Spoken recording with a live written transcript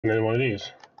in one of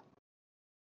these.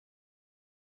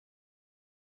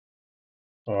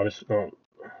 Oh, this.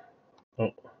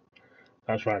 Oh,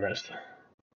 that's right next.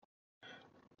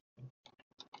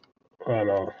 Oh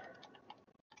no.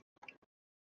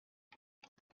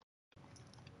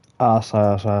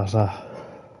 Asa.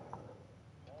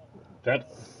 Dead.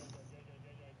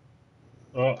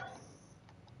 Oh.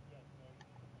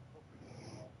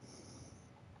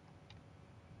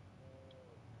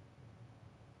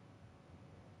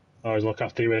 Always look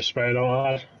after you with a spray, don't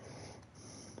I?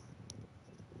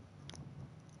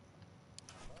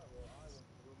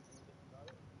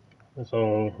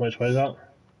 So, which way is that?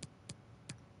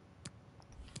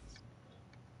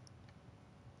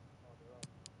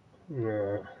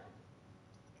 No.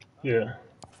 Yeah.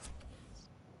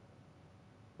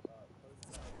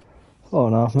 O,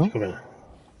 no. Coming.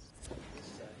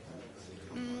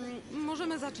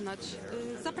 Możemy zaczynać.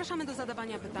 Zapraszamy do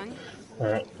zadawania pytań.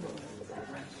 Alright.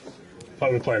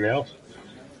 Thought we were playing else.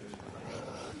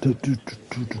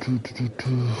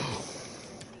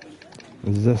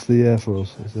 Is this the Air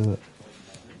Force? Is it?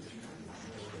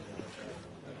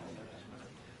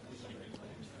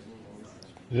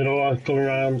 Is there no one coming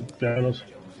around behind us?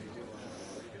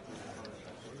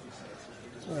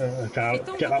 I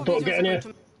can't get that door, get in here.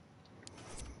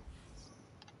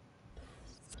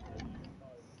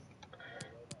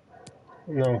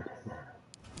 No.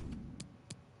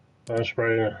 I'm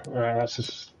spraying. That's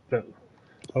just. I've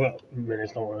got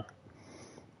minutes, don't worry.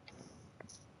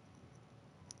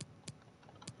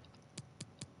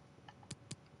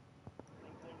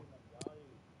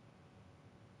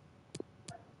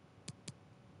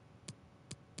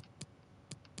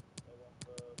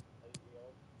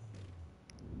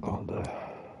 Oh, no.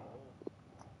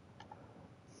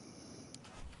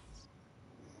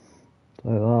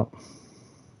 Like that.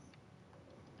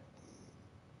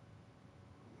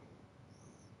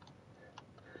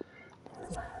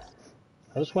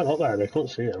 I just went up there and I couldn't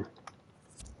see him.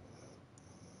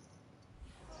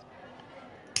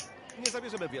 Nie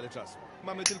zabierzemy wiele czasu.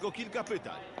 Mamy tylko kilka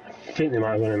pytań. I think they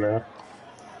might have gone in there.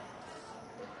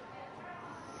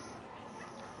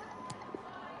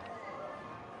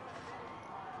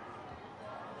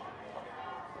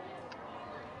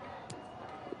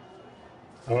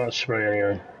 I won't spray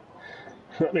anyway.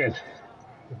 I mean,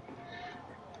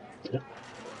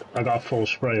 I got a full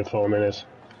spray in 4 minutes.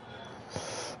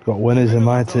 Got winners in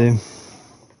my team.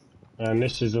 And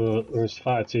this is there's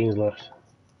 5 teams left.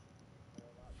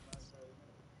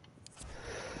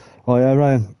 Oh yeah,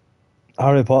 Ryan.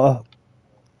 Harry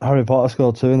Potter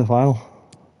scored 2 in the final.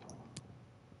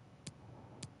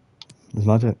 There's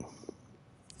magic.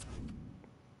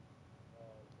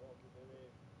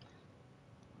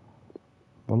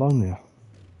 Bologna.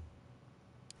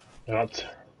 Right.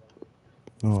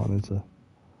 Oh, I need to.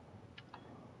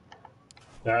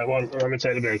 Right, let me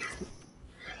take the big.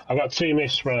 I've got 2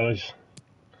 missed sprays.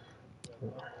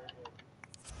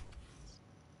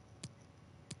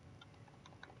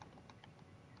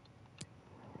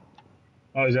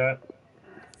 Oh, is that?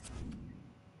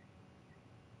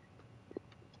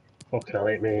 Fucking hell,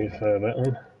 hit me for a bit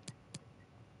then.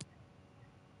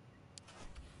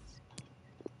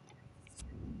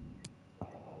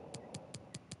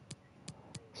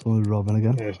 Someone's robbing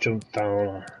again. Yeah, it's jumped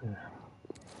down. Yeah.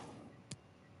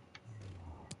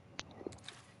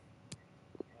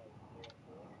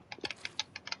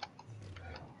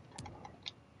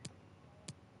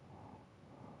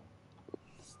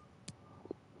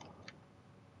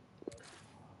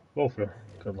 Go for it.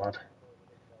 Good lad.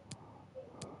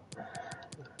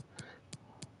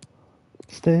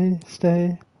 Stay.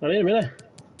 I need a minute.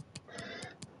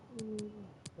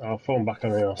 I'll phone back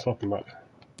on here, I'll swap him back.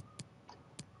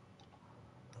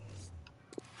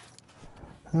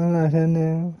 Yeah.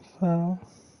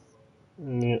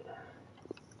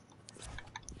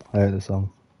 I hate the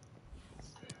song.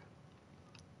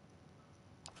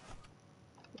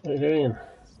 What are you doing?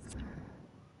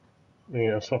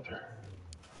 Yeah, I'll swap it.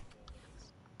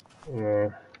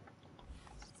 No.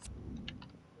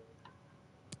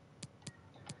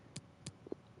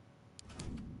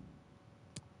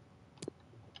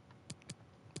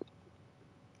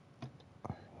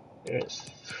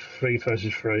 It's 3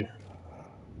 versus 3.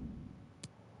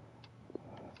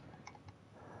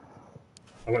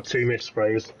 I've got 2 missed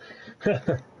sprays.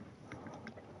 Yeah.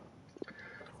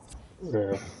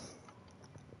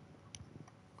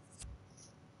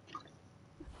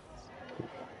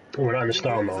 We're not in the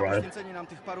style now, right? Poświęcenie nam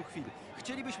tych paru chwil.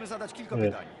 Chcielibyśmy zadać kilka Yeah.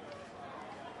 pytań.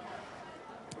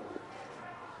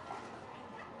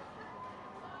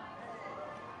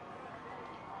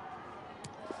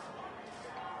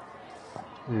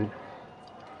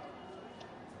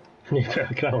 Nie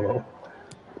grał.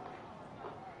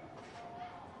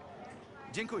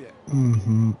 Dziękuję.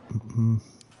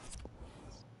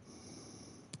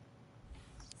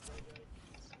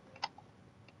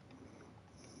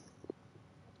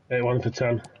 Eight 1 for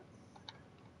 10.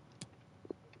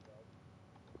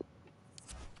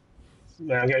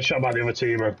 Yeah, I'm getting shot by the other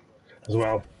team as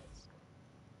well.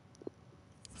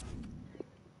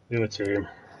 The other team.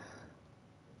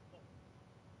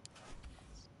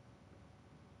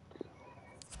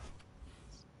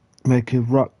 Make it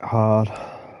rock hard.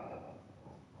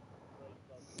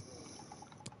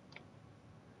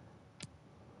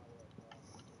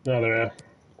 No, they're here.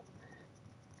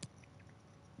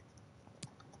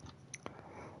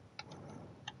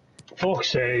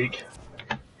 Fuck's sake.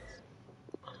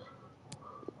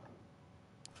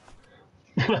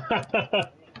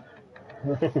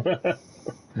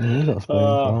 Yeah, that's Spain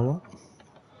foul.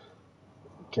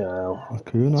 Cow.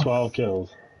 Acuna. 12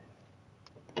 kills.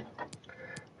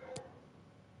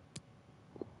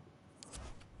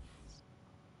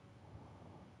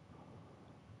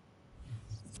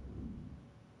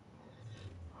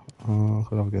 Oh, I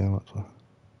could have a game actually.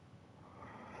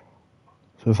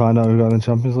 So we find out who got in the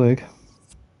Champions League.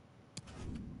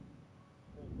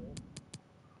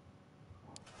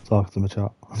 Talk to my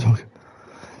chat.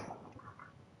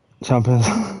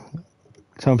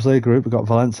 Champions League group, we got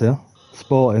Valencia,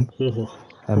 Sporting,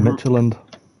 and Midtjylland.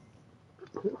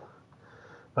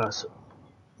 That's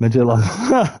Midtjylland.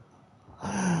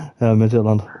 Yeah,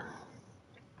 Midtjylland.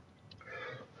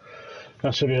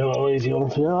 that should be a little easy one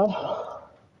for you,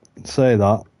 lad. Say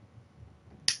that.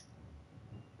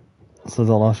 So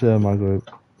the last year in my group,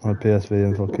 I had PSV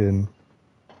and fucking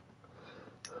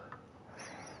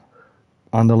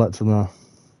Anderlecht in there.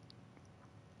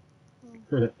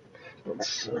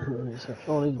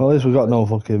 Well, at least we got no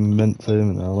fucking mint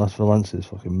team in there, unless Valencia's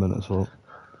fucking mint as well.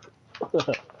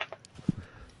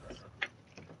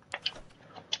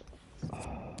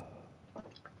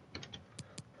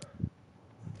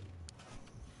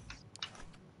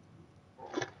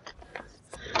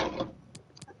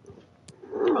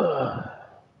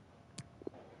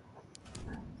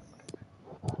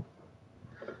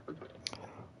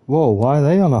 Whoa, why are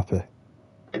they unhappy?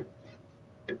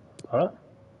 Huh?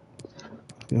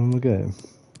 Give them a game.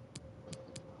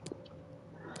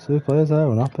 2 players there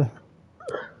unhappy.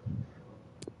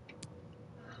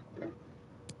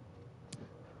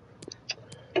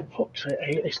 Fuck's sake, I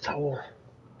hate this towel.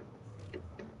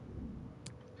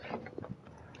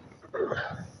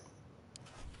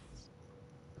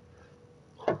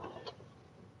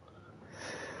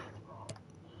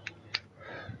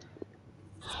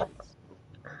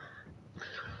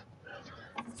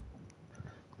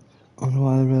 I wonder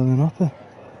why they're really unhappy.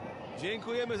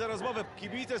 Dziękujemy za rozmowę.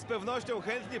 Kibice z pewnością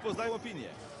chętnie poznają opinię.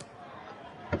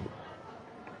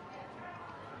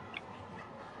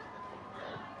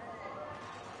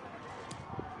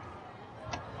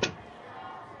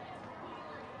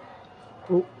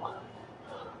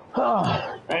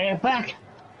 Hey, back!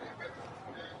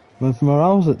 With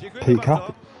morale's at Dziękujemy peak bardzo.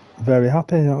 happy. Very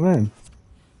happy, you know what I mean?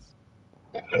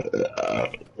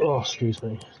 Oh, excuse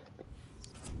me.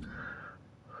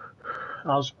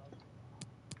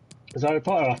 Is Harry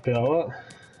Potter happy or what?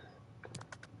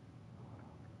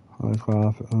 I'm quite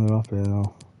happy, they're happy, you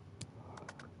know.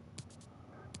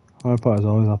 Harry Potter's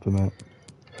always happy, mate.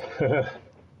 There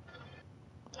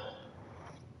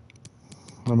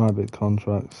might be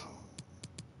contracts.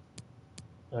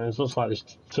 It looks like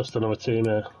it's just another team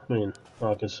here. I mean,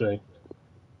 I can see.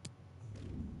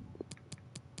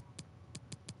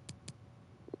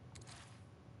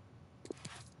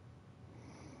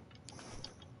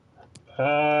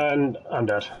 And I'm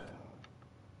dead.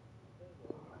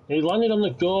 He landed on the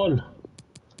gun.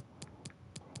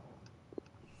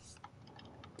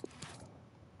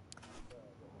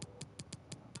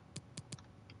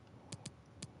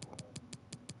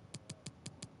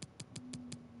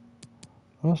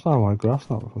 I understand why Graff's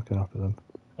not fucking happy then.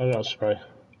 I got a spray.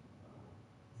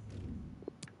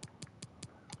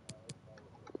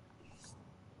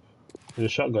 There's a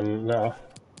shotgun there.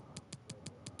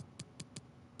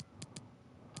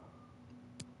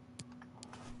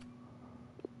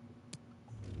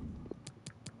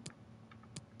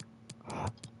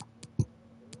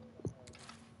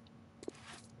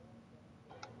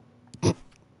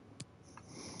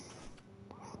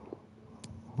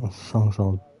 That song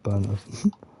sounds burnt.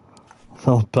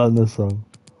 Sounds burnt, this song.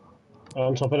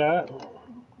 On top of that,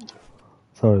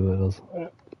 Sorry, but it does.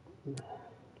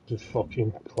 just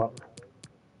fucking clap.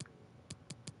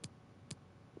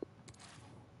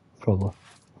 Probably.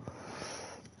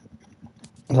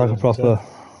 It's like a proper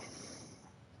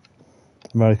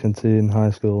American teen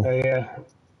high school Yeah.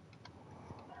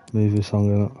 movie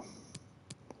song in it.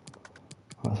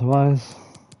 That's why is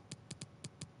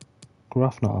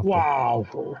Graf not happy? Wow.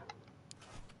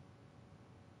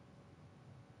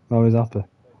 No, he's happy.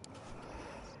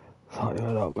 Thought you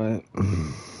were that, mate.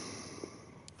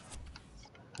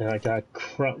 Yeah, that guy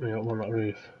crapped me up on that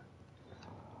roof.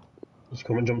 He's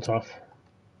come and jumped off.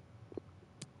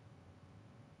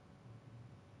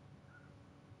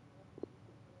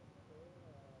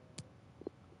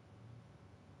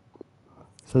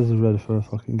 Says he's ready for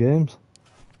fucking games.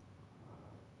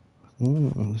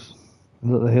 Is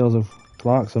at the heels of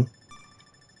Clarkson.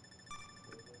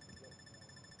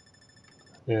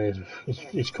 Yeah,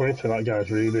 he's coming for that guy's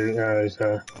reboot. Yeah, he's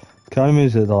Kind of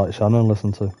music that like Shannon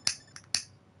listened to.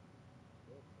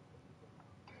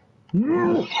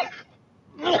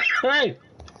 Hey!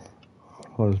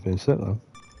 Oh, he's been sick then.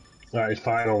 Right, he's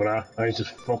fine over there. And he's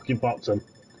just fucking bopped him.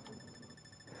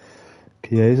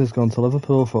 Chiesa's gone to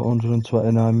Liverpool for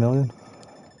 129 million.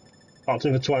 Bopped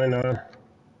him for 29.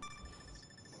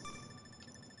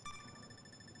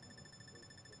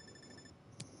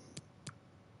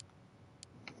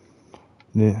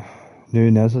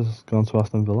 Nunez has gone to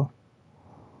Aston Villa.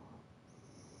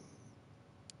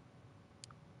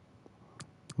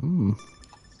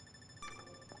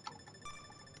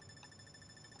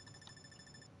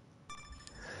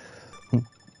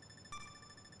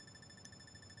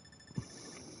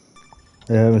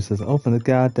 Yeah, it says, open the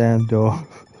goddamn door.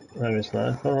 There is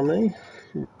that on me.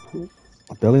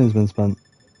 A billion's been spent.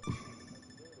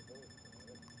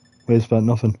 We've spent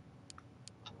nothing.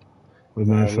 We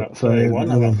made I've got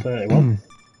 31. I've got 31.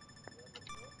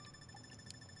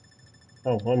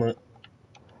 Oh, 1 minute.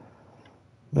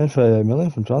 Made 38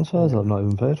 million from transfers that I've not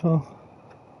even paid for.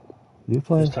 You This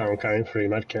played. time I'm carrying 3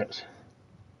 medkits.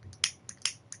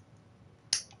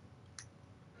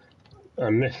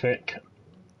 A mythic.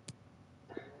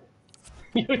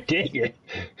 You did, you?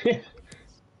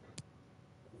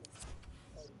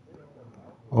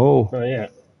 Oh. Oh, yeah.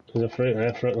 There's a fruit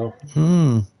there for it, though.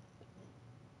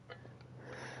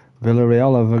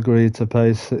 Villarreal have agreed to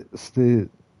pay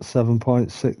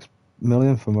 67.6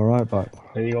 million for my right back.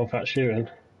 There you go, Pat shooting.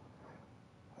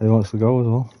 He wants to go as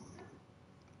well.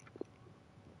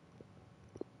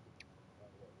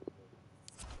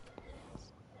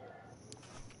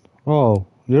 Oh,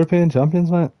 European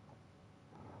champions, mate.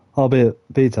 Albeit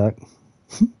B-Tech.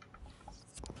 This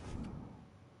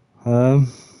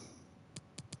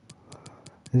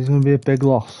is going to be a big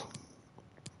loss.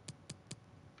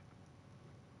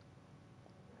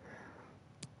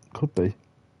 Could be.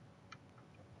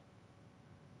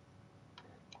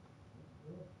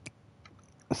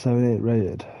 78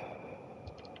 rated.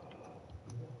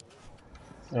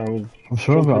 I'm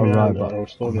sure I've got a right back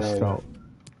on the scout.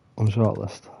 On short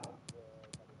list.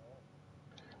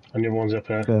 And your one's up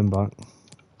here. Getting back.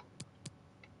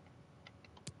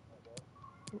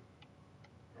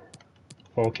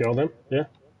 Four killed him, yeah?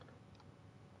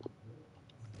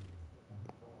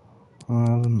 I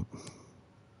haven't.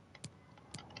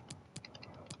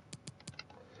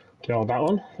 Killed that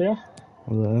one, yeah?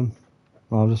 Was it him?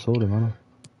 No, I've just sold him, haven't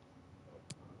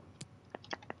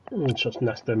It's just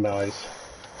nesting bellies.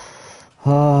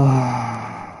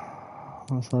 I?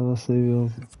 Let's have a see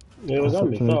you. He was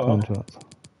on before. Contract.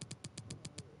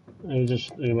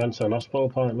 He went to an hospital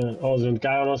appointment. Oh, there's a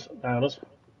guy on us. I'll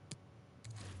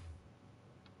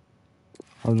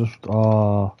just.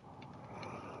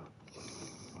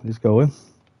 He's going.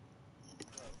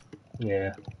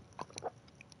 Yeah.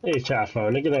 He's charged for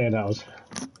a nigga there, that was.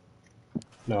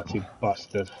 Naughty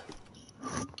bastard.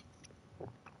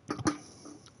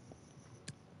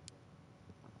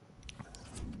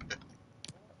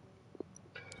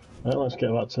 Right, let's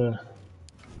get back to...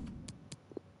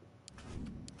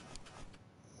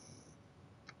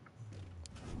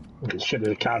 Shit,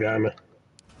 there's a car behind me.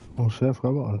 Oh shit, I forgot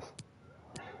about this.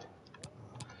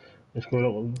 It's going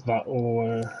up that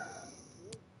way.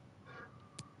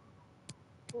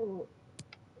 We'll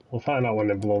find out when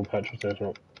they blow the petrol station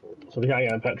up. So they can't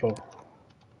get any petrol.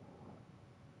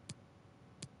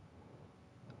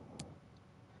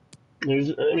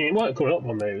 It weren't coming up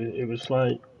on me. It was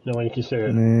like, you know, when you can see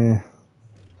it. Nah.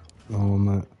 Oh,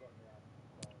 mate.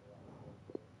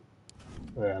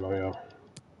 Yeah, no, yeah.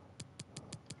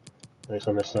 It's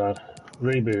on this side.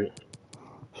 Reboot.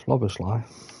 Slobber Sly.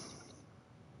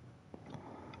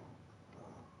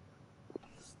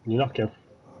 You knock him.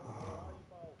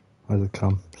 Where's the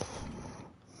cam?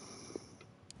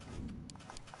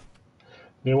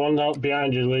 You one out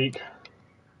behind you, Leak.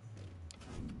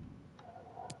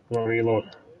 You want to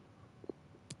reload?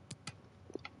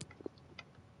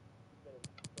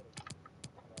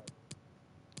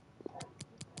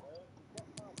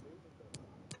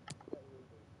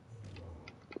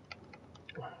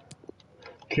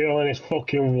 killing his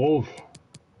fucking wolf.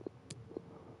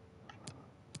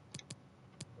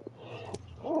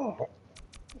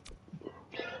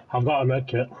 I've got a med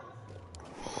kit.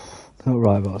 Not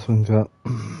right back's been cut.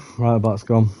 Right back's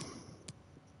gone.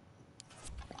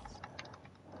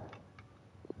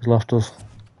 He's left us.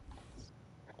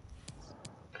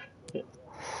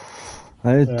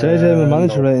 Hey, JJ, my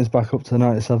manager No. rating's back up to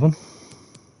 97.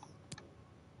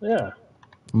 Yeah.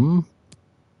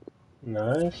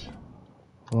 Nice.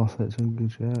 Last hit's in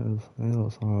good shares. Yeah,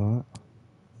 that's alright.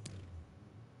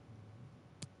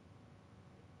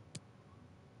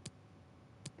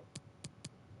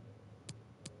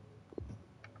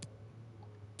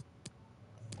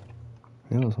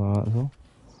 Yeah, that's alright as well.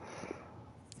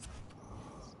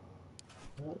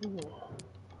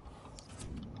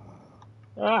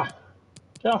 Ah!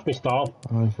 Get off me, Storm.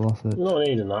 Nice last hit. You're not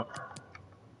needing that.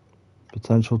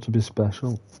 Potential to be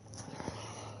special.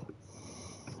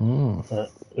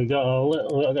 We got a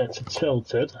little bit to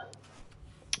tilted.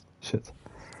 Shit.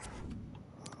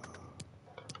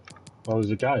 Oh, there's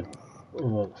a guy.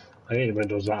 Oh, I hate it when it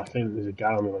does that. I think there's a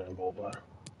guy on me when I'm over there.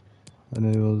 I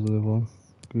knew he was the other one.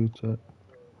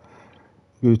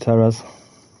 Gutierrez.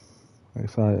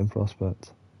 Exciting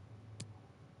prospect.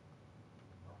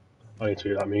 I need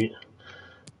to eat that meat.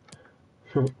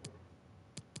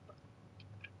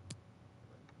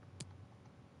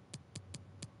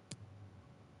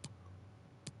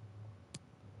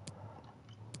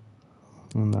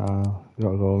 Nah, you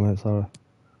gotta go, mate, sorry.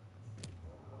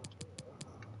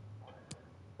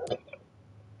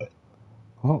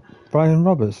 Oh, Brian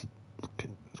Roberts.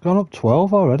 It's gone up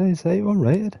 12 already. He's 81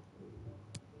 rated.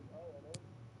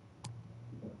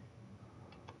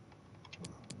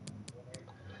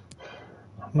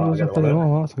 He I'll doesn't get think on anyone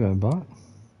wants to go back.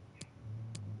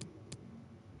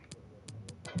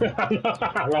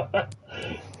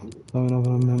 Coming over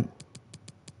a minute.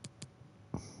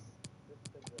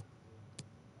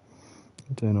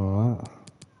 Doing alright.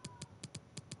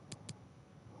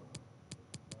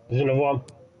 There's another one.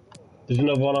 There's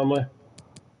another one on me.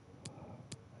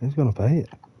 He's gonna pay it.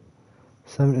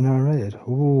 79 rated.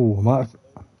 Ooh,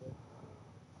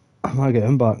 I might get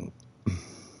him back.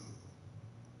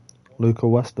 Luca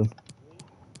Weston.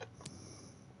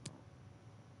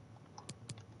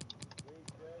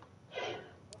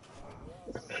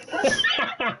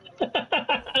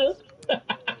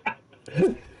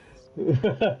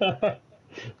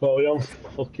 Well, we're on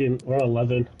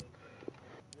 11.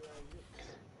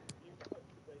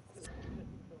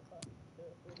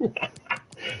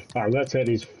 I'm gonna take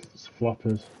these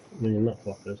floppers. I mean, not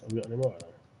floppers. I've got any more of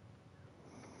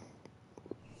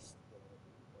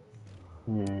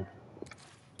them.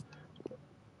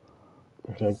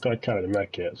 I've got to carry the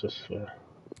med kit, it's just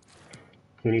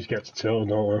we need to get to tilt,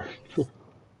 don't we?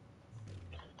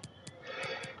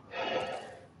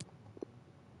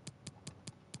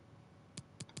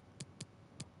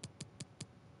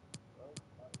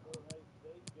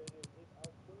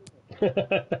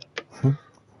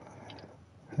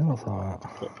 Yeah, that's alright.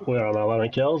 We're on 11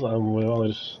 kills and we're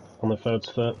only just on the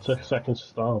 30 seconds to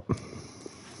start.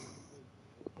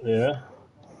 Yeah.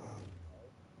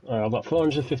 Alright, I've got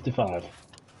 455.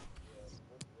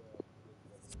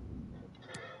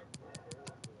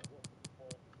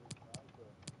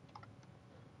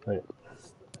 Right.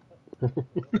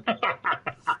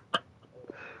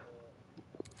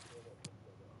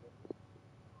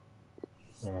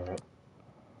 Alright.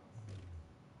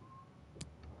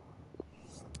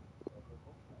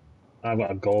 I've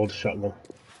got a gold shotgun.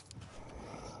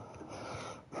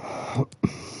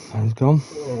 He's gone.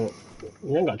 Oh,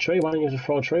 you ain't got a tree, why don't you just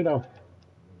throw a tree down?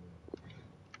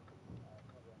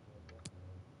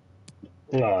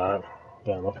 Alright,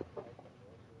 fair enough.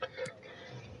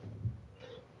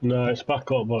 No, it's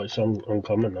back up, but it's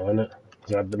uncommon now, isn't it?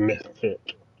 Because I had the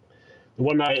mythic. The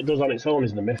one that it does on its own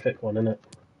is the mythic one, isn't it?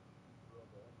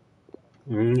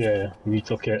 Yeah, you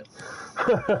took it.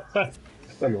 I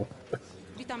know.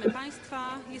 Witamy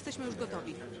Państwa, jesteśmy już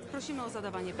gotowi. Prosimy o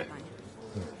zadawanie pytań.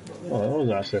 Oh, that was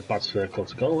actually a bad circle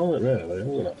to go, wasn't it, really? It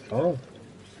wasn't that far.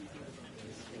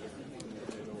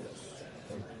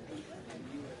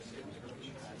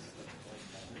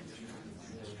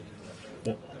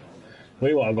 Yeah.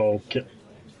 We want to go kill...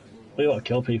 We want to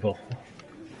kill people.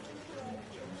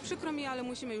 Przykro mi, ale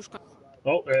musimy już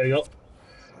Oh, there you go.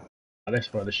 This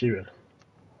for the shooting.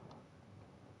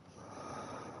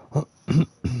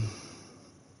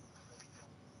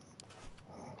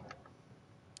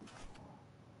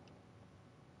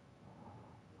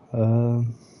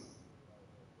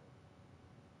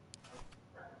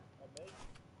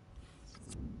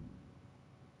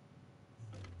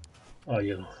 Oh,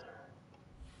 you.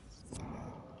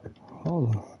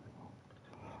 Hold on.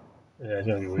 Yeah, it's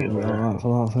going to be weird. We'll be alright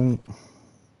for that, I think.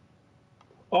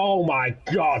 Oh my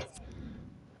god!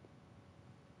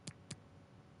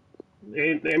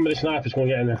 Him with the sniper's going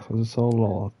to get in there. Because it's so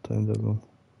low, I turned everyone.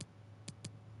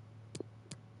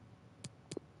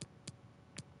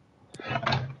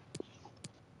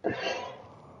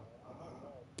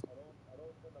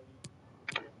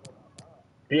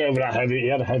 Yeah, with that heavy, he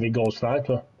had a heavy gold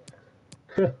sniper.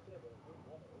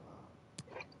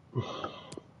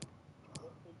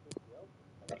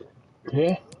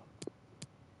 Yeah.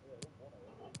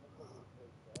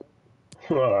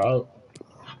 Alright.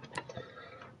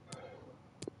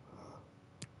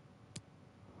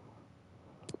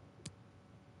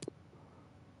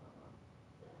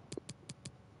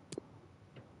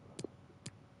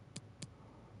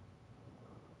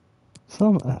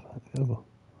 Some effort.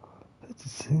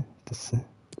 To see.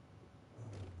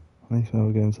 Makes me have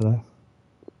a game today.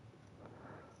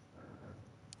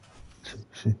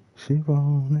 She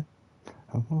want it.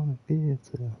 I wanna be it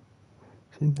too.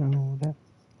 She know that.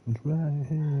 It's right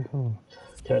here for her.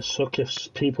 Yeah, it suck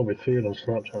if people be food on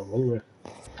Snapchat, wouldn't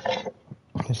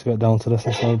Let's get down to this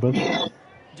inside bridge.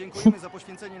 Dziękujemy za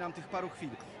poświęcenie nam tych paru chwil.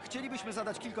 Chcielibyśmy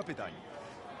zadać kilka pytań.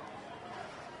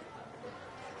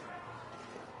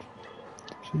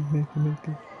 She make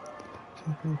it. She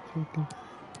make it.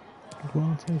 Go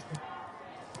on, taste it.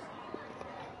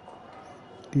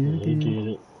 we? Get Get it.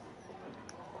 it.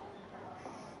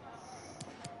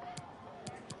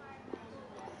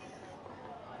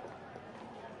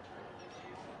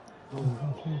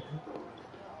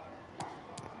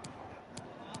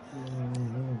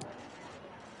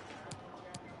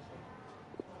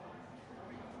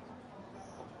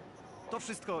 To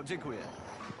wszystko, dziękuję.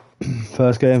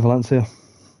 First game, Valencia.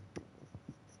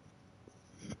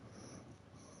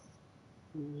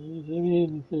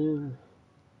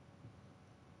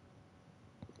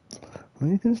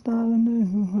 We can start a new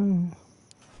way.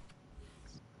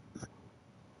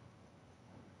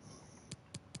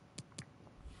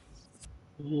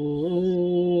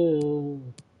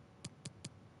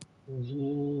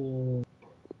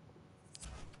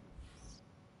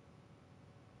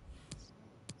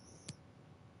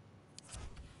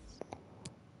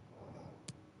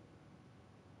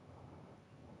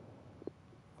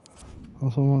 Oh,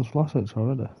 someone's flash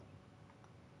already.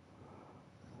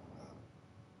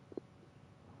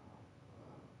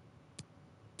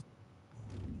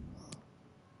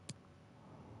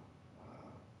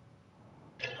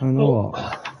 I know what.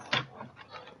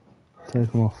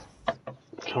 Take them off.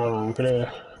 Can't play.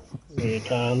 We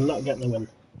cannot get the win.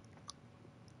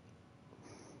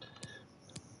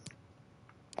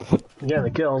 Get the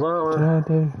kills, aren't we? Did I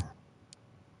do?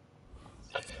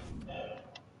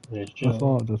 He's I jumped.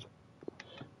 thought I did.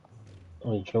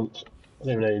 Oh, he jumped. I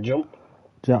didn't even know you jumped.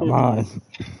 Jack Martin.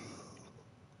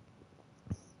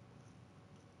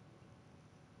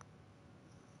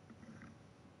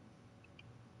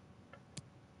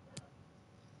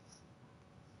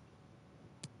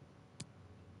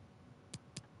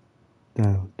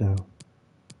 Down.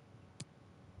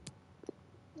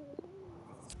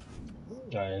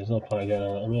 Yeah, there's no point getting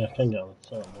on it. I mean, I can get on it,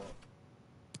 so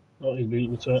oh, he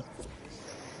beat me to it.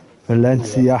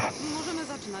 Valencia. Możemy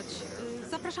zaczynać.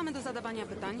 Zapraszamy do zadawania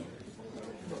pytań.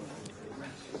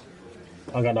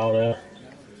 I got down there.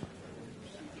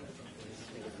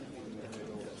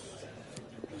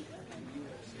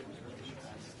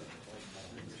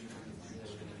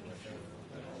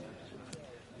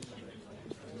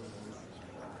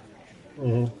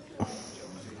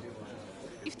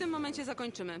 I w tym momencie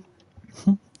zakończymy.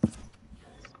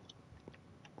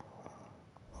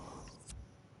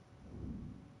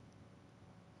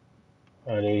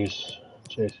 And he's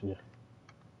chasing you.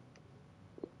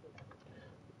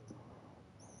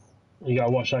 You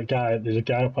gotta watch that guy. There's a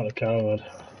guy up at the car.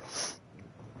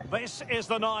 This is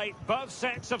the night both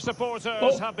sets of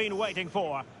supporters have been waiting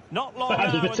for. Not long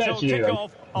How did now it until protect you then?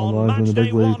 kick-off I'm on live in match the day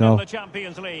big league 1 now. of the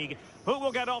Champions League. Who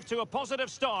will get off to a positive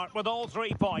start with all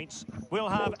 3 points? We'll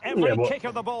have every Yeah, but- kick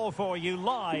of the ball for you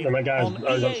live And my guy's on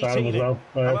outside EA as well.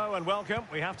 Hello and welcome.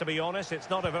 We have to be honest, it's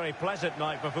not a very pleasant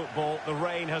night for football. The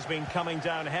rain has been coming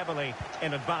down heavily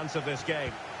in advance of this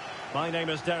game. My name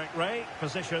is Derek Ray,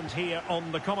 positioned here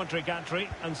on the commentary gantry,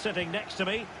 and sitting next to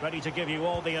me, ready to give you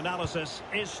all the analysis,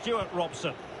 is Stuart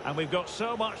Robson. And we've got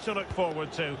so much to look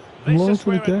forward to. This is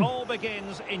where it all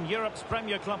begins in Europe's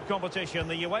Premier Club competition,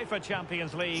 the UEFA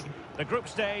Champions League, the group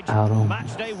stage,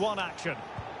 match day 1 action.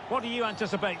 What do you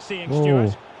anticipate seeing,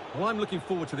 Stuart? Well, I'm looking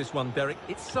forward to this one, Derek.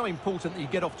 It's so important that you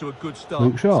get off to a good start.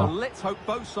 Luke Shaw. So let's hope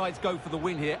both sides go for the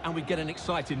win here and we get an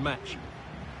exciting match.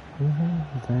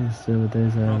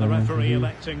 Well, the referee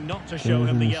electing not to show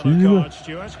him the yellow card,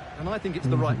 Stuart. And I think it's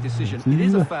the right decision. It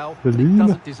is a foul, but it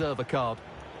doesn't deserve a card.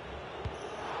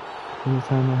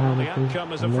 Well, the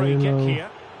outcome is a free kick here.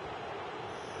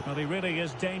 Well, he really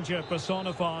is danger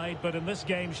personified, but in this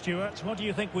game, Stuart, what do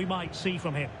you think we might see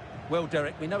from him? Well,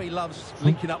 Derek, we know he loves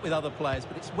linking up with other players,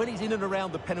 but it's when he's in and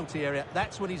around the penalty area,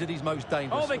 that's when he's at his most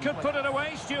dangerous. Oh, they could put it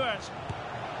away, Stuart.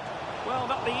 Well,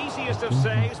 not the easiest of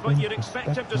saves, but you'd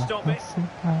expect him to stop it.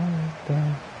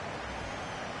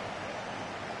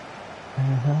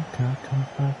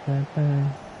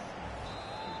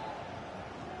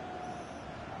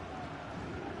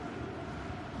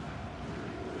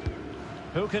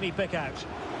 Who can he pick out?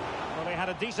 Well, they had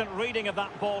a decent reading of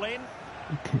that ball in.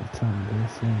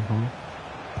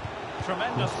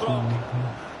 Tremendous block.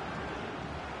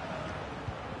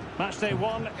 Match day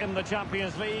 1 in the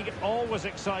Champions League, always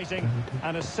exciting.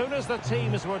 And as soon as the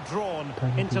teams were drawn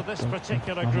into this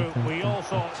particular group, we all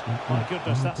thought, my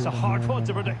goodness, that's a hard one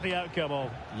to predict the outcome of.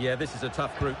 Yeah, this is a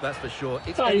tough group, that's for sure.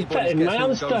 It's Oh, you anybody's petting guess my who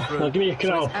will go hamster. through. Give me a So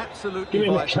crow. it's absolutely Give me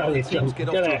my vital that crow. teams get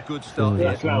off Get to a it. good start Yeah,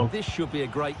 here. crow. This should be a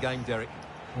great game, Derek.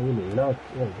 Oh, you mean, no,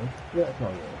 there we go. Yeah,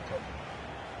 no,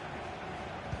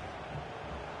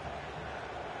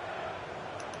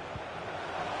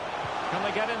 Can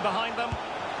they get in behind them?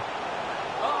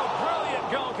 Oh, brilliant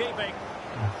goalkeeping.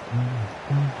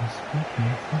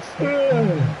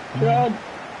 God.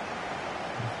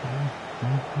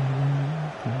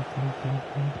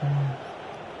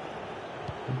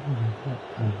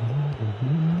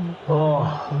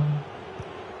 Oh.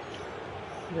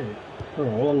 Oh,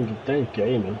 long day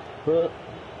gaming.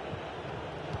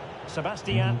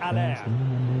 Sebastian Aller.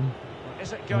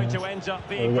 Is it going to end up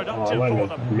being productive I'm for going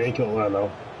to them? make it well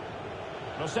now.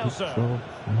 Lo Celso.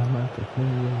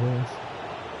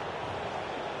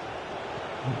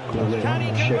 Can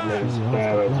he Shit, convert? it's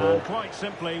there as well. And quite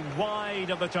simply wide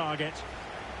of the target.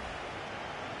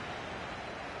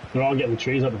 They're all getting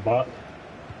trees at the back.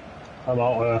 I'm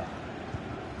out there.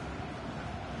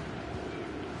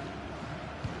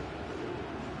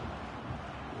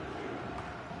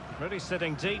 Really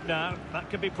sitting deep now. That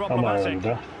could be I'm problematic.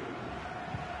 under.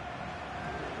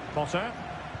 Potter.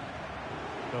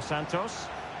 Dos Santos.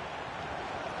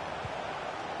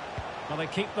 Well, they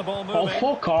keep the ball moving. Oh,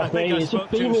 fuck off, I think mate. I It's a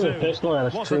spoke too beam with a soon. pistol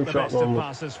and a Wasn't the true shot best of run.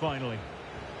 passes finally.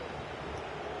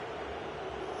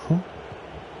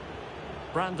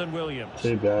 Brandon Williams.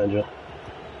 Two behind you.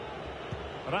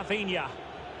 Rafinha.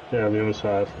 Yeah, on the other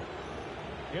side.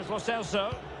 Here's Lo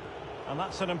Celso. And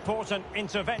that's an important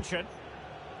intervention.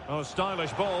 Oh,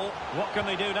 stylish ball. What can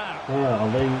they do now? Alright, I'll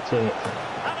leave it to it.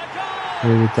 And a goal!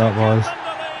 Really with that, boys. To give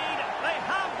them the lead. They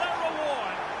have their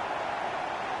reward.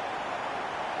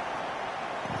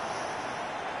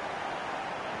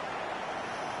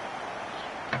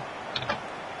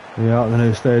 We're out the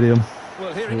new stadium.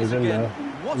 Well, here it He is was in again. there.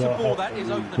 What Yeah. a ball that is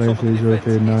over the Playing top for of the these defence.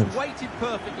 European It's nights. weighted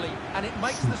perfectly, and it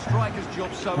makes the striker's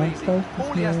job so easy.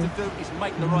 All he has to do is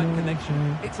make the right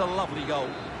connection. It's a lovely goal.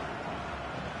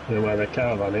 You know where the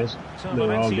caravan is. So They're all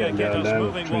Valencia getting get down us there with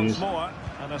moving trees. once more.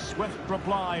 And a swift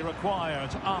reply required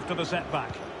after the setback.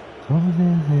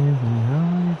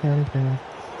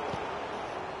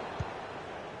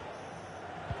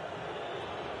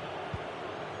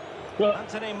 Well,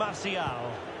 Anthony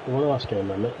Martial. one last game,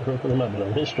 man. They might be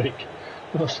on this streak.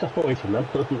 Well, step away from them.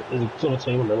 There's a sort of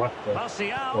team on the left there. When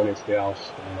Martial. it's the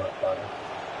house. And that,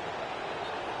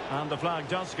 And the flag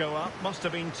does go up. Must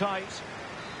have been tight.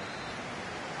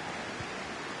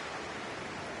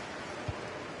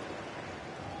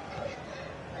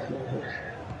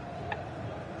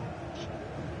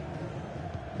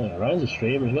 Yeah, Ryan's a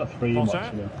streamer. He's got 3 Potter.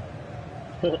 maximum.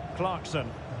 Clarkson.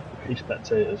 3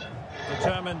 spectators.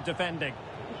 Determined defending.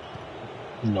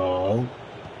 No.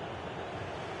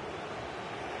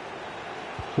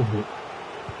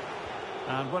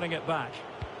 And winning it back.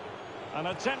 And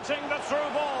attempting the through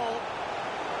ball.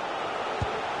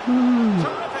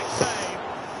 Terrific save.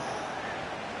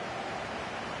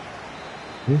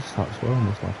 He starts well on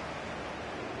this one.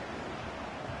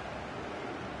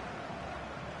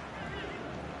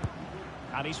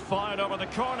 And he's fired over the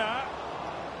corner.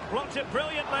 Blocked it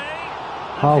brilliantly.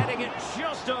 And How? hitting it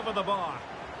just over the bar.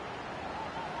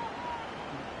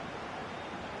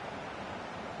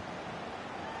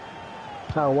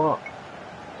 How what?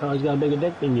 Oh, he's got a bigger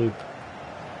dick than you.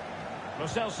 Lo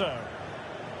Celso.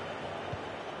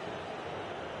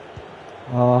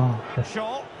 Oh,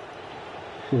 Shaw.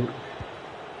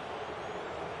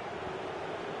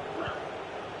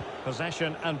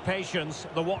 Possession and patience,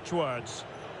 the watchwords.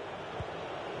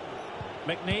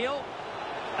 McNeil.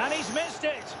 And he's missed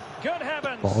it. Good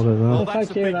heavens. Bottled it Well, there.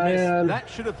 that's a Thank you, big miss. Ryan. That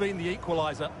should have been the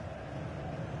equaliser.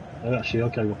 I got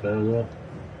Shield came up there as well.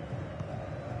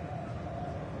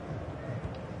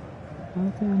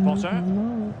 Potter.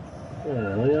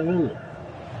 Yeah, I haven't.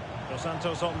 Dos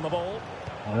Santos on the ball.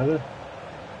 Either.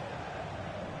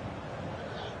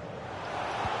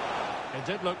 It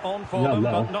did look on for Yeah, them,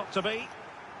 no. but not to be.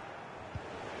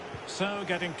 So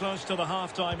getting close to the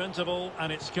half-time interval,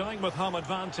 and it's going with home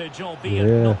advantage, albeit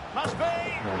not. Must be!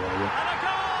 And a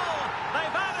goal!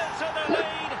 They've added to their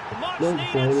lead.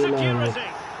 Much needed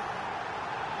security.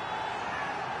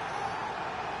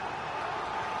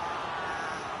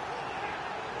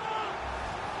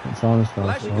 It's honest, Well,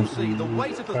 as you can though. see, the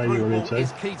weight of the Thank you, through ball Renito.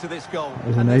 is key to this goal.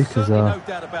 There's And an there's acres certainly there. no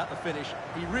doubt about the finish.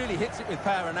 He really hits it with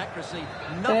power and accuracy.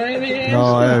 Nothing There to he keep is. him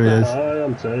No, there he is. I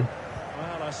am too.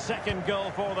 Well, a second goal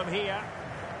for them here.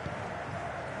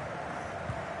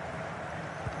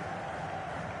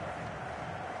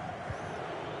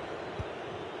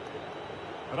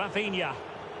 Rafinha.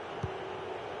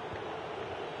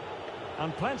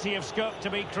 And plenty of scope to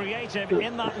be creative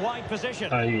in that wide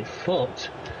position. A foot.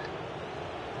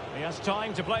 He has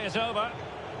time to play it over.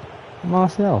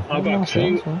 Marcel. I've got Marcel,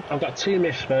 two. so. I've got two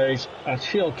missed space. A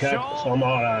shield kept, so I'm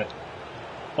all right.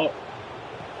 Oh,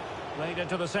 Played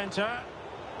into the centre.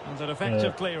 And an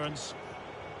effective clearance.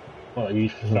 what are you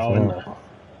throwing there?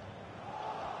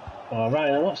 Oh,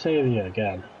 Ryan, I'm not saving you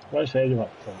again. Why saving you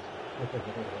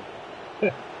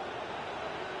that?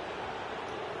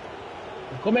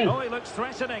 Come in. Oh, he looks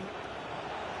threatening.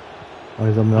 Oh,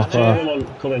 he's on the Come offer. on,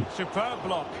 come in. Superb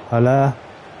block. Hello.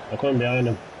 I'm coming behind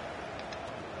him.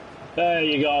 There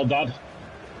you go, Dad.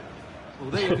 Well,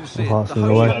 there you can see it. Pass The it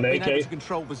hosts away. have been AK. able to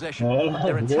control possession. Oh,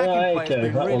 Their attacking yeah, play has AK,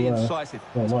 been that really one there. incisive.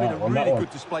 Oh, It's wow, been a on that really one. good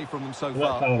display from them so That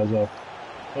far. down as well.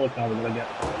 How much time are we going to get?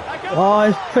 A goal! Oh,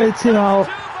 he's picked him out.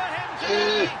 Two for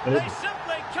him today. They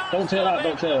simply can't Don't take stop that, him.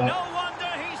 don't take that. No wonder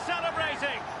he's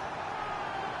celebrating.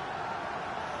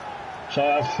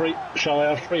 Shall I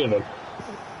have three of them?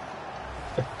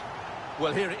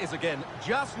 Well, here it is again.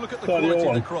 Just look at the Go on, quality you're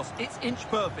of the on. cross. It's inch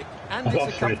perfect, and I've it's got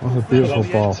a three. comfortable That's a finish beautiful on the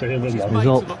end, ball. Three of them which is now. He's made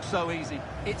to up. look so easy.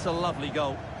 It's a lovely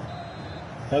goal.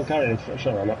 I'm carrying.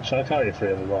 Shall I carry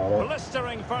three of them? Or not?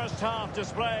 Blistering first half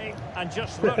display, and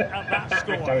just look at that I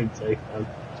score. guarantee.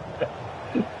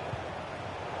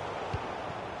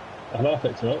 I know I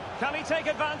picked it up. Can he take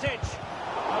advantage?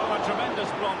 Oh, a tremendous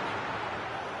block.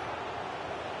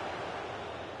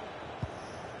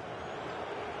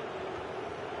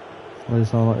 Why does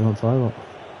it sound like you're on toilet?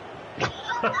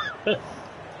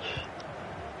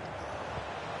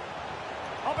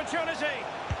 Opportunity.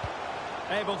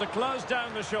 Able to close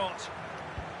down the shot.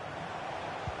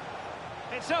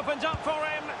 It's opened up for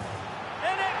him.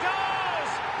 In it goes.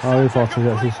 Harry Such a Potter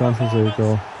gets his complete Champions League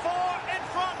goal. performance. Four in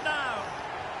front now.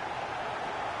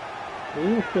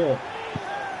 Look at.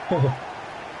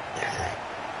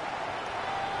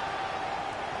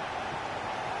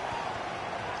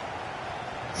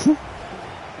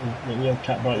 Your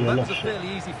cat brought you Well, a that was a lush. fairly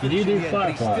easy Did you finish in do the end,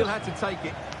 but he fireflies? still had to take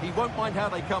it. He won't mind how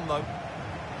they come, though.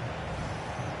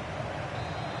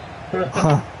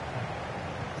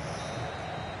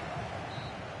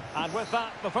 And with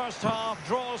that, the first half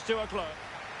draws to a close.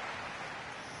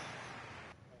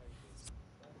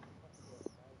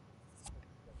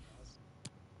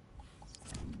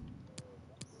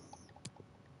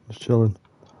 Just chilling.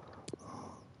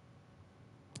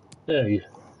 Hey.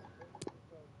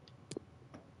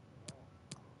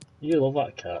 You love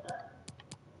that cat.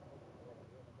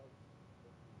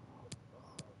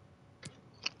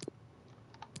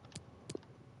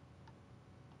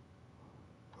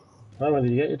 How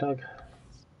did you get your dog?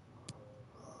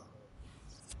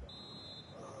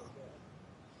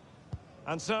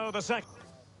 And so the second.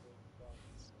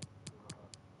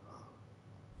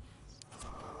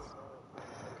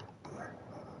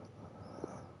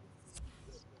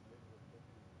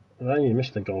 Then you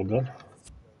missed the goal gun.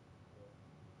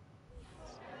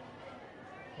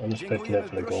 I'm just picking it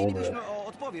for the goal. Prosilibyśmy o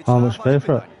odpowiedź How na much wasze pay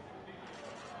for it?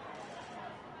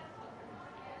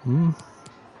 pytanie.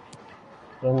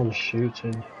 Someone's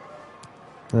shooting.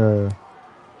 Yeah.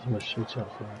 Someone's shooting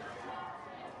outside.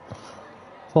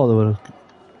 Thought they were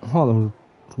going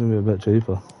to be a bit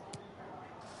cheaper.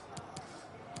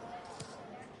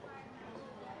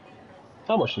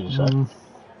 How much did you say?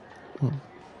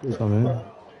 That's what I mean.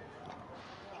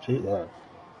 Cheap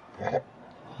that.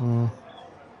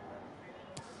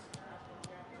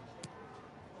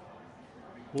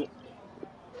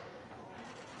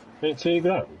 Think £2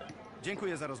 grand?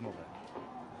 Dziękuję za rozmowę.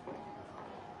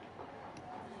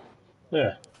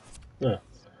 Yeah. Yeah.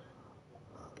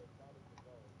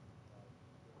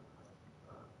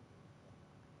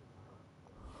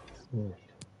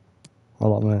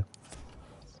 Hello, mate.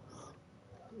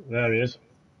 There he is.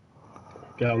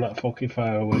 Get on that fucking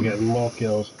fire, we're getting more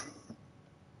kills.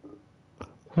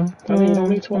 I mean, you don't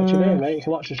need to watch it here, mate. You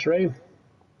can watch the stream.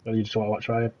 Or you just want to watch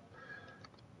Ryan.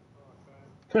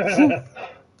 I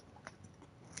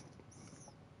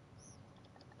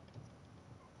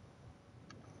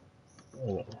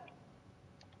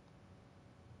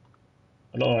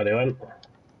don't know where they went.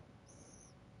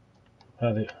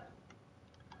 I'm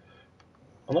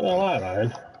not gonna lie,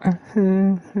 Ryan.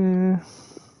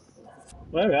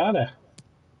 Where are they?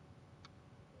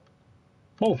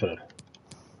 Both of them.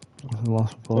 That's the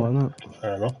last report, isn't it?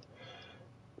 Fair enough.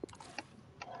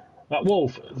 That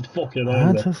wolf fucking I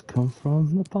annoying me. just come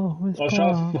from the boys' I was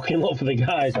trying to bar. fucking look for the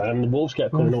guys, and the wolves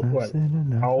kept coming up. Right.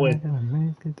 I gotta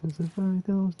make it as the sun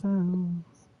goes down.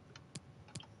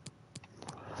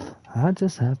 I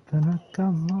just happen to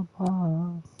come up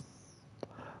on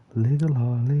legal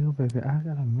or illegal, baby. I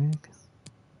gotta make it.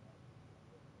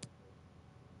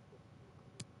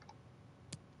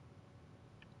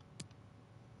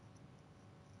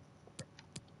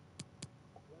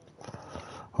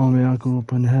 Homie, I grew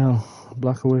up in hell,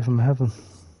 black away from heaven.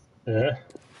 Yeah.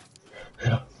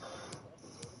 Yeah.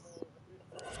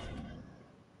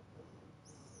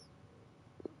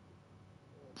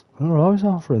 They're always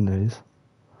offering these.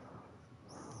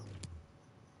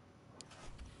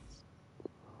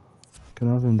 Can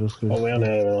I have him just because Oh, we on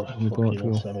here we bought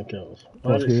fucking to 7 kills.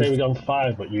 Why does it say we got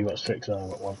 5, but you got 6 and I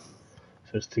got 1? So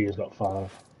his team's got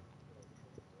 5.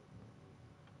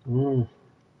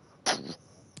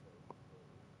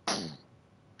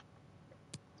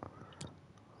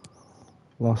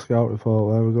 Last scout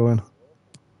report, where we're going.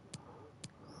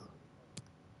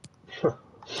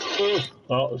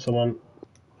 Oh, someone.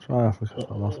 Try Africa,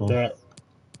 last one. Yeah.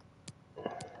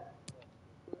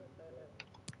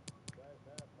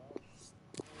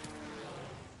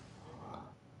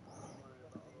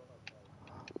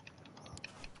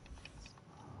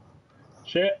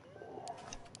 Shit.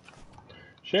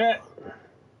 Shit.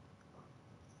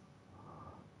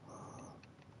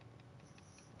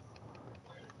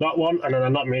 Not one, and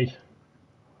then not me.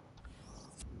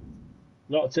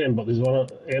 Not him, but there's one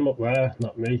him up there,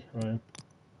 not me, Ryan.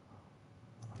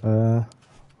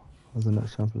 What's the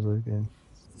next Champions League game?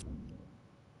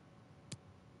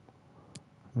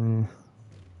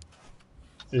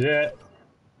 Is it?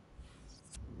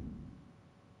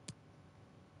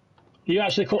 You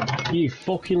actually cut, you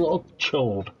fucking little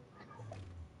chode.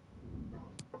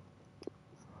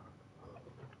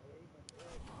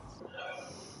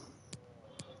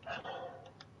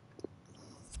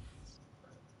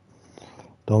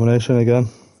 Domination again.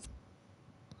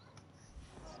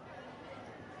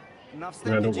 Na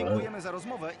wstępie dziękujemy za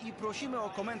rozmowę i prosimy o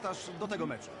komentarz do tego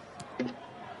meczu.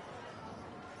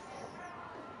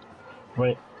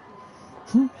 Wait.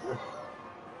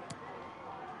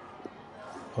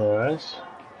 Alright.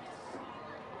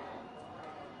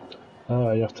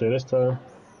 Oh, you have to this time.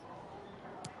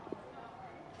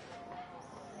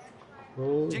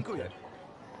 Dziękuję.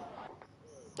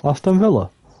 Aston Villa.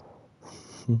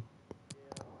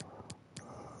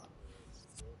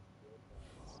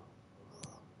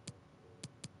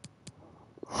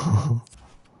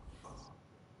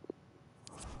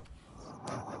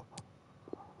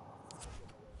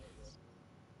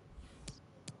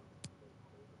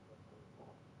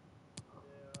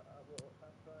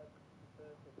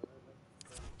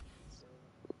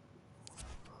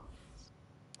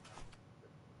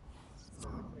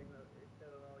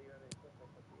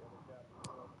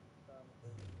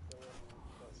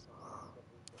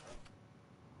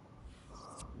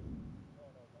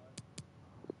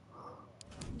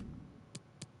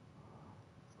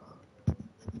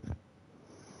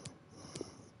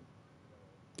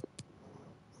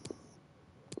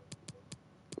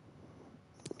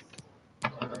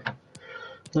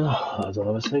 Oh, that's all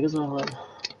I was saying as well.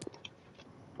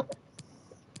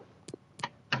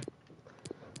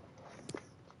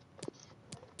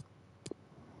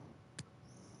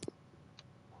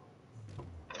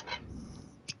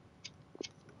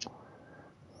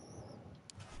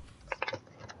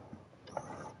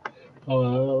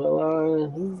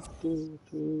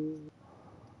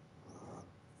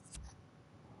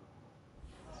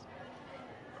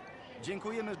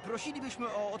 Dziękujemy. Prosilibyśmy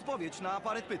o odpowiedź na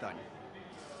parę pytań.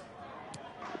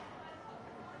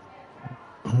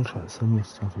 I'm trying to send this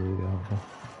stuff really out there.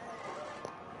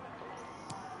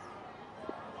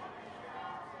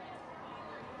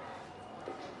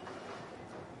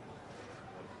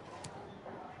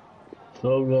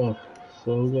 So good.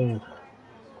 So good.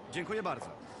 Dziękuję bardzo.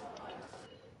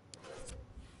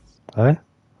 Hey?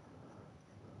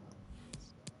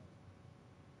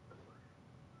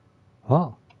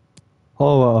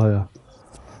 Oh yeah.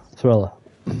 Thriller.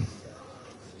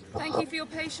 Thank you for your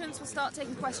patience. We'll start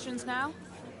taking questions now.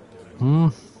 Hmm.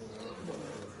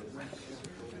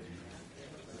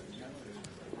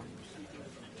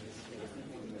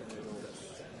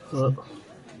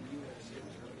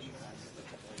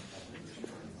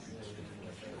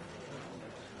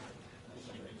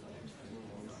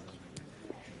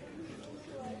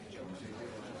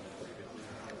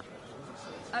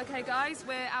 Okay, guys,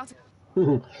 we're out of...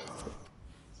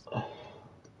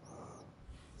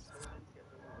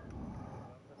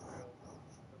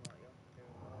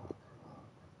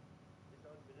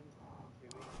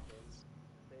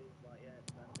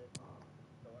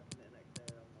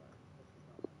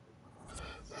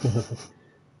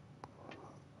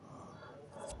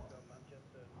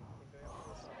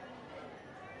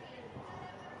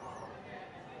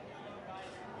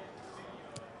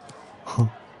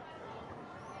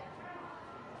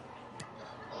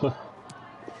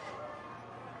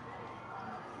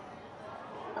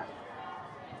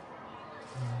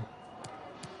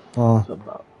 Oh.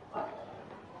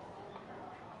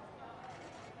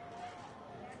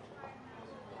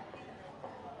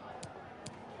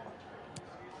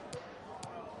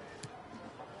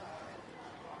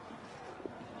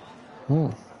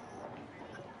 Oh.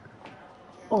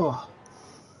 Oh.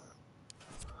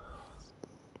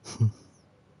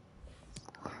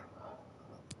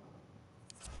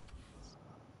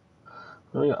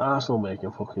 I think Arsenal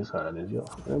making fucking signings, yeah.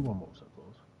 Everyone wants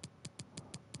those.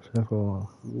 Check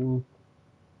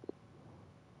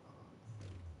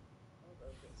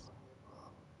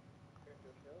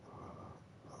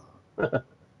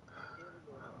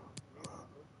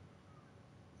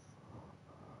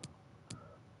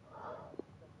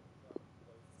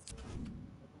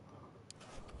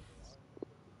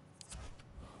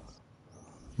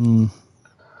Hmm.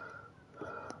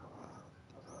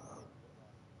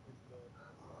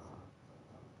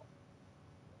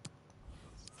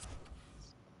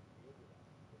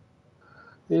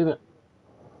 Even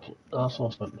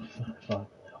Arsenal spent 5.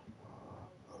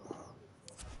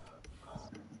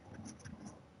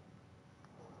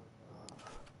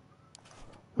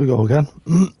 We go again.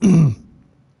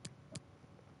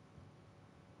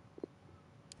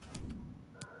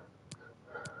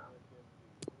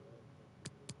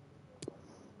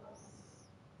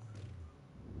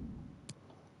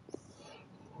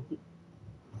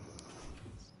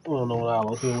 I don't know what I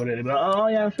was doing with it, but oh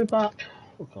yeah, it's back.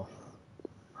 Fuck off.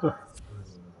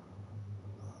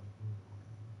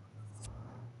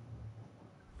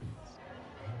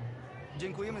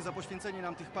 Dziękujemy za poświęcenie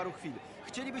nam tych paru chwil.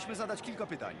 Chcielibyśmy zadać kilka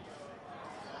pytań.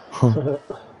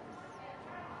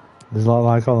 Is that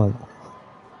my comment?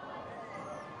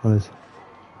 What is?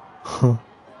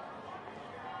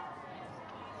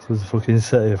 Because the fucking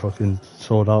City fucking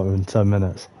sold out in 10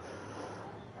 minutes.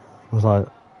 I was like,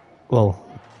 well,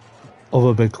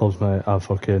 other big clubs, mate, have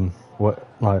fucking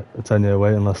like a 10-year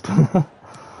waiting list. You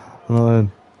know what I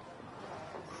mean?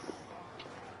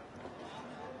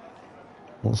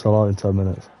 Won't sell out in 10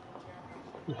 minutes.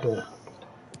 Okay.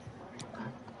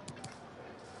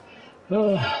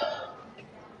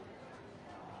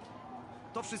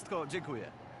 To wszystko,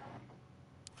 dziękuję.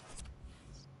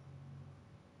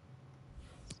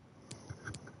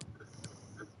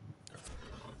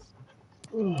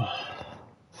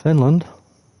 Finland?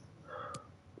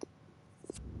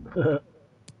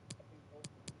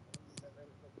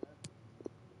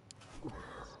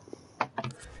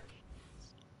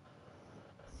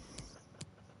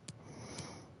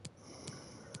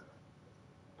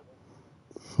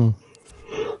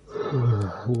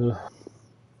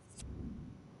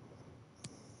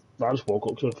 I just woke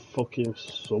up to a fucking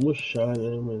sun was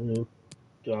shining and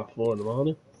 4:30 in the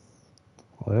morning.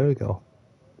 Well, there we go.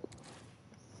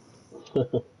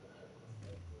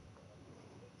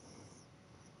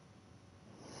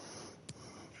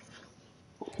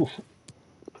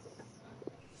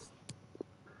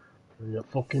 Yeah,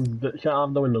 fucking can't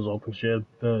have the windows open. She had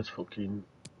birds fucking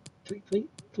tweet, tweet,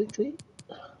 tweet, tweet.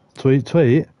 Tweet,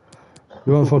 tweet?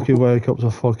 You won't fucking wake up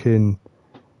to fucking...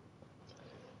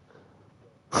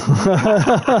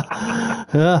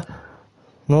 Yeah.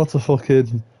 Not to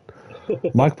fucking...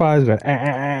 Magpies going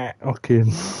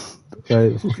fucking...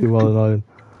 Right, fucking well annoying.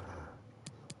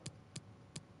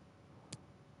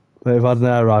 Mate, if I had an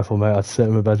air rifle, mate, I'd sit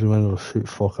in my bedroom window and shoot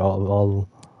fuck out of all of them.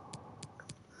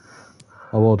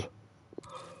 I would.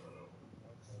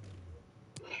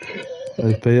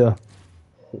 Hey, Peter.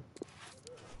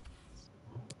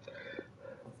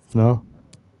 No?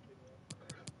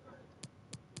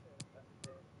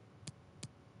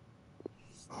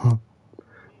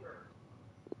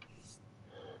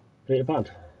 Peter Pan.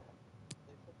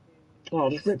 Oh, I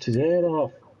just ripped his ear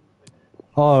off.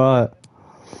 Alright.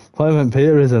 Thought I meant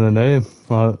Peter isn't a name.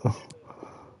 Like...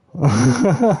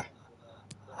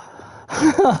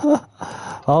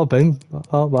 Oh, Bing.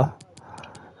 Oh, bye.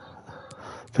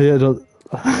 Peter don't...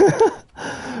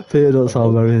 Peter don't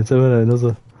sound very intimidating, does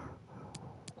he?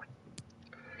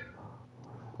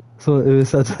 So he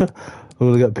said, I'm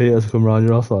going to get Peter to come round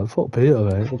your house. Like, fuck Peter,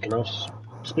 mate. Fucking hell.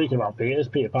 Speaking about Peter,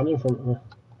 Peter Pan in front of me.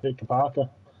 Peter Parker.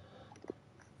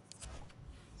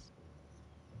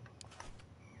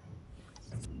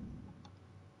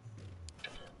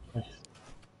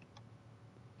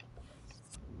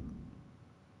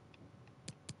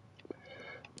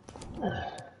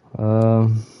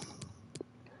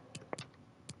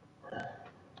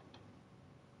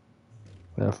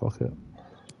 Yeah, fuck it.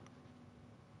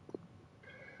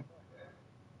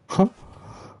 Huh?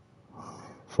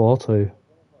 40.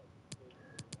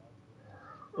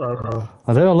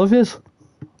 I do, I love yous.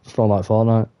 Just don't like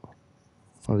Fortnite.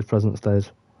 At this present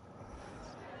stage.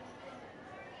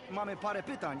 Mamy parę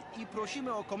pytań i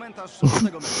prosimy o komentarz do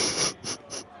tego meczu.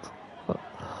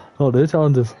 Oh, do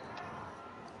challenges.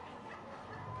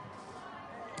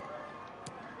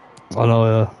 I know,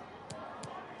 yeah.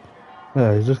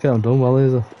 Yeah, you just get them done well,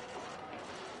 easy.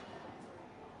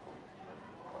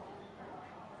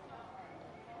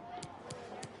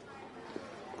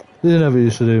 You never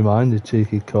used to do mine, you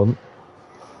cheeky cunt.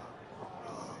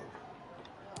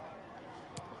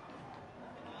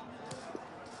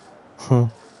 Huh.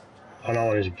 I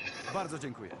know he's... Bardzo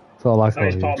dziękuję. That's what I like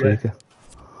Nice about you, pop, cheeky.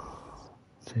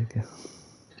 Cheeky.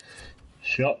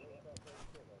 Shut.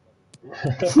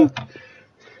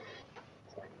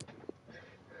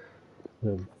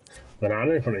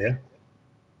 Banana in front of you.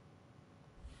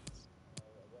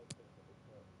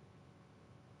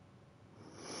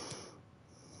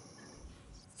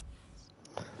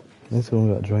 Need to go and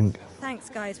get a drink. Thanks,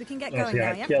 guys. We can get That's going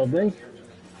now, the yeah? killed me.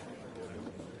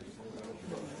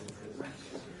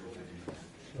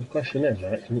 The question is,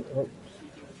 right? Can you, oh,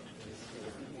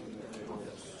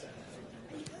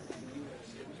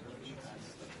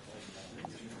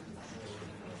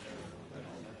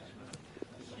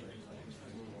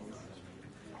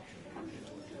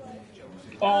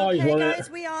 he's Okay, won guys,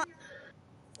 it. we are...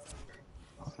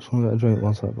 Just want to get a drink,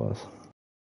 one sec, boys.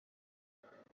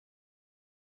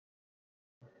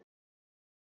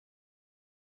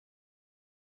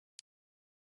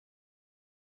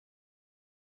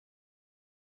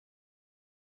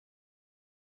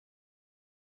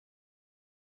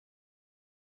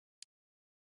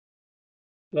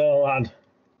 Oh, lad.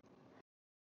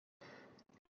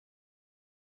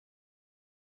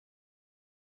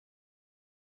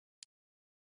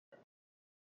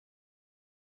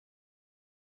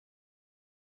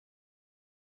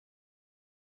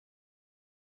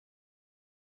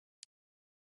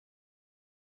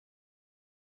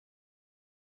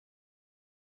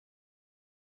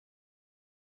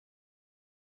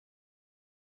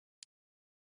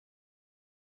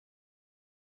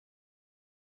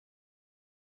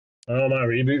 Oh, my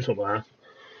reboot's up there.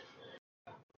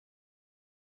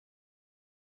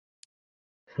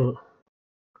 Oh,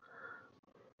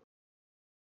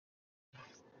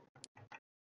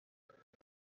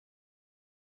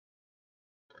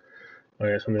 yeah,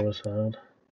 it's on the other side.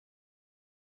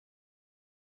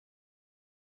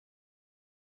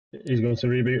 He's going to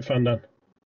reboot Fandan.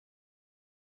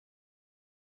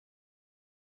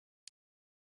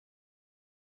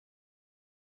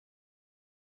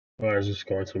 Or is this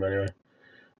going to him anyway?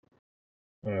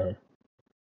 Alright.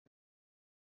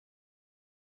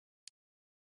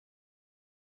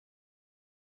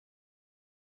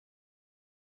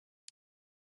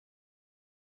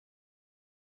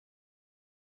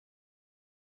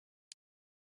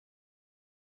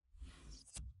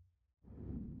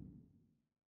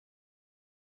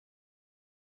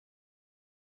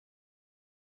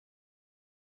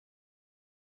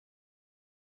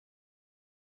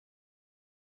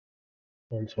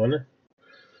 $120.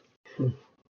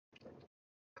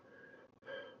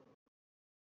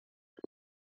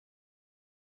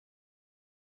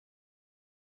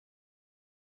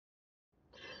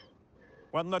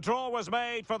 When the draw was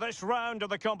made for this round of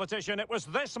the competition, it was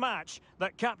this match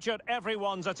that captured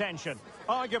everyone's attention.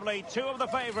 Arguably two of the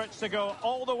favourites to go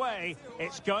all the way.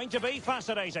 It's going to be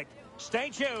fascinating.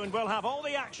 Stay tuned, we'll have all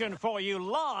the action for you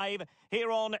live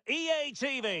here on EA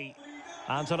TV.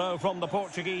 And to know from the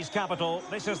Portuguese capital,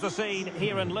 this is the scene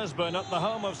here in Lisbon at the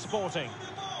home of sporting.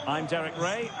 I'm Derek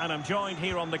Ray, and I'm joined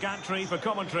here on the gantry for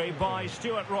commentary by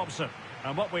Stuart Robson.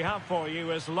 And what we have for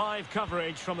you is live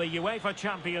coverage from the UEFA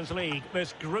Champions League,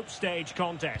 this group stage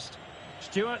contest.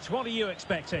 Stuart, what are you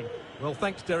expecting? Well,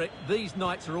 thanks, Derek. These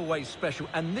nights are always special,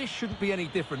 and this shouldn't be any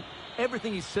different.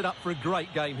 Everything is set up for a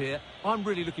great game here. I'm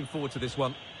really looking forward to this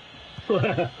one.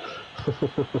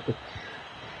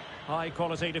 High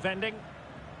quality defending.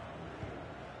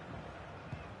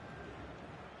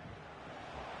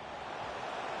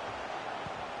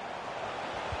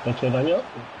 Thank you, Daniel.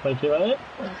 Thank you, Elliot.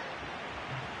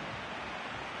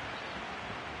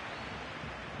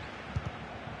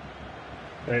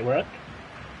 Great work.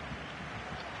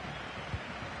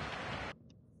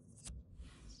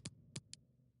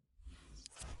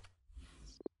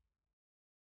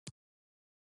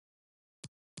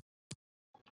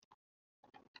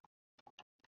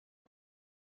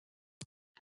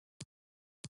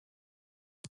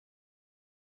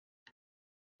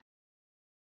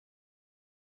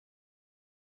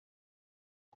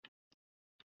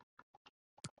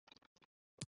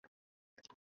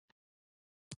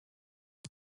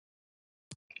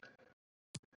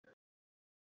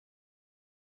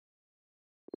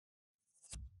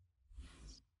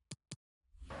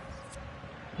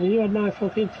 You had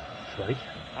 9-14-3.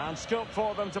 And scope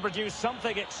for them to produce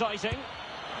something exciting.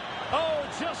 Oh,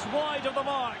 just wide of the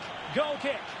mark. Goal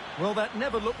kick. Well, that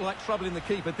never looked like troubling the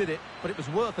keeper, did it? But it was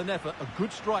worth an effort. A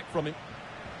good strike from him.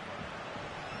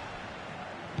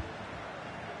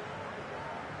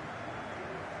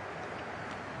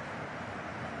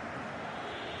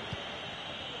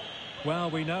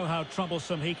 Well, we know how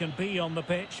troublesome he can be on the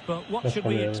pitch, but what should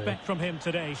we expect from him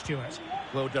today, Stuart?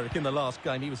 Well, Derek, in the last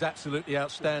game, he was absolutely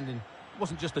outstanding. It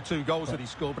wasn't just the 2 goals that he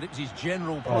scored, but it was his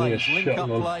general play, his link-up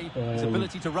play, his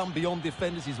ability to run beyond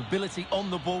defenders, his ability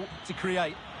on the ball to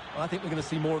create. I think we're going to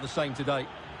see more of the same today.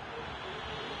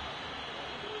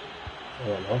 I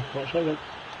don't know. What's wrong?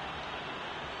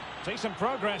 See some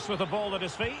progress with the ball at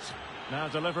his feet. Now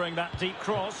delivering that deep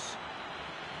cross.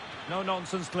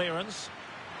 No-nonsense clearance.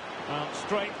 Well,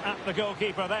 straight at the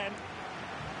goalkeeper then.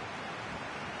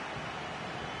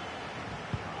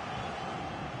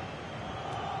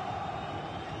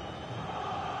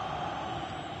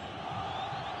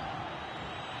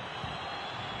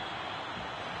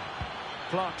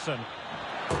 Clarkson.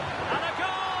 And a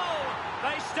goal!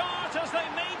 They start as they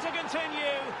mean to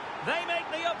continue. They make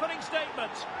the opening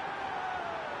statement.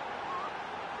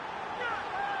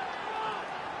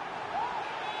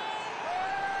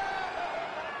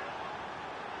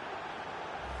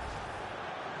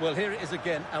 Well, here it is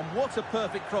again, and what a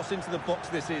perfect cross into the box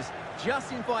this is.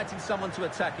 Just inviting someone to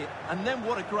attack it, and then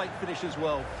what a great finish as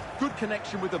well. Good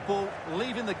connection with the ball,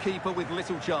 leaving the keeper with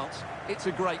little chance. It's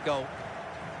a great goal.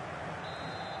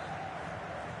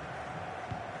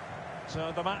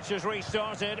 So the match has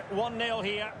restarted, 1-0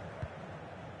 here.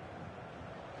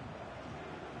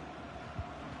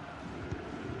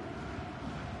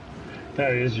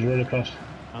 There he is, he's run across.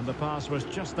 And the pass was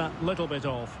just that little bit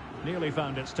off. Nearly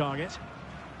found its target.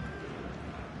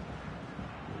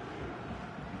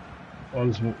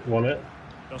 One's won it.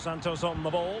 Dos Santos on the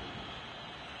ball.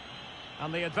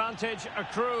 And the advantage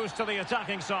accrues to the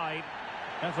attacking side.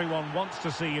 Everyone wants to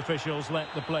see officials let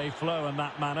the play flow in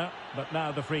that manner, but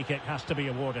now the free kick has to be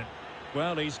awarded.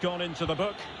 Well, he's gone into the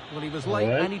book. Well, he was late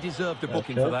and he deserved a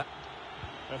booking for that.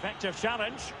 Effective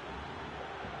challenge.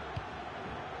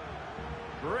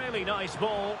 Really nice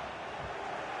ball.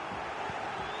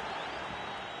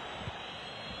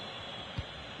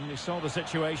 And he saw the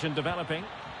situation developing.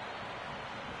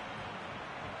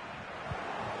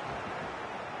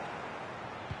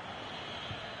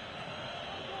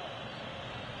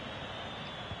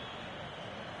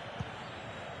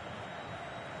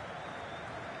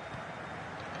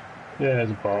 Yeah,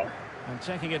 there's a ball. And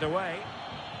taking it away.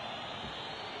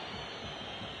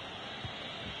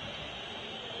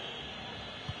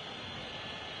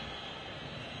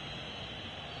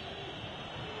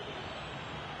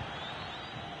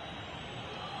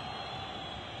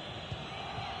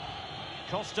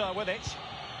 Costa with it.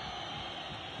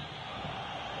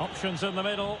 Options in the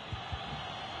middle.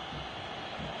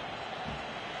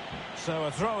 So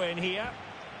a throw in here.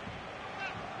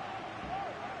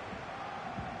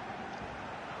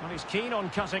 Well, he's keen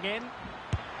on cutting in.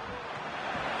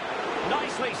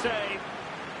 Nicely saved.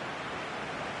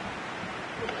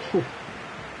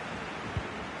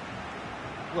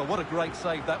 Well, what a great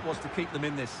save that was to keep them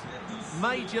in this.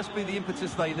 May just be the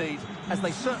impetus they need, as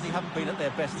they certainly haven't been at their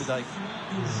best today.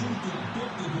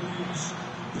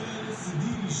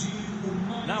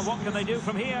 Now what can they do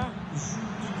from here?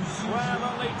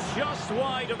 Well, only just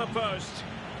wide of the post.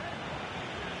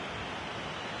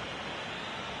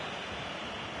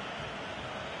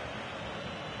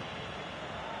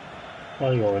 Oh,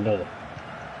 you going, doesn't it?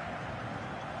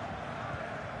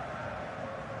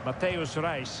 Mateus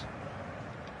Reis.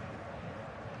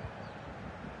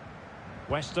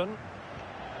 Weston.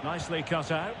 Nicely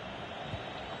cut out.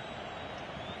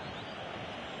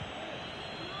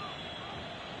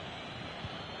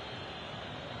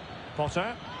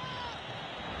 Potter.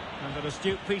 And an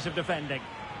astute piece of defending.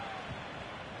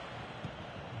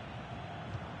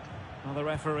 Well, the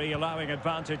referee allowing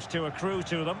advantage to accrue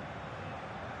to them.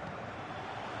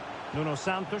 Nuno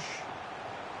Santos.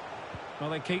 Well,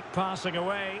 they keep passing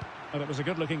away. And it was a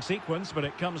good-looking sequence, but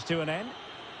it comes to an end.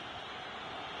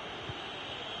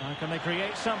 Now can they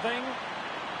create something?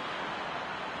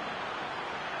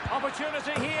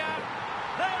 Opportunity here.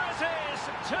 There it is.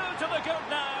 2 to the good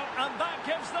now, and that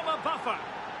gives them a buffer.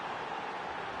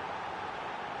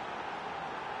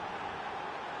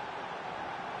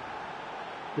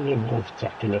 Both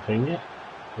attacking, I think, yeah.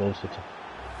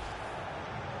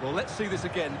 Well, let's see this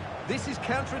again. This is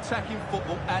counter-attacking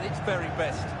football at its very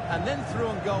best. And then through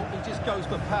on goal, he just goes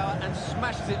for power and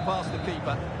smashes it past the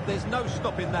keeper. There's no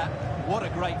stopping that. What a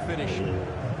great finish.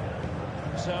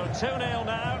 So 2-0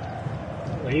 now.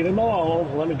 Leave him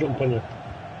alone. Let me jump on you.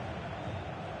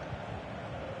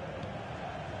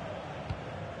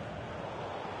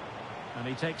 And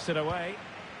he takes it away.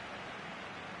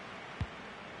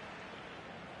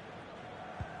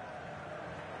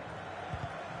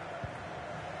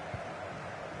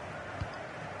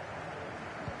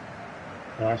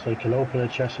 So he can open the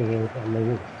chest on the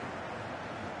roof.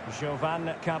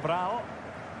 Jovan Cabral.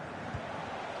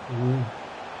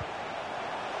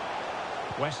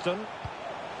 Weston.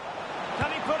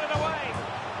 Can he put it away?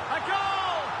 A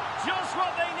goal! Just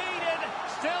what they needed.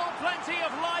 Still plenty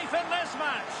of life in this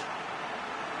match.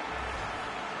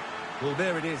 Well,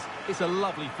 there it is. It's a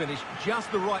lovely finish.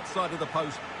 Just the right side of the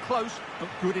post. Close, but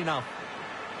good enough.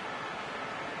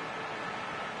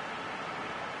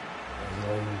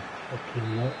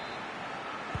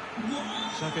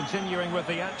 So continuing with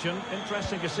the action,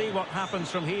 interesting to see what happens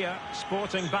from here.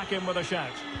 Sporting back in with a shout.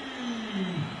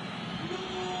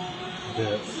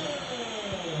 Yeah.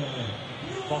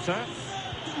 Potter.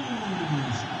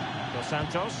 Dos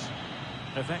Santos.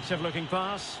 Effective looking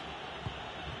pass.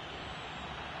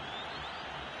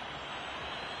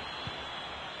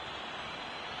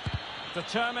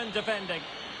 Determined defending.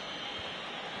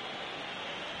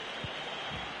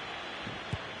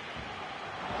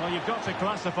 Well, you've got to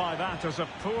classify that as a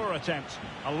poor attempt.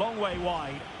 A long way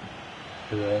wide.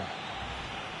 Yeah.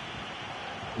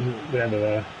 The end of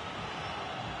there.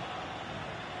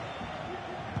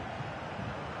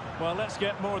 Well, let's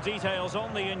get more details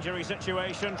on the injury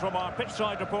situation from our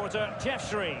pitchside reporter,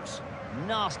 Jeff Shreves.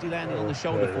 Nasty landing on the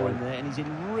shoulder for him there, and he's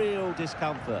in real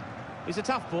discomfort. He's a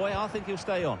tough boy. I think he'll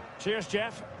stay on. Cheers,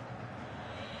 Jeff.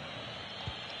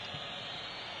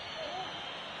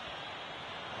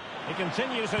 He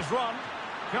continues his run.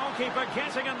 Goalkeeper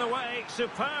getting in the way.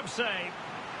 Superb save.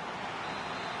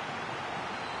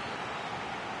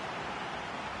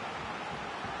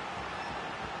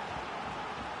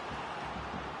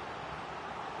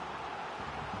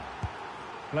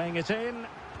 Playing it in.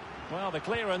 Well, the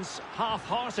clearance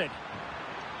half-hearted.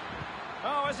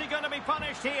 Oh, is he going to be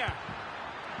punished here?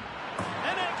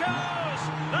 In it goes!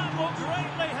 That will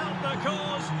greatly help the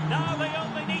cause. Now they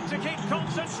only need to keep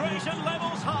concentration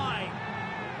levels high.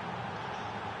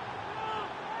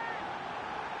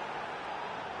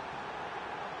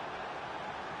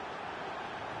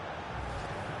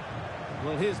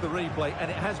 Well, here's the replay, and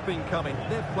it has been coming.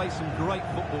 They've played some great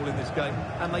football in this game,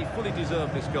 and they fully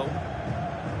deserve this goal.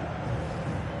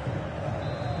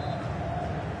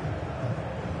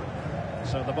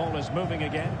 So the ball is moving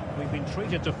again. We've been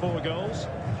treated to 4 goals.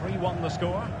 3-1 the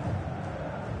score.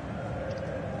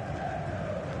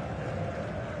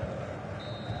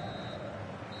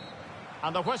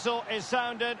 And the whistle is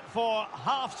sounded for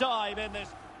half-time in this.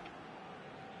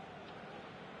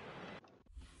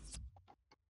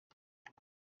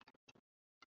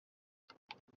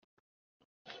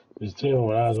 There's 2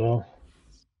 over there as well.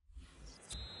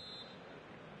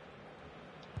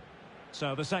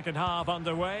 So the second half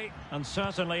underway, and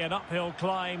certainly an uphill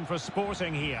climb for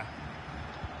Sporting here.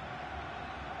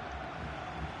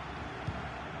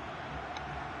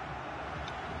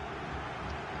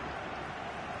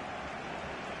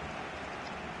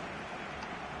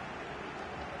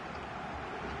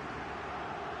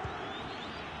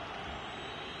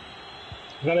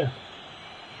 Got it.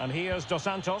 And here's Dos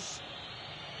Santos.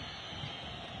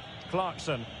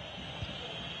 Clarkson.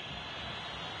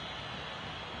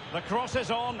 The cross is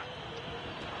on.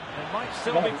 It might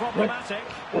still be problematic.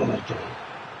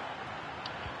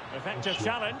 Effective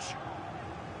challenge.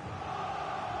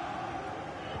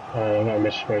 I got a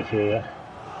miss right here, yeah.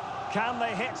 Can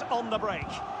they hit on the break?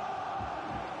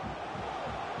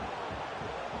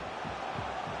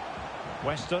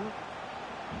 Weston.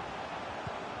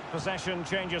 Possession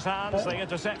changes hands, the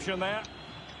interception there.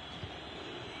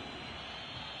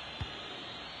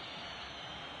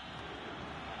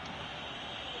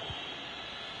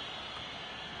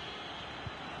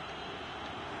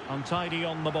 Untidy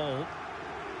on the ball.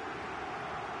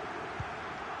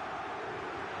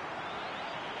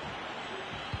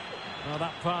 Well,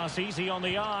 that pass easy on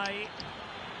the eye.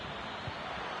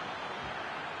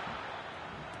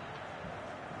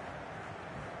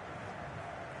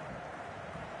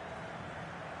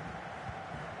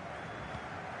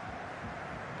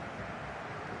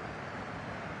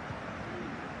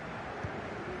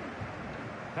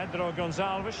 Pedro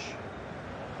Gonçalves.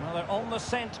 Well, they're on the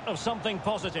scent of something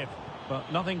positive,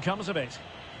 but nothing comes of it.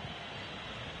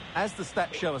 As the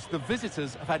stats show us, the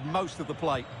visitors have had most of the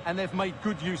play, and they've made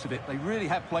good use of it. They really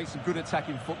have played some good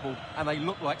attacking football, and they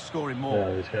look like scoring more.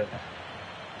 Yeah, he's good.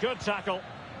 Good tackle.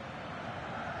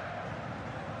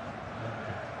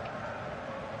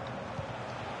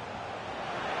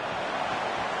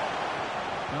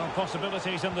 No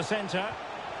possibilities in the centre.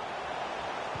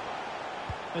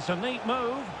 It's a neat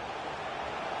move.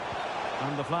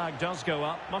 And the flag does go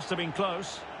up. Must have been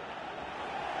close.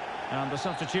 And the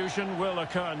substitution will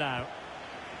occur now.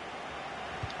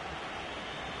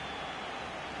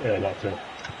 Yeah, that's it.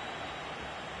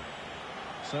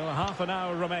 So half an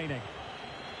hour remaining.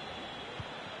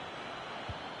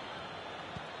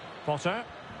 Potter.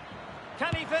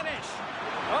 Can he finish?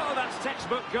 Oh, that's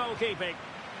textbook goalkeeping.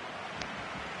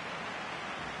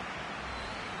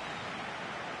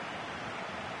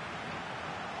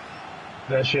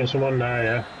 Let's shoot someone now,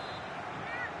 yeah.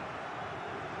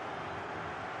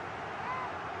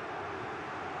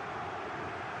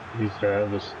 He's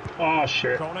this. Oh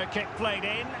shit. Corner kick played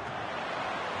in.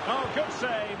 Oh, good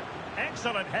save.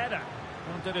 Excellent header.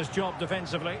 Well, did his job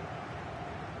defensively.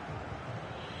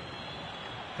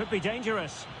 Could be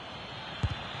dangerous.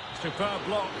 Superb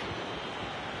block.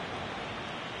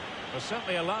 They're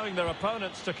certainly allowing their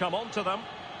opponents to come onto them.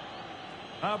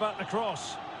 How about the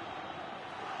cross?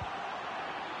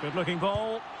 Good looking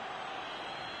ball.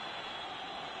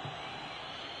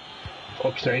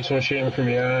 Fuck's sake, someone shooting from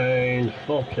behind.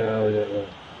 Fucking hell, yeah.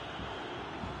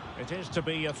 It is to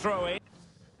be a throw-in.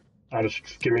 I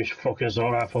just give me fucking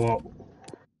sore rifle up.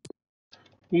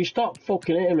 You stop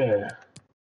fucking hitting me.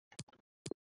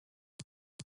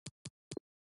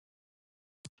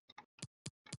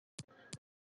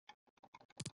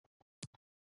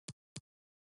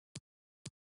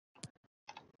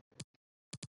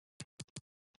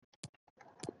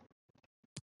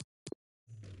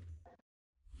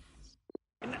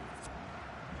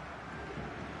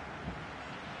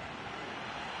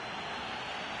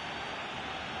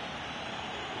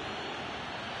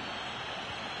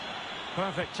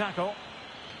 Perfect tackle.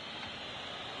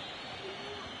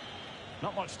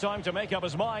 Not much time to make up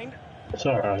his mind. It's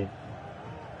alright.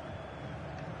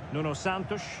 Nuno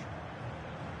Santos.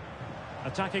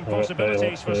 Attacking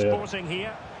possibilities for Sporting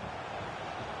here.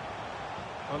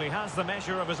 Well, he has the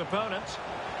measure of his opponent.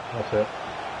 That's it.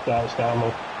 That's down.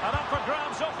 And up for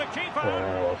grabs off the keeper.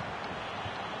 Yeah,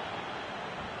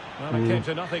 well, it came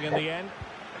to nothing in the end.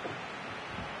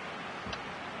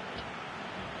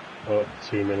 oh,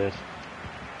 2 minutes.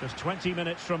 Just 20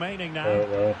 minutes remaining now. Oh,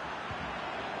 well.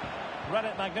 Read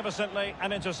it magnificently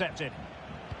and intercepted.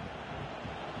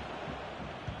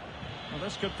 Well,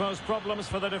 this could pose problems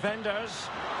for the defenders.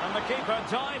 And the keeper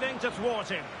diving to thwart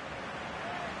him.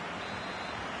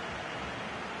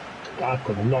 I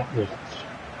could not this.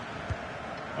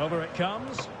 Over it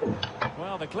comes.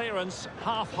 Well, the clearance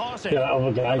half-hearted. Yeah, that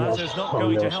other guy That was is not on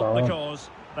going the to other help the side. cause.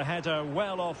 The header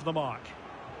well off the mark.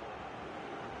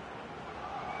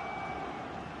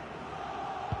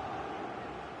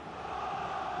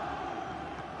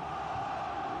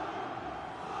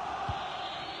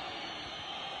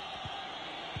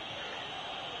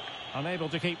 Unable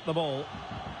to keep the ball.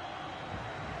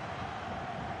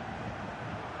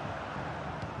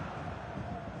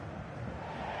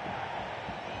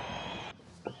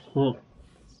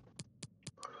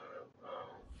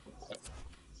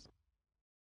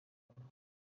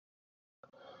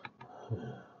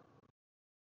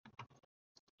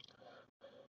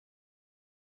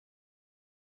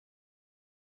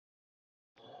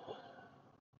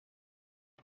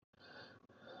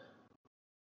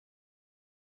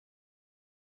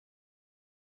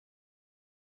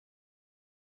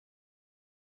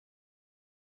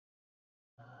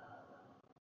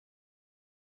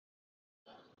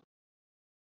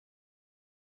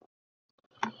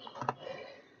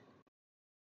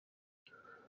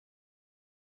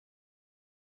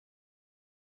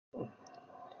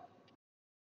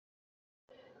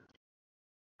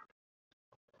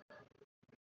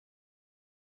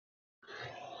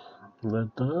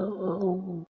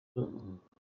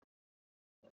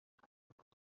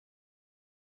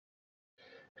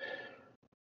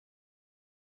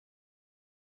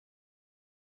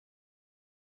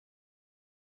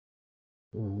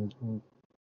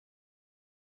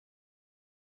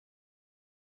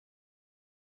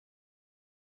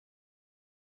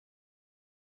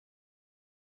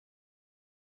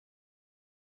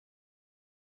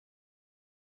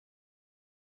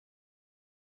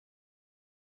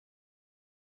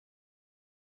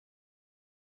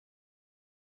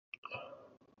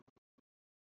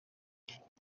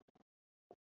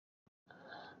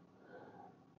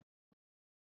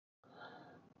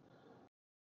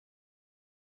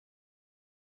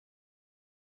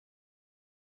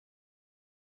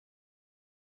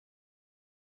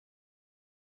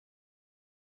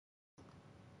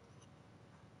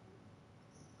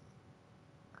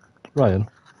 Ryan,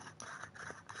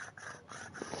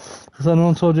 has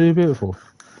anyone told you you're beautiful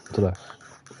today?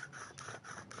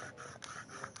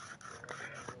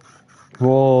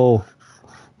 Whoa,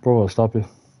 bro, I'll stop you.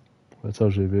 It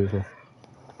tells you you're beautiful.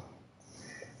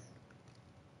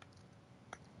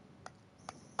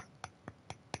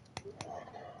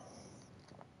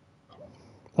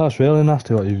 That's really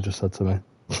nasty what you've just said to me.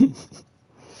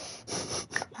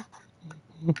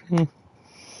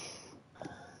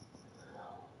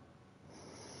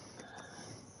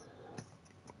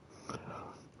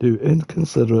 You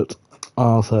inconsiderate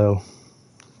arsehole.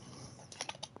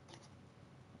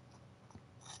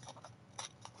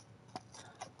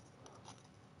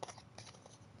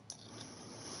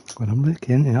 When I'm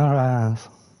looking in your eyes.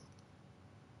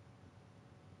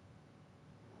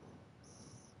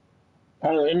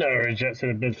 Apparently, Inter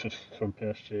rejected a bid from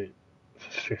PSG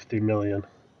for 50 million.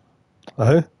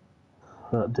 Who?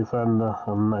 That defender,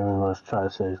 I'm not even going to try to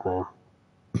say his name.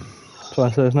 Try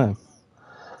to say his name?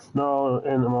 No,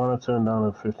 Inter Milan turned down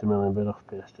a 50 million bid off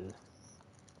PSG.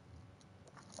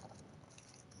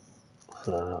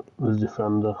 So, the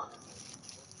defender,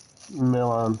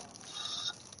 Milan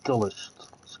Skilic.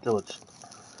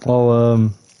 Oh,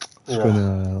 Yeah.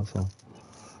 that's all.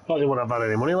 Probably wouldn't have had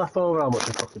any money left over, how much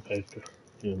he fucking paid for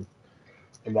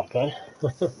Mbappe.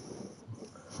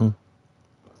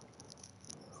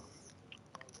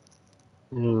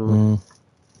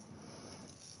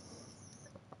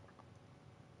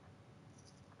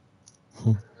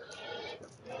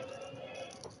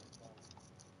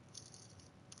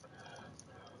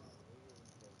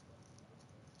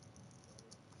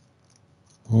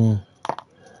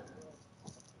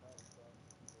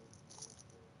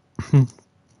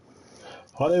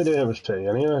 What do we do with Steve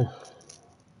anyway?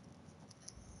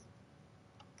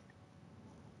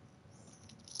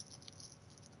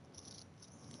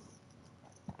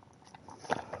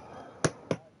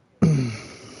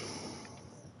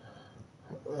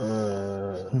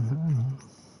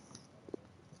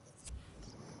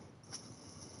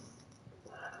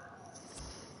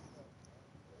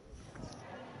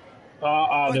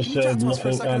 I just said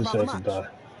nothing. I just said to die.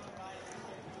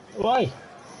 Why?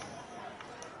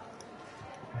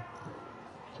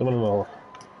 Someone know.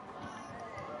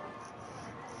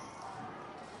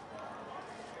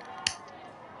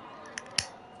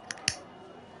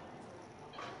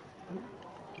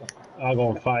 I'll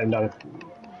go and fight him down.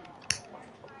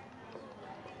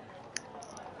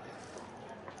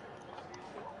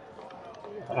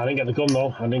 I didn't get the gun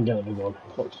though. I didn't get the gun.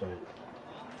 Fuck's sake.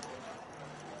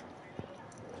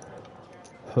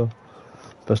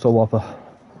 Pistol whopper.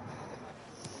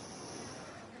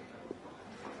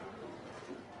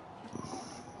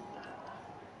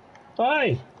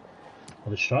 Hey!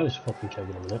 I'll just try this fucking keg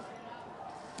in a minute.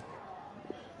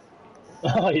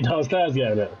 Oh, you're downstairs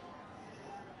getting it?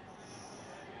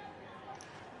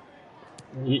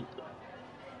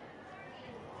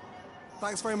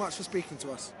 Thanks very much for speaking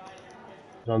to us.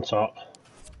 He's on top.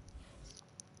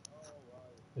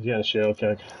 He's getting a shield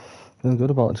keg. Feeling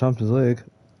good about the Champions League.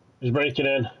 He's breaking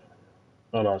in.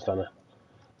 Oh no, it's down there.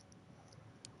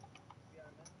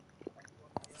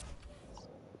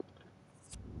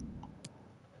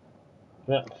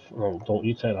 Yeah, oh, don't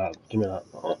you take that. Give me that.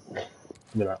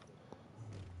 Give me that.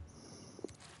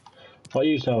 What are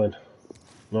you selling?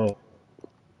 No.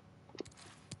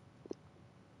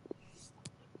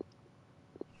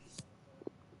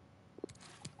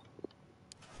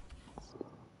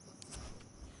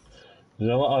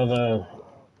 There's a lot of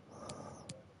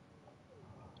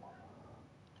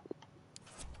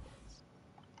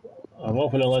I've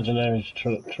opened a legendary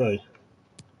tree.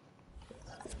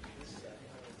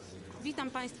 Witam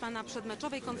Państwa na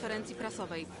przedmeczowej konferencji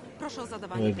prasowej. Proszę o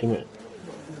zadawanie pytań.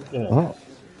 What?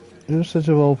 You said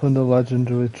you've opened a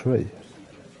legendary tree?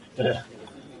 Yeah.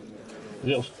 Is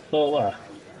it still there?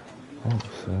 Oh,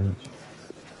 shit.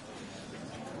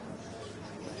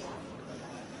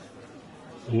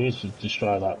 You need to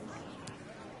destroy that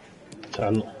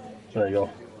tent. There you go.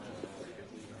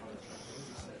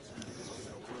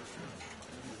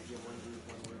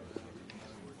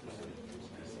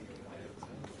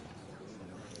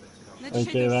 Na Thank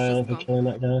dzisiaj to you, już Ryan, for wszystko. killing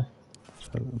that guy.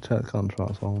 Check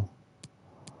contracts all.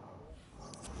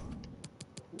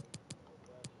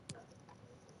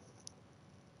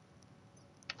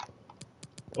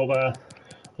 Up there.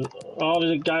 Oh,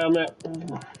 there's a guy on it.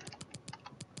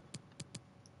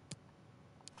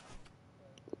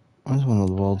 He's one of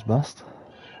the world's best.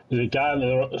 There's a guy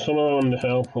somewhere on the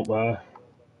hill up there.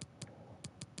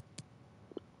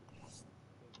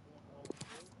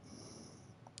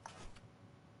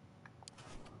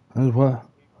 He's worth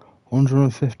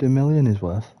 150 million is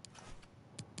worth.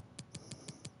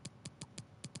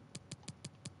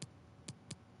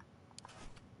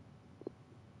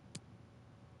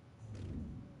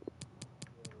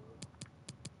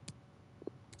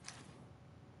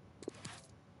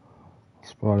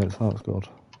 Sporadic, that's good.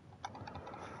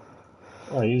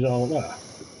 Oh, he's all there.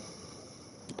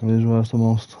 He's worth the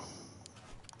most.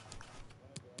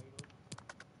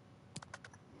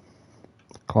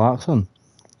 Clarkson.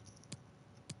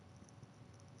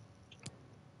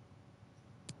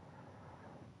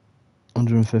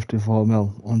 154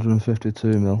 mil,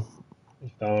 152 mil.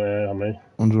 He's down here on me.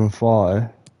 140,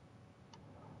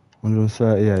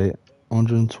 138,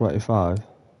 125,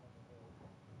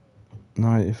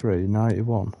 93,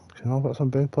 91. You know, I've got some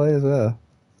big players there.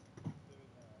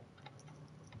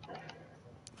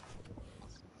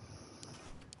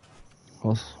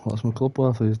 What's my club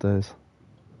worth these days?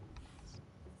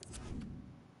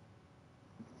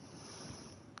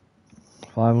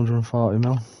 £540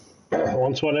 mil.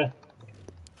 120.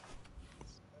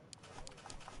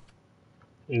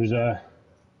 He was there.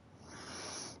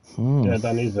 Yeah,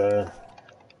 Danny's there.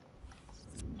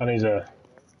 Danny's there.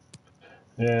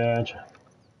 Yeah.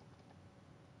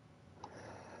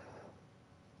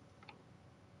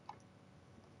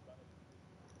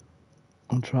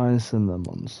 I'm trying to send them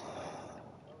ones.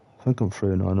 I think I'm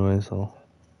through now anyway, so.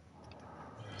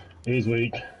 He's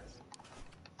weak.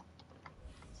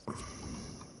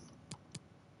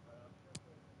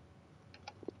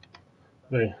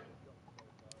 Hey.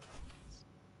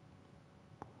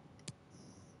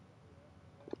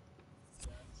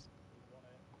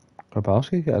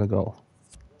 Grabowski getting a goal.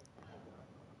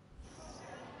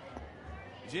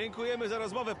 Dziękujemy za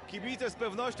rozmowę. Kibice z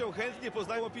pewnością chętnie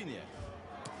poznają opinię.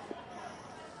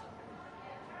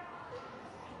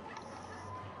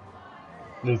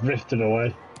 They've drifted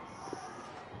away.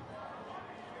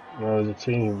 Well, there's a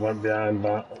team who went behind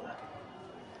that.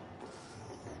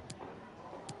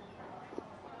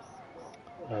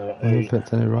 I haven't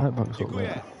picked any right backs up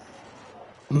there.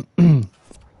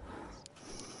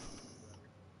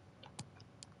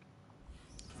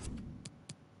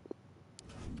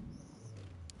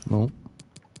 No.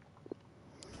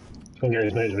 Can't get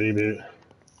his mate's reboot.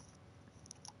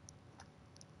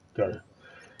 Got it.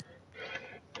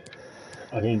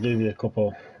 I can give you a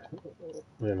couple.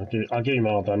 Yeah, I'll give you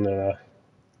more down there.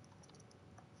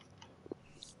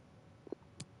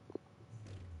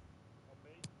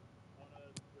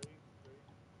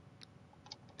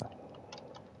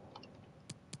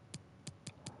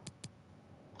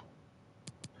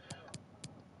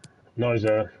 No, he's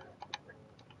there.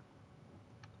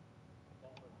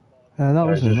 Yeah, that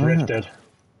was him, just rifted.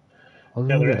 I was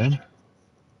gonna get him.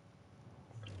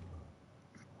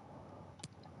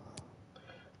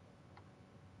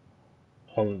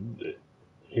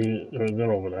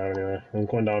 They're over there anyway. I'm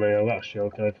going down here. That's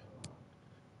shield code.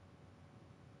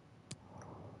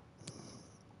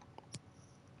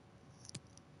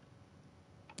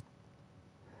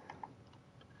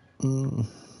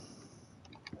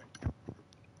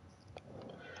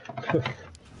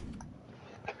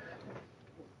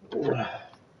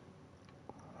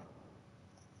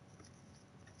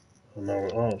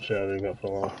 Oh shit, I didn't get for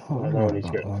a while. I need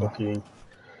to get fucking.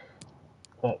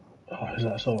 Oh, is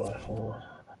that so rifle?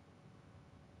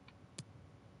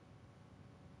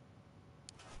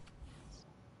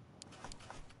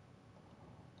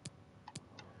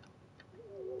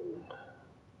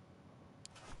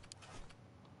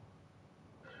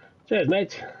 Cheers,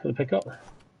 mate, for the pickup.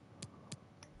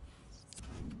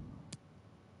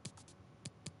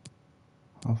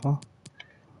 How far?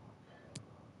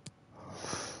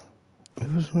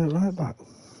 It was right back.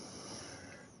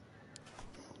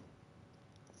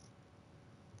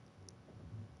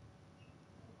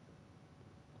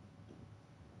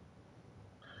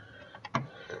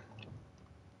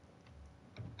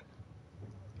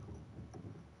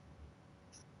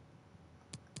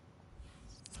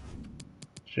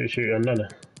 Shoot on,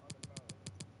 didn't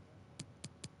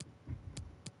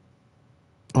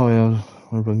Oh yeah,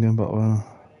 we're bringing back one.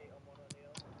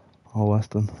 Or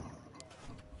Western.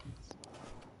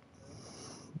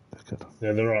 Good.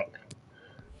 Yeah, the rock.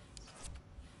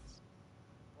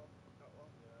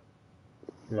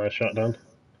 Nice shot done.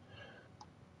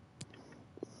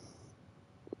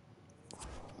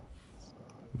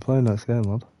 We're playing next game,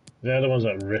 lad. They're the ones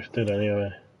that rifted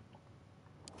anyway.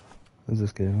 Is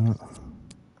this game, isn't it?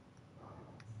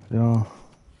 Yeah.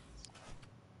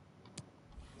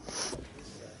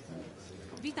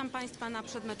 Witam Państwa na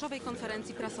przedmeczowej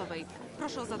konferencji prasowej.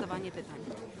 Proszę o zadawanie pytań.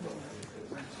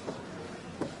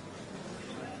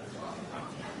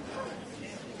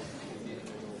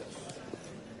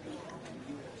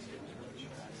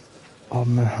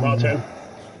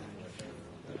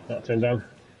 Martin down.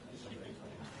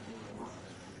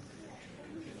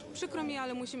 Przykro mi,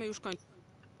 ale musimy już kończyć.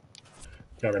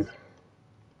 Got him.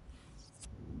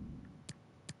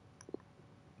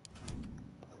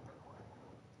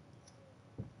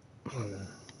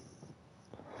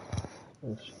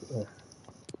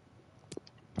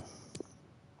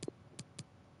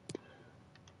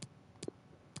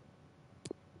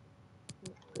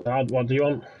 Dad, what do you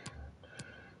want?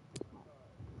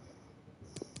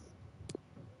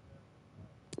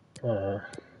 Oh,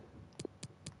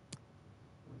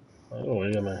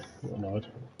 yeah, man. Not.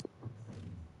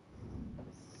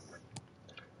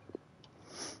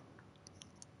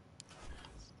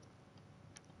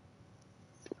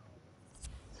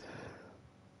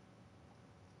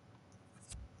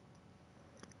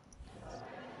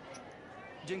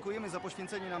 Dziękujemy za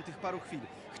poświęcenie nam tych paru chwil.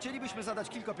 Chcielibyśmy zadać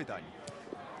kilka pytań.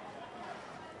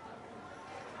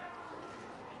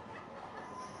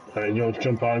 Hey, you want to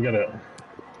jump on and get it?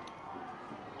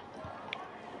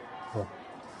 Oh.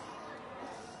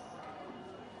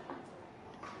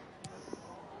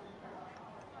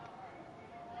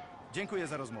 Dziękuję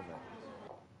za rozmowę.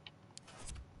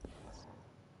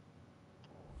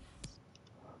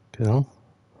 Okay, on.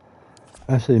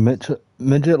 Actually,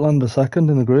 Midget landed second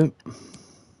in the group.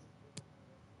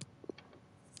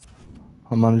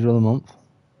 I'm manager of the month.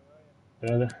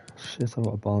 Really? Shit, I've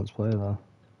got a balanced player there.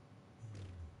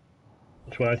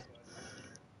 Which way?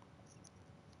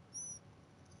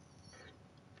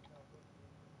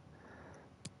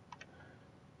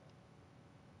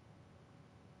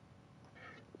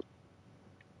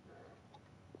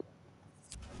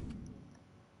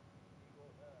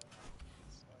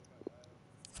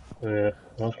 Yeah,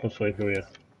 let's go sleep here.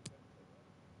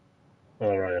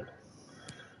 Oh, Ryan.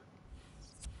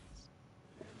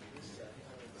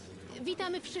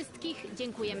 Witamy wszystkich,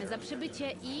 dziękujemy za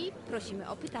przybycie i prosimy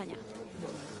o pytania.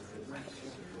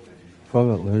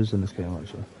 Probably losing this game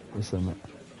actually. Listen, mate.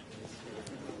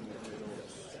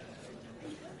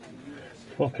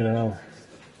 Fucking hell.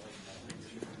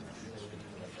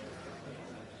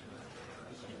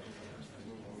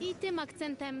 I tym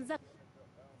akcentem za...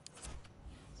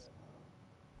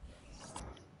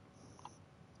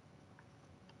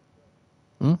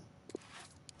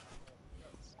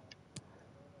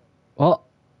 What?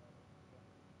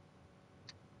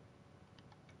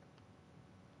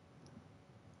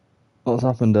 What's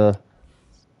happened there?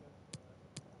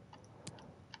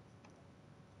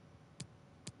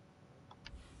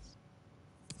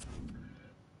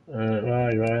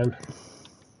 Right, Ryan.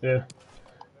 Yeah.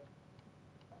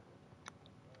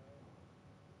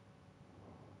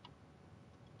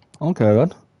 Okay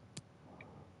then.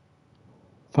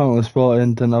 Apparently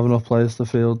Sporting didn't have enough players to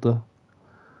field the...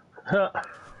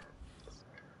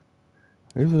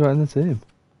 Who was right in the team?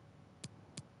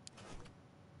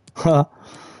 Ha!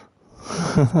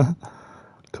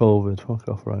 COVID, fuck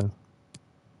off, Ryan.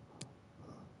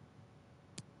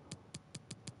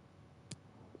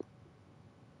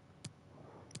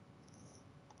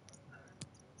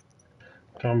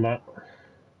 Come back.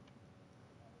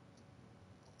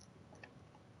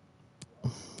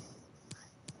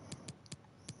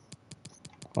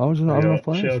 Why would you not have enough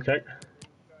players? Shield kick.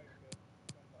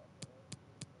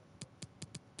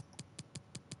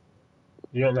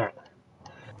 You want that?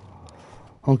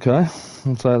 Okay,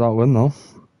 I'll take that win though.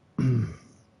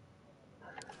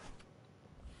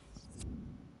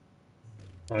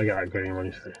 I got a green one,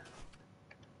 you see.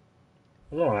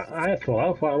 Alright, I have full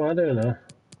health, what am I doing now?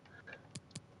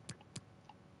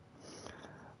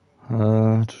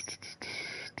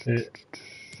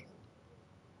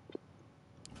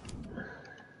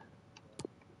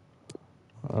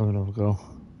 Have another go.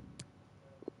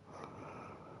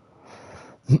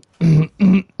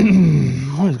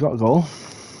 Oh, he's got a goal.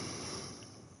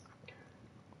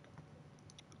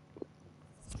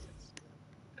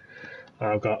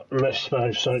 I've got Miss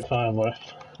 75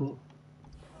 left.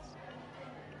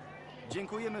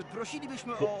 Dziękujemy.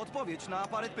 Prosilibyśmy o odpowiedź na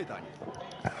parę pytań.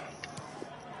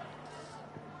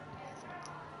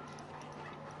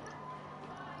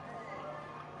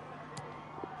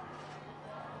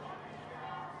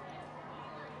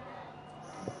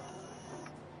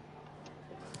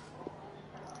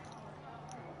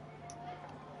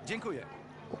 Dziękuję.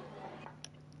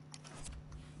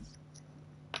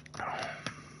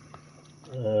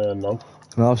 No.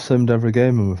 I've simmed every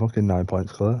game and we're fucking 9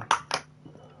 points clear.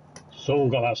 Someone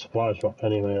got that supply drop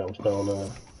anyway, that was down there.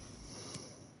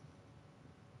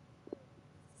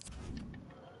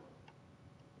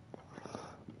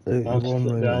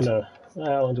 Yeah, I know.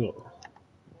 I'll do it.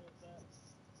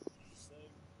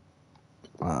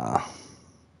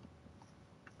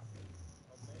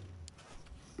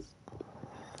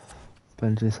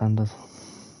 Benji Sanders.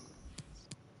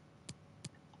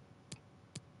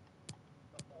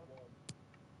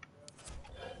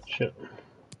 Shit.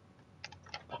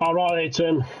 Alright,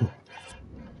 Tim.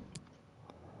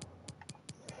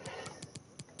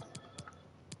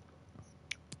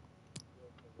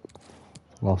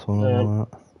 Last one on that.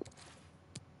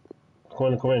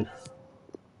 Come in.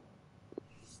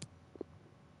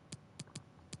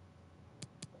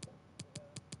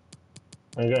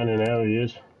 I'm getting in there, he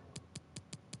is.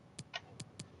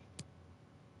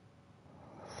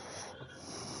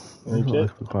 Thank you.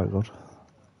 Quite good.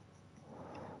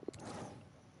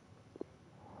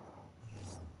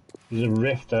 There's a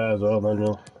rift there as well,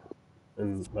 Daniel.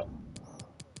 And that.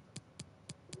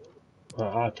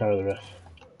 I carry the rift.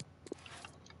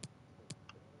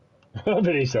 What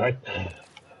did he say?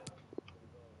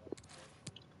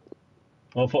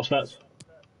 Oh, footsteps.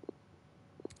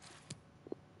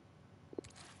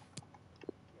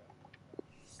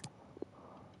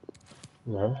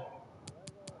 No.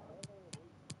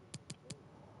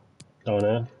 Down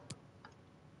here.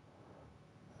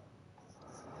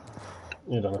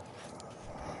 You don't know.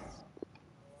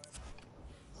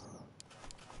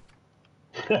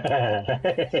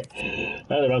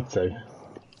 They're about to.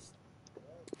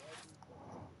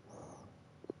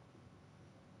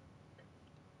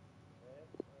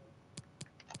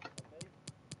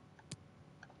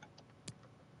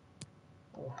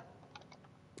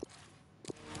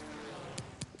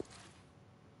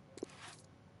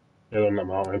 They're on that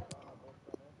mountain.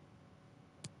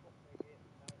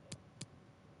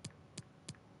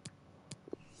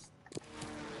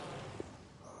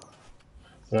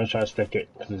 I'm going to try to stick it,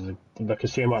 because I can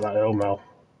see him at that hill now.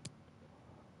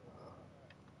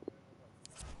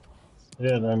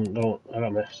 Yeah, then I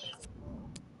don't miss.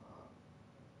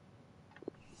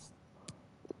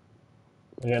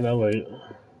 I get no loot.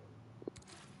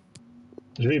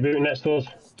 Is rebooting next to us?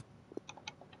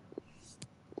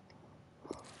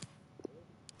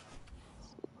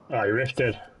 Oh, he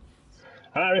rifted.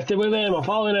 I rifted with him, I'm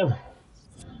following him.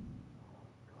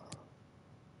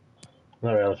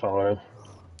 Not really following him.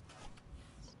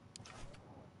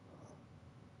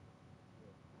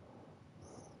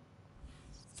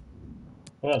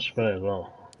 Well, that's spray as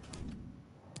well.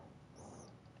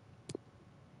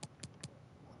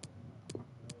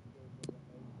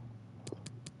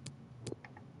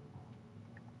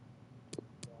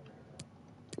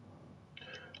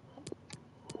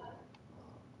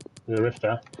 There's a rift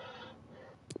there.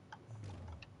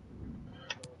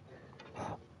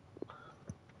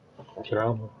 Get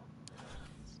out.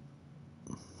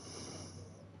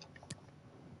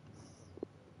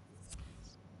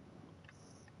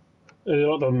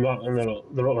 They're up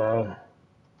there.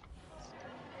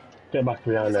 Get back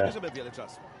behind there.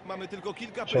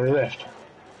 Sorry, rift.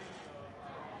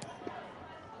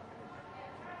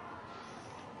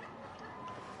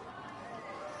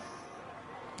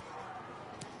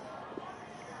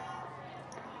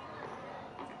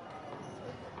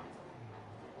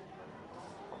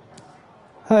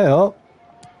 Hey up.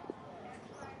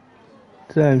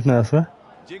 James Nursery.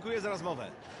 Dziękuję za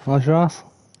rozmowę. How's your ass?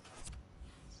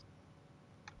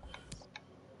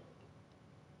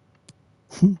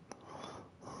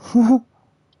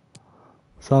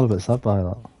 Sound a bit sad by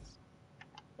that.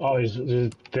 Oh, there's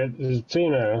a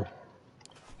team there.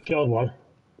 Killed one.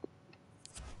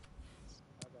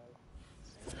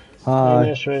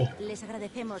 Hi. Les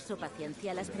agradecemos su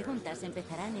paciencia. Las preguntas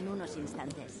empezarán en unos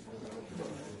instantes.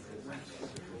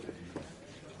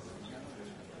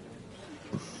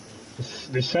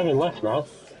 There's 7 left now.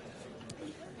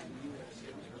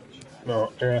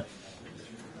 No, yeah.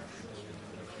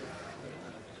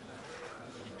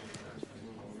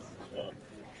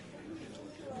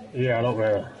 Yeah, I don't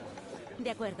know. De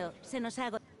acuerdo, se nos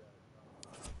ha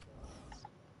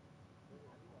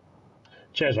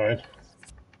Cheers, Ryan.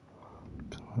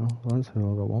 Well, let's see,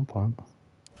 I've got 1 point.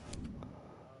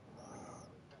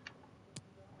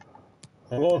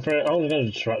 I'm going for it. I was going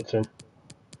to distract him.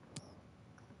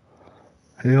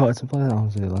 Who wanted to play that on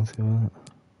Zelensky, wasn't it?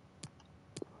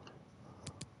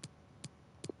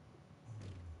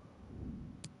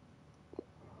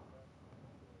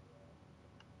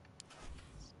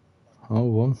 Oh,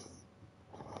 1.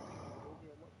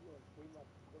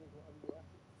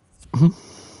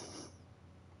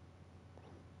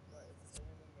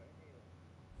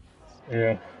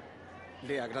 Yeah.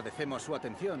 Le agradecemos su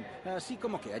atención, así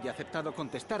como que haya aceptado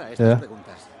contestar a estas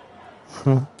preguntas.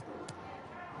 No.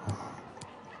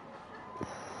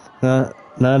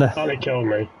 Oh, they killed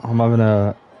me. I'm having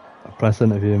a press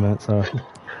interview, mate, sorry.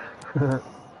 Yeah,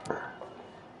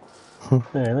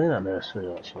 they're not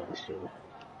nursery, actually.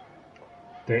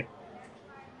 They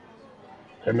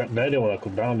don't want to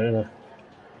come down, do they?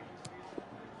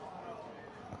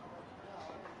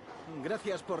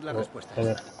 Gracias por la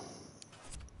respuesta.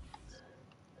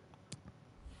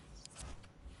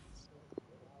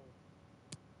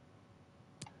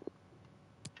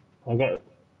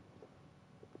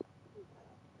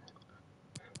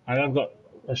 I have got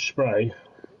a spray.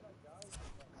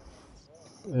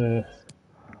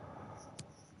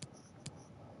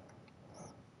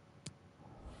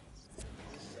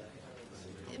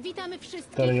 Witamy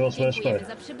wszystkich, dziękujemy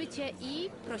za przybycie i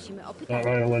prosimy o pytania.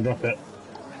 Right, I'm going to drop it.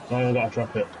 I'm going to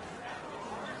drop it.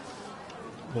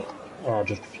 Oh,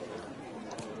 just...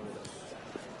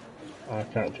 I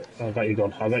can't... I'll get you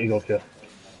gone. I'll get you gone here.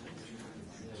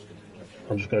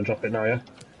 I'm just going to drop it now, yeah?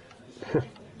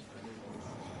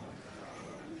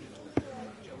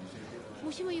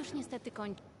 Musimy już niestety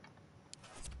kończyć.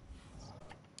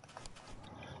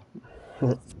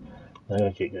 I'm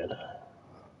going to keep going.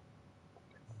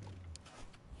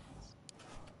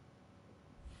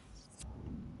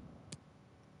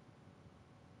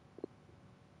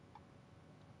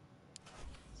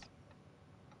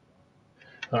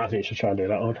 I think you should try and do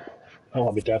that one. I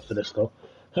want to be dead for this though.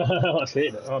 Let's see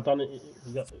it. Oh, done it.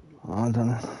 I don't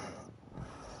know.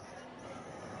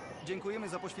 Dziękujemy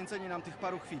za poświęcenie nam tych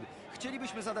paru chwil.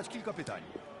 Chcielibyśmy zadać kilka pytań.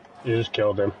 You just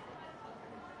killed him.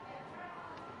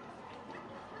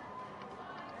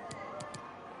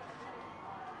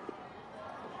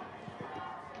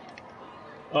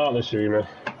 Oh, they see me.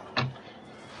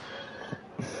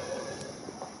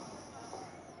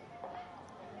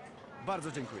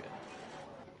 Bardzo dziękuję.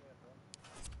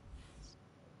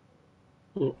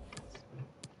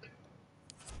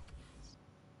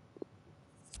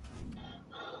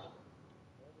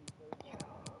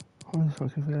 I just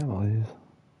fucking forget about these.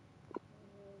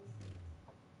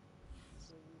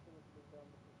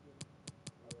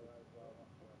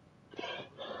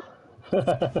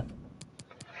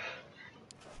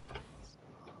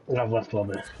 I've left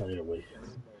lobby. I need a week.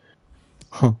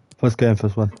 First game,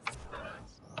 first one.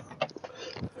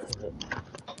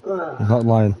 He's not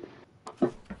lying.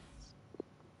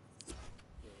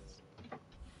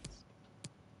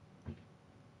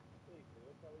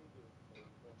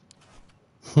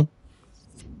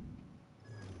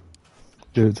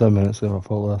 Give it 10 minutes, if I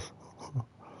fall less.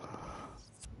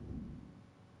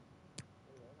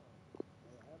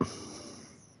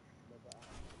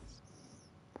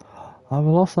 I've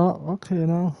lost that. Okay,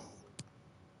 now.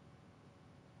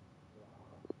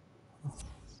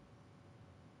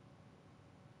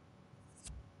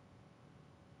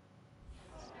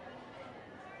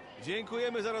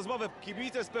 Dziękujemy za rozmowę.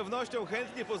 Kibice z pewnością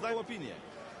chętnie poznają opinię.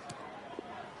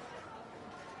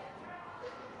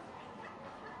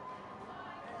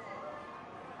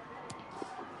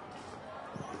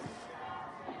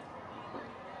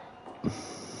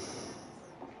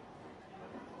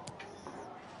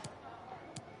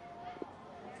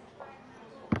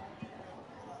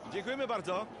 Dziękujemy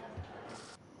bardzo.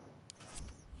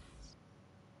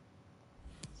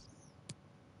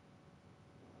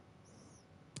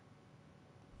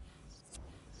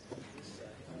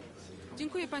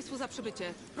 Dziękuję Państwu za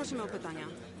przybycie. Prosimy o pytania.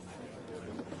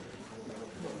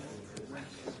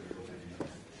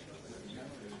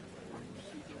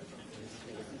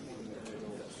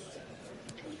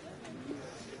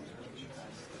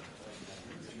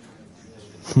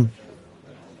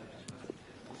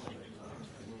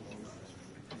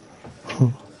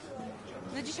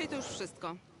 Na dzisiaj to już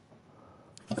wszystko.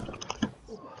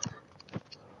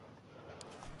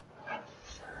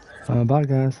 Bye,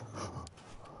 guys.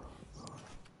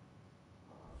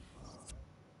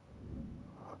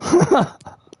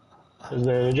 Is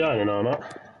there any giant or not?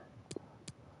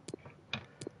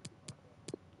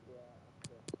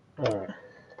 Alright.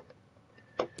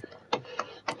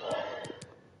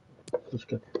 Just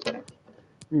get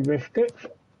biscuits.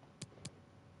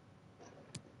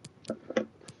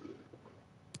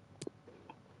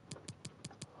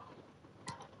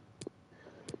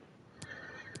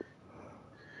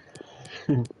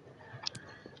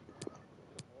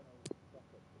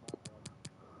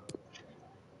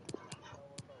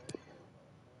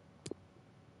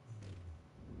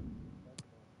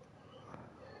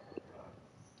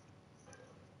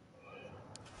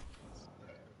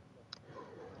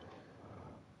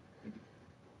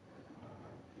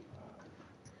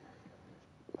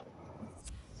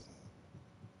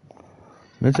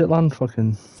 Midgetland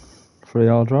fucking 3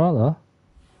 hours right there.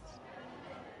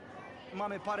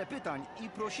 Mamy parę pytań i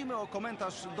prosimy o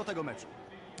komentarz do tego meczu.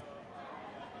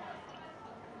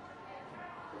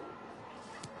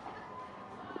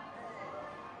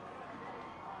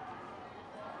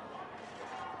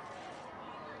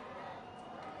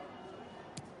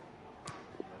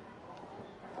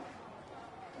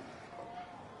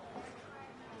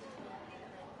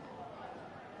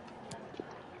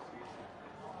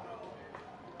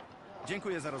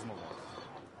 Dziękuję za rozmowę.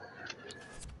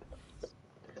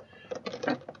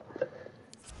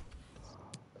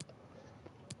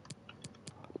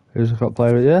 Who's the top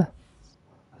player at you?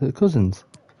 Is it Cousins?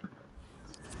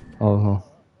 Oh no.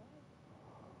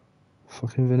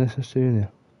 Fucking Vinicius Jr.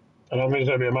 I don't think it's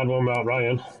going to be a mad one without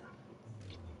Ryan. Is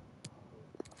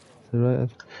he rated?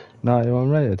 91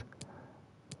 rated?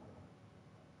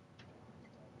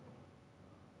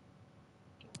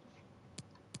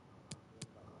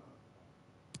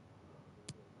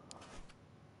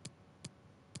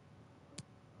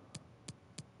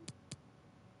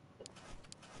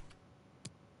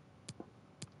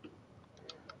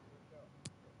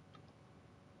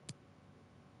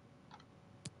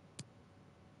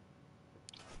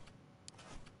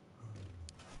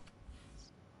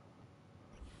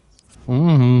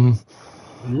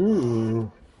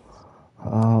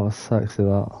 Oh, that's sexy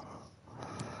that.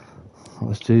 That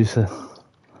was juicy.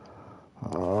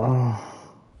 Oh.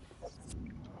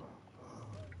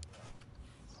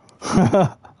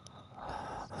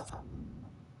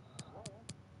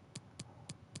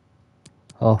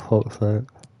 Oh, fuck's sake.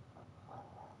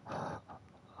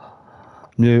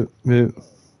 Mute. Mute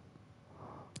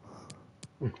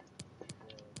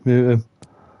him.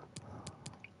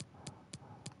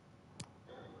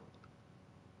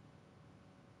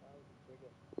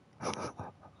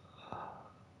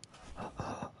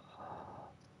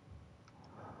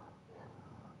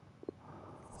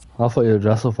 I thought you were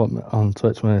dressed up on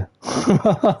Twitch, mate.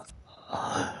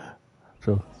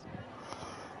 So.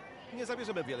 Nie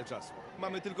zabierzemy wiele czasu.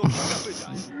 Mamy tylko kilka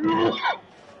pytań.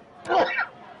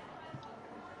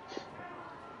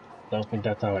 Don't think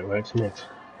that's how it works, mate.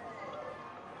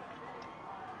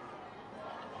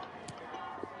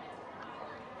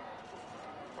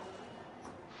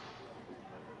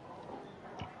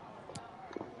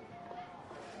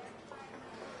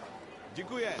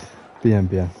 Dziękuję. Bien,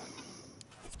 bien.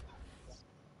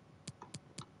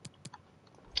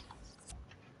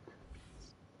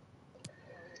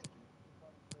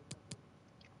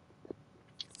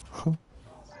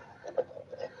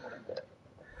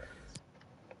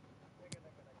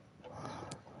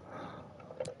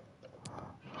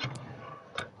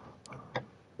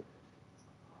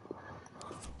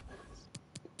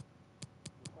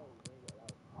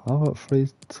 I've got 3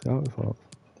 scout reports.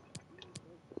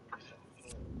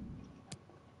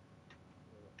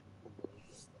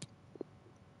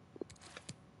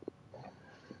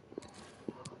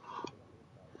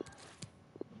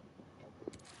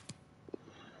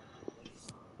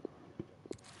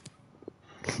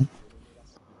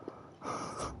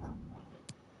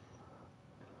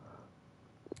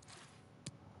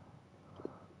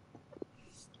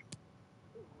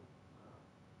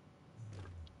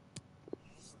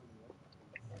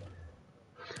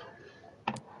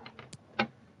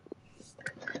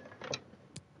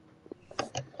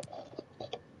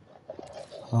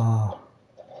 Ah.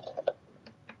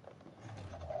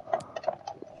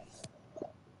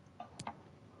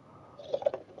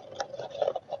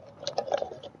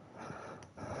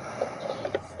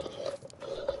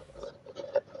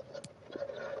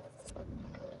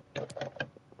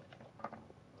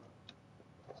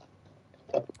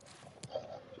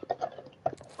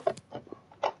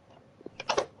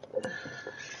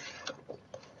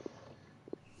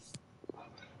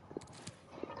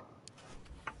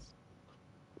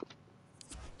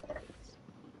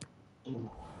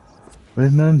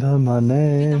 Remember my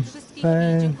name. Witam wszystkich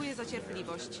i dziękuję za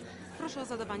cierpliwość. Proszę o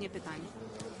zadawanie pytań.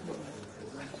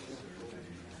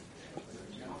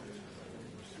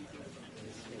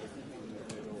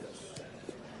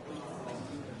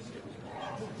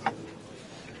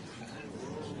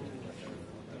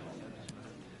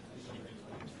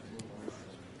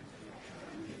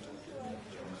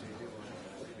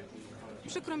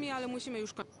 Przykro mi, ale musimy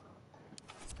już kończyć.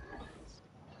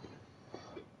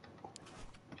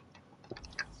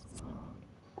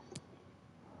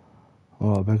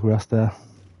 Oh, big rest there.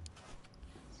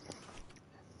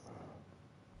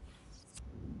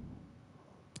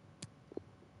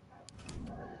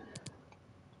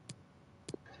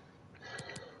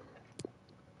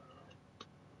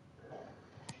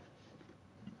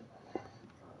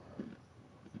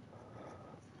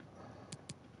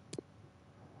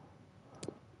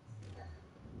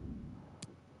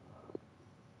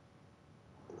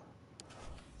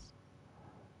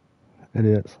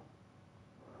 Idiots.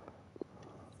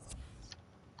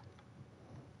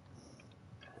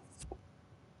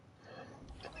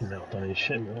 No, to nie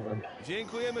się miałem.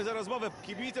 Dziękujemy za rozmowę.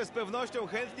 Kibice z pewnością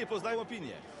chętnie poznają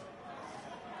opinię.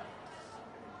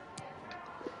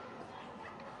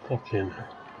 Fucking...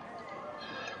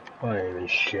 I ain't even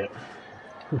shit.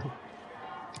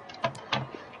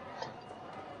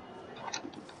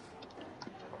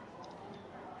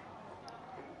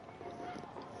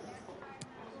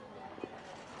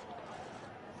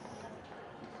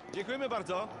 Dziękujemy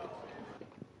bardzo.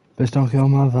 Bitch, don't kill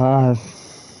my vibe.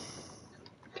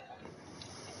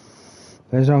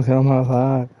 Bitch, don't kill my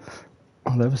vibe.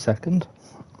 Oh, they have a second.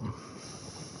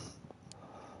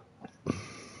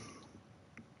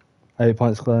 8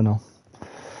 points clear now.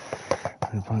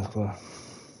 8 points clear.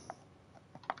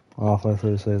 Halfway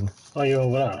through the season. Oh, you're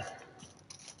over there?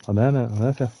 I'm in it, I'm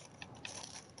with you.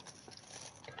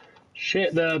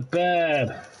 Shit the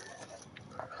bed.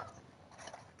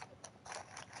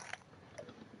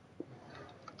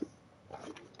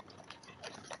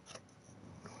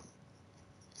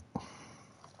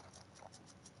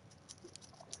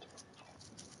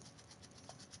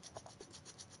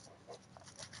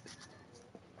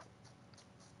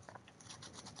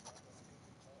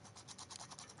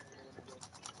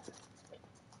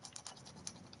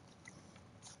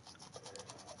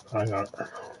 I got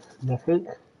nothing.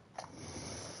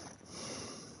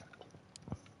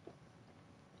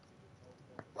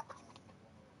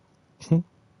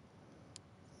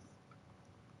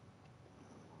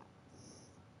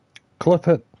 Clip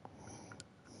it.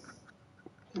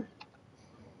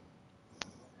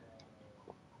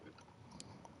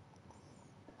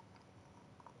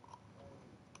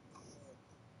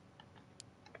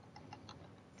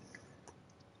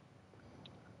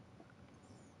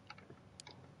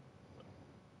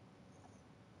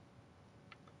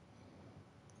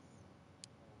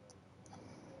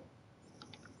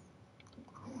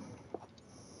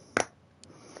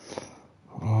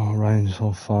 Oh, range is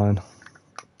all fine.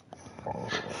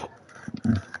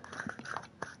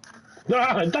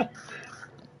 Ah, that...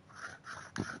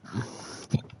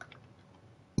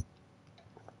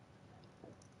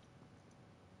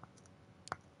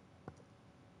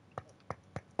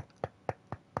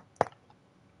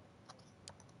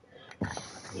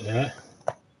 Yeah.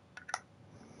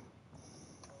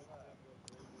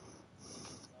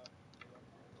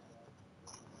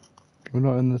 We're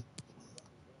not in the...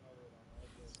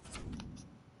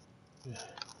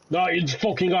 No, you just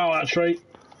fucking go out that street.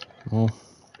 Oh.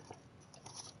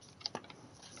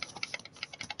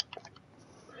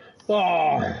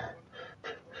 Oh.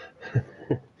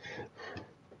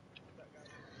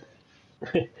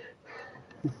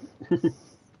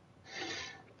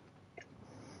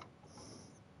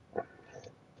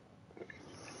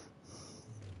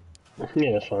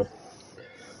 Yeah, that's fine.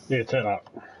 Yeah, take that.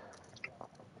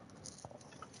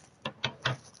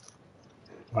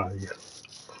 Oh, yeah.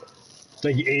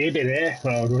 Like you ate it, eh?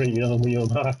 Oh, right, when you're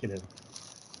marketing.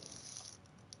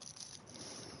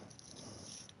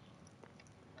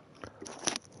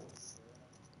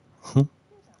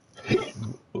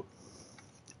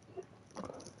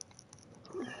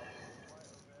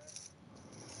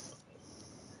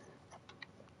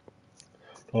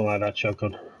 Don't like that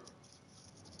shotgun.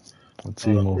 A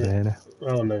team over here.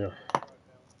 Oh, no.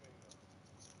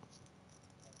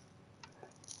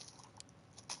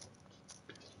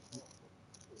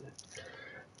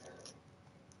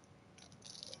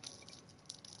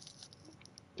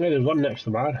 Yeah, there's one next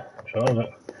to mine. Sure of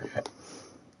it.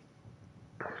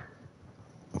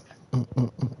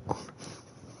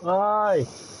 Aye.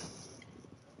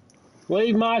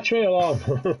 Leave my tree alone.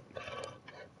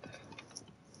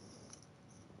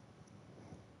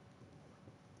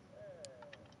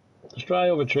 There's dry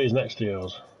other trees next to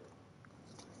yours.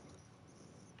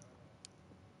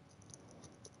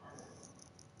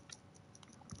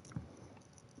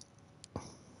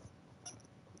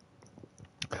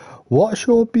 What's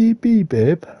your BB,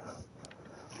 babe?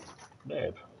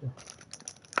 Babe.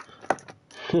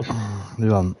 You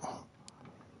haven't.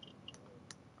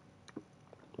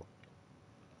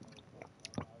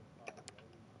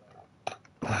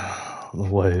 The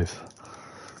wave.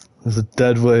 There's a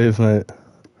dead wave, mate.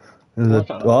 There's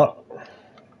a what?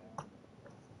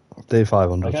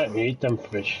 D500. I can't eat them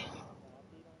fish.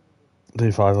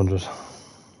 D500.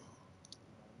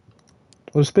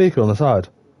 With a speaker on the side.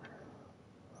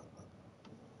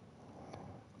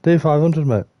 D500,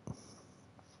 mate.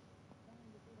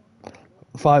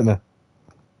 Fight me.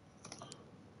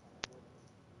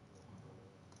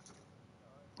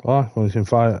 Why? When you can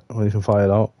fight it. When you can fight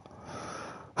it out.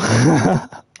 You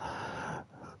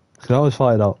can always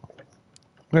fight it out.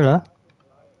 Yeah.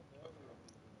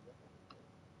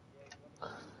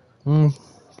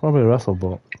 Probably a wrestle,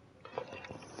 but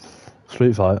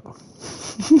street fight.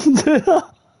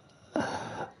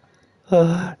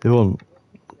 You won't.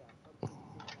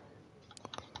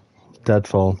 Dead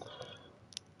phone.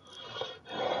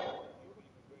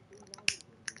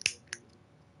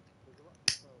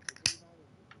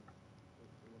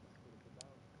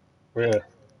 Yeah.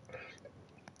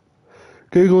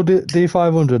 Google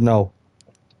D500 now.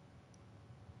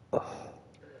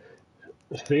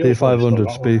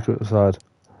 D500 speaker at the side.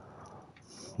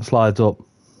 Slides up.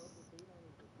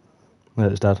 Yeah,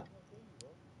 it's dead.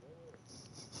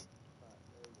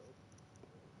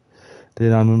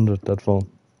 D900 dead phone.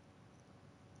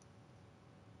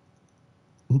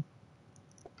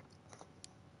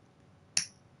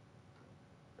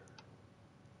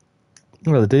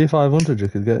 Well, the D500 you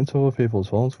could get into other people's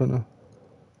phones, couldn't you?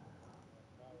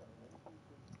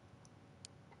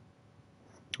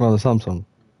 Well, the Samsung.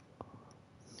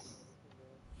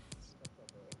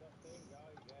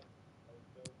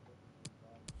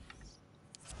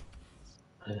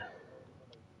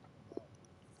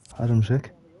 Adam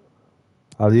Schick.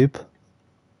 Alley-oop.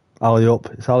 Alley-up.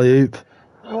 It's alley-oop.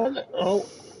 Oh,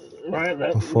 right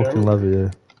there. I fucking love you.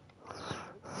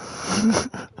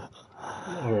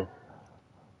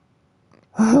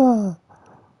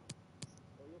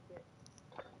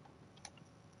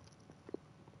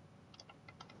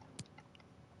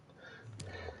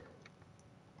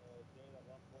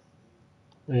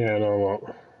 Yeah, no,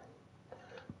 what?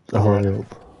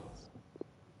 Alley-oop.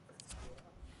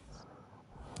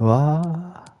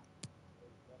 What?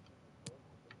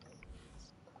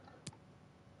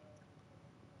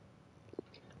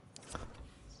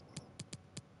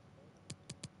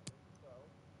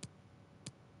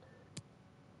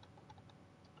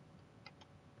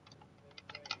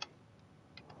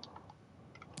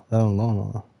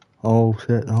 No. Oh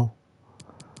shit, no.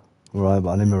 Right, but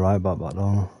I need my right back, don't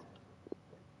I?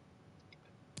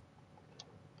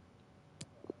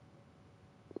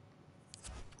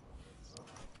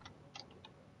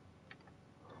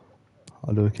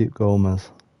 How do we keep Gomez?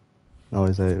 No,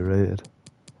 he's 80 rated.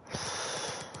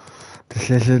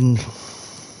 Decisions.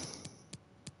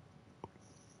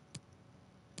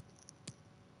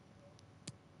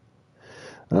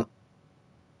 Oh.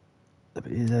 But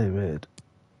he's 80 rated.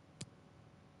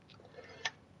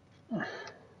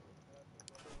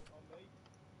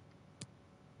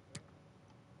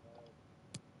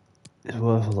 It's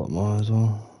worth a lot more as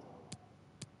well.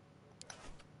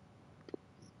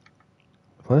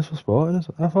 Place for sporting, is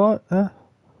it? I thought, yeah.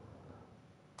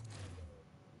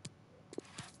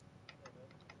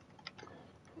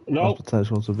 No. Has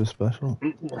potential to be special.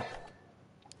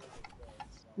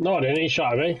 No, I didn't. He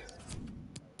shot at me.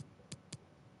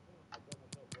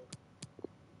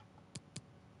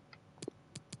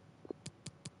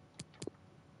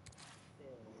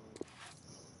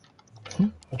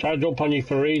 I tried to jump on you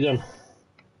for a reason.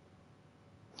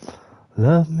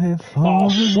 Love me for Oh,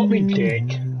 suck me dick.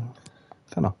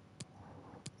 Can I?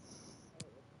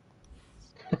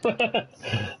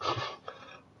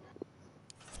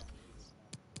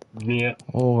 Yeah.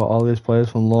 Oh, got all these players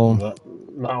from loan.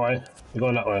 That way. You're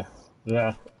going that way.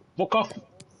 Yeah. Fuck off.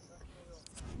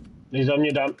 He's on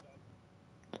you, Dan.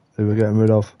 Who we're getting rid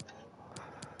of?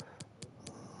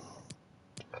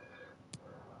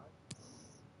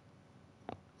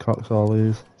 Cox all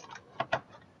these.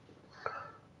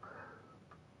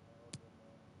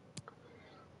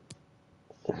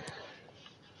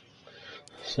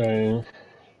 So...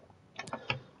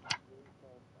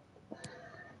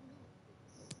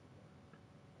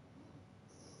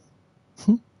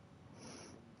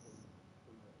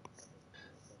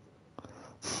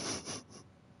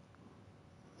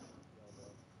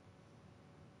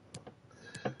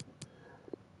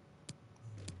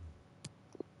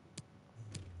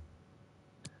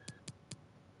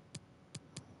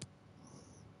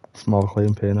 Small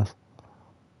clean penis.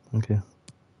 Thank you.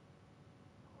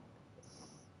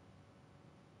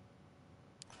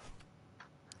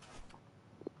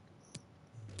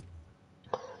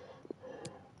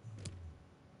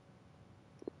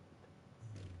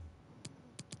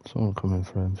 Someone coming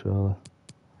for him, surely.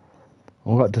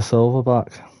 We've got De Silva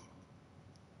back.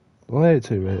 Well,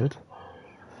 82 rated.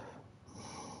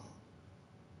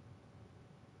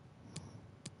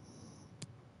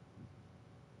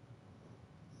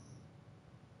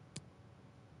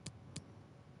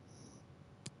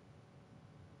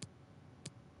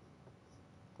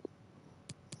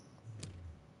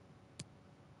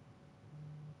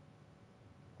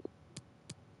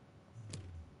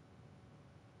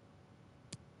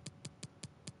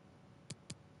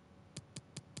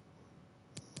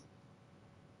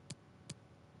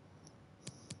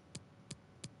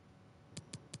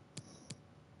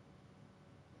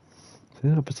 He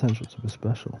had a potential to be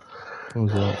special. What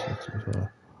was he actually, to be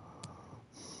fair?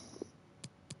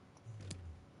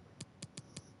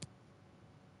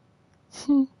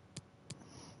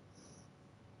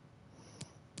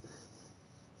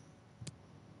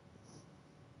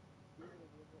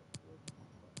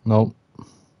 No.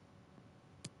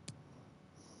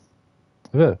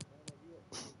 Yeah.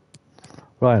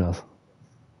 Ryan has.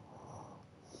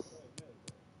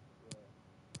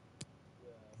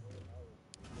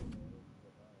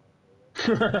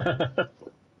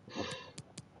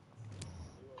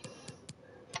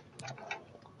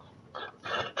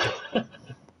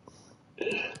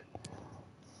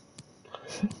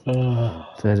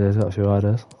 JJ's got a few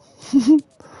ideas.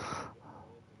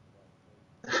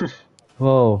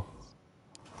 Whoa.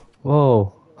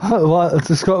 Whoa. What? It's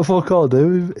just got a fuck all,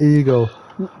 dude. Here you go.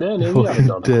 No, You you haven't fucking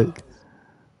done dick.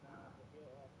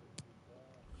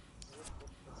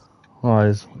 Oh,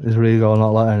 is Rigo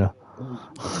not letting her?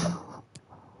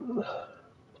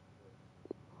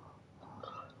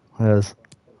 Yes.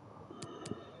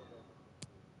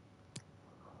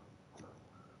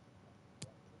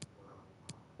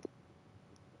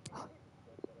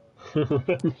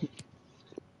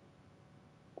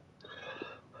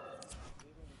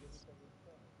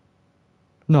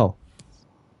 No.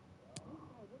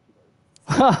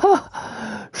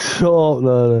 Shut up,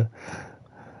 Lily.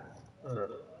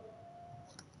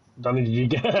 Danny, did you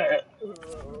get it?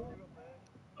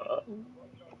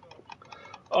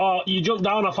 Oh, you jumped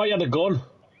down. I thought you had a gun.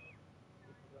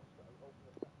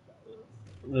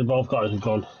 They both got his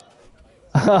gun.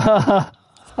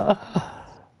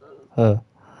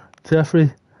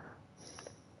 Jeffrey,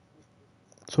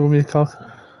 show me a cock.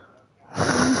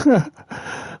 That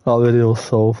video was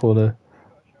so funny.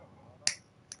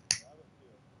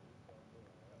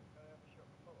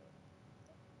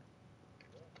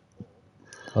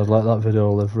 I'd let that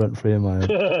video live rent free in my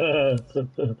head. I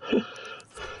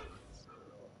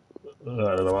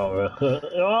don't know what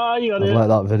oh, you got I'd it. let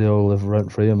that video live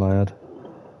rent free in my head.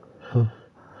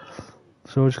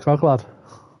 So much cock, lad.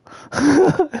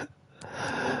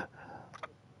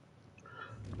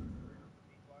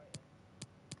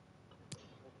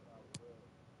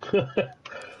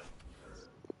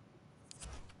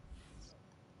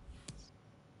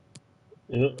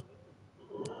 Yeah.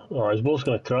 Oh, his boat's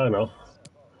gonna cry now.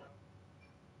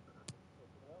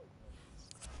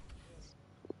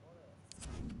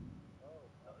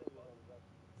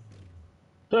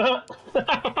 For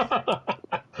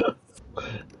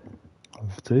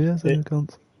 2 years, I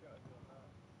can't.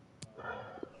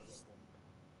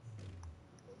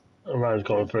 Ryan's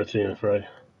going for a team of three.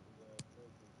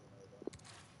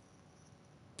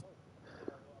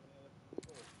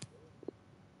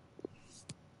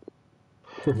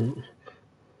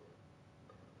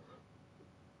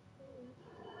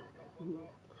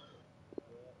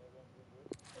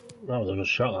 That was a good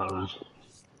shot, that was.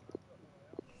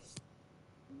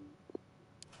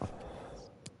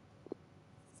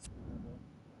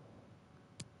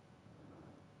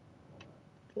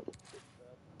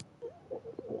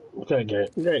 Great game.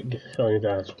 Great showing you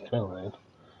guys.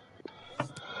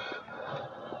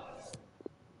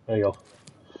 There you go.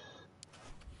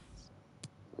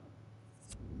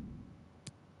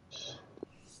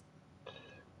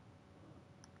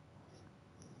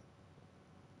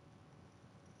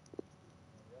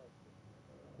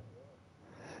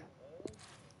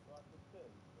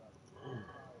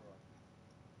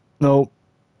 No.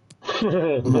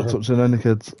 I'm not touching any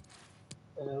kids.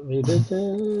 I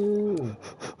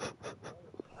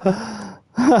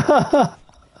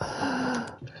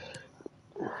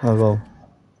will.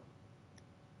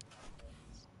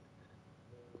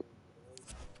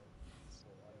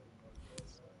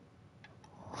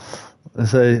 They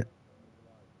say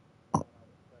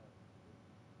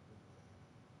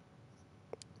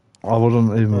I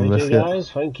wouldn't even Thank risk you it. guys.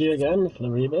 Thank you again for the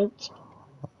reboot.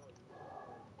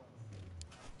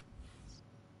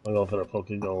 I'll go for the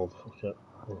fucking gold. Fuck it.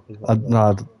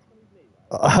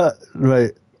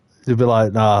 Right, you'd be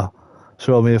like, nah,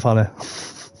 Show me your fanny.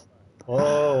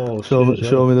 Oh, show me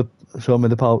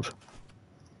the pouch.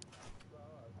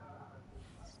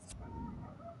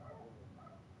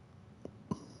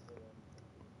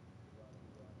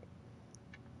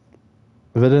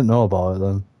 If I didn't know about it,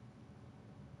 then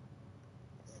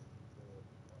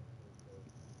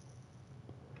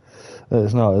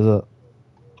it's not, is it?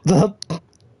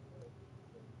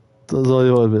 That's all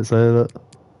you wanted me to say, is it?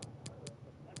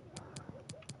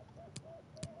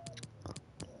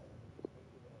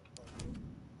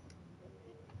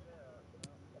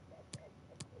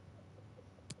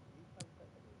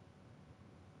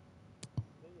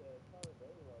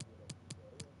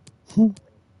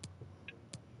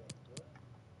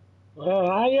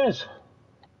 Oh, yes.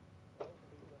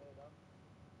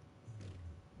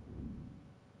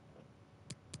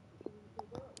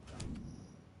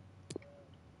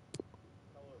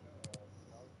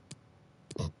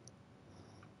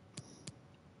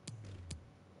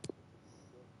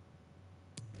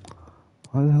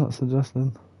 Why are they not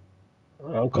suggesting?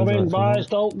 I'm coming, boys,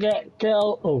 don't get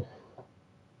killed. Oh.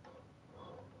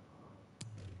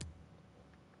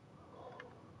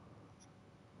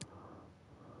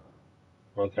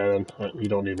 Okay, then. You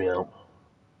don't need me out.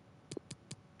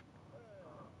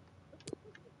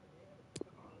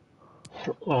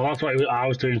 Oh, that's what I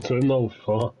was doing to him, though,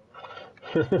 before.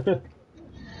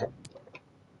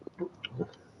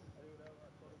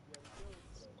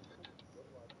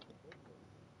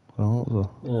 Oh,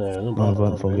 Yeah, no an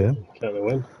eventful game. Can't they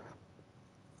win?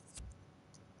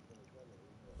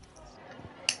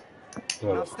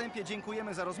 Na wstępie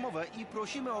dziękujemy za rozmowę i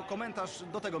prosimy o komentarz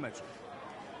do tego meczu.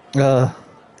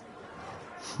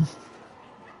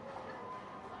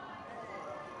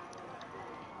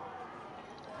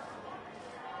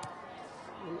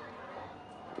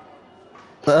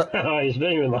 He's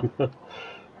doing that.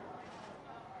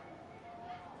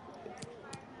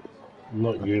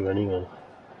 Not you, anyway.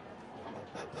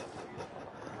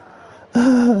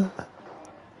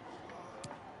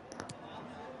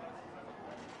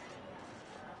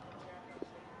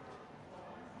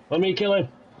 Let me kill him.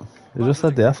 You just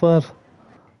said the F word.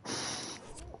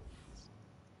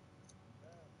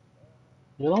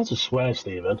 You're allowed to swear,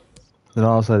 Stephen. You're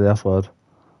not allowed to say the F word.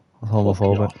 That's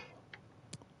homophobic.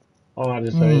 Oh, I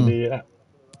just say the.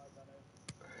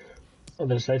 I'm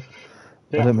gonna say.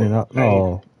 I didn't mean that.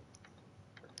 No.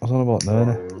 I was on about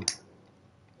Nene.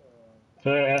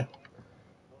 Yeah.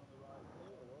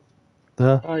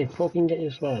 Yeah. I fucking get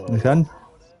your swear. You can.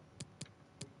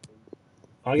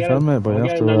 I'll get him. Mate, but you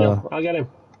have to. I'll get him.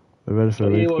 Be ready for the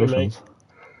repercussions.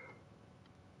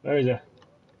 Where is he?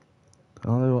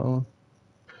 Can't do what I want.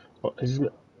 What is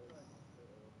it?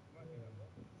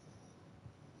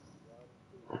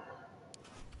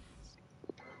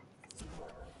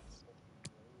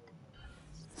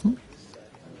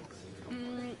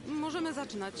 Możemy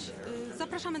zaczynać.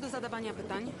 Zapraszamy do zadawania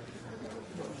pytań.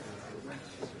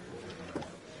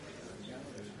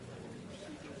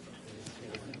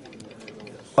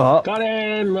 Oh. Got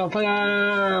him! Oh,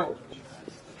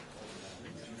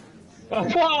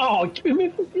 wow! Give me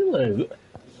fucking loot.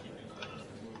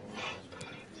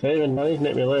 Saving money,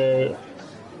 nick me loot.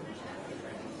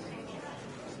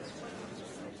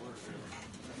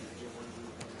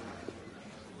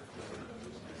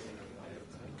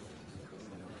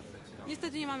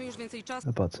 Niestety nie mamy już więcej czasu.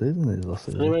 A bad season these last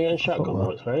season. Anybody getting shotgun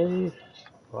bullets, right?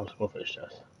 I'll just go for his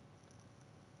chest.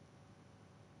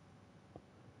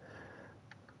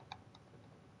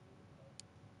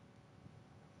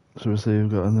 Should we see who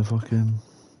got in the fucking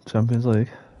Champions League?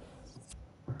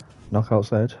 Knockout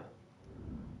stage.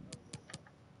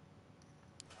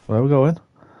 Where are we going?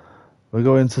 We're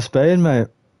going to Spain, mate.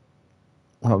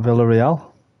 At Villarreal.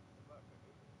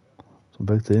 Some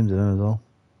big teams in there as well.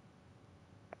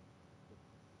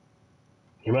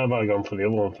 You might have gone for the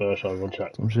other one first, I'll go and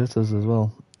check. Some shitters as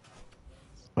well.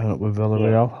 End up with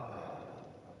Villarreal. Yeah.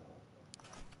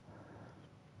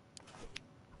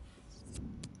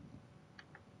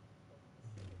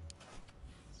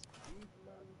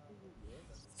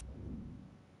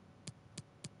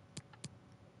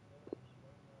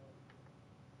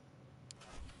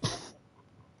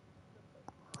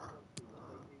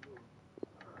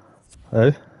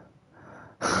 Hey?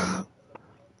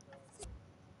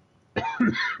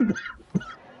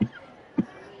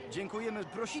 Dziękujemy.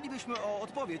 Prosilibyśmy o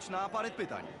odpowiedź na parę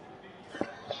pytań.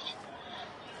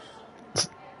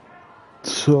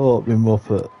 Shut up, you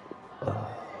muppet.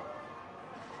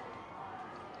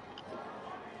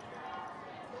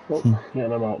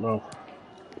 Yeah, I'm out now.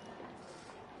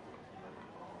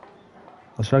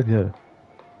 I'll shag you.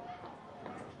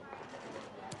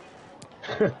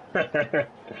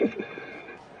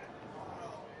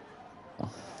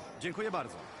 Dziękuję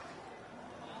bardzo.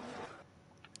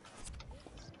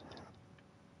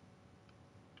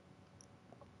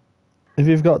 If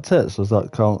you've got tits, does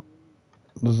that count?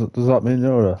 Does that mean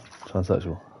you're a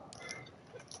transsexual?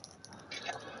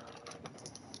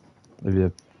 If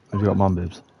you got man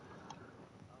boobs.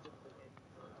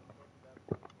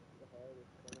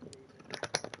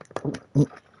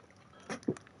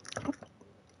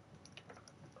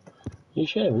 You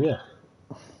shaving, yeah.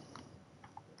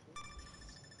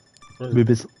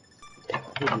 Boobies.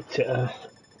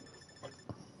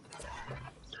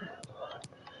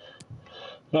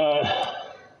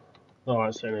 I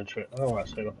like seeing a trip. I like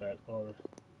seeing a bed.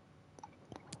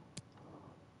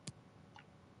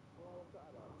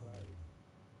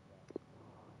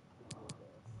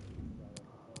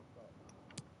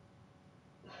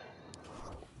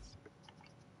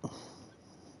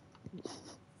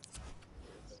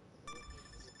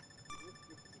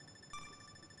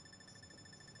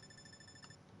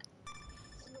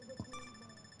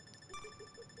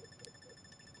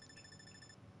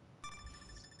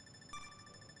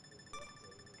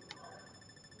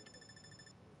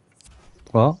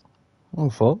 What? Oh,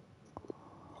 fuck.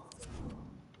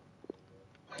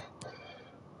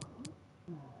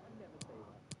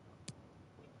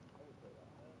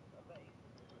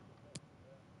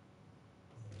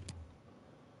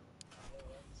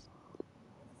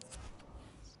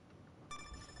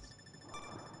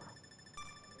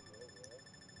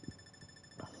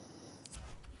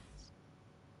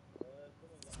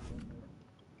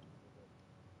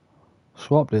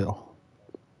 Swap deal.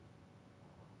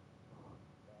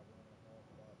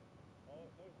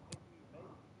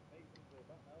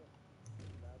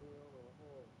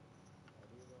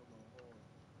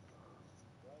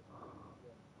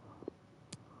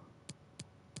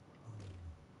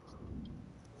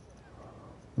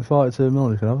 With 42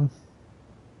 mil, you can have him.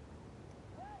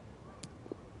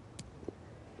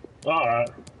 Alright.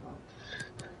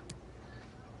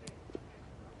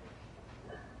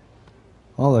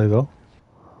 Oh, there you go.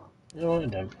 You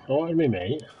alright then? Alright, me,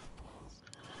 mate.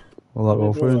 Will that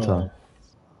go through in time?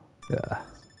 Yeah.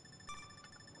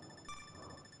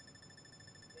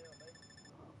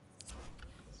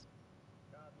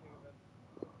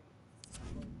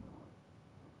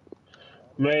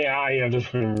 Mate, I've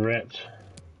just been ripped.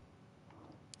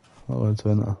 That went to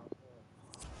enter.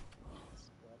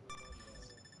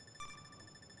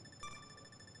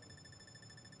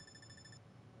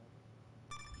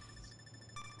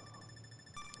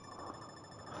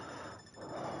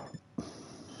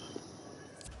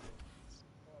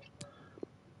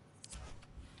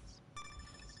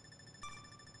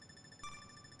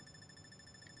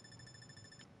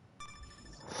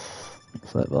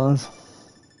 Set bars.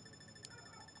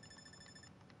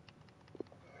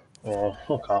 Oh,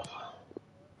 fuck off.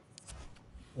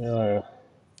 Yeah.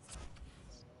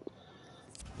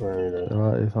 Right.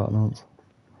 Alright, you fat nuts.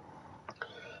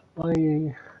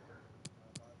 Bye.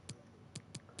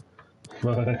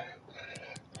 Bye.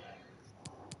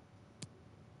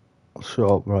 Shut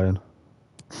up, Brian.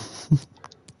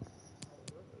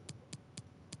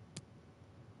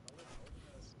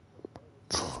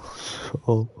 Shut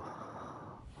up.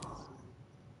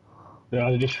 Yeah,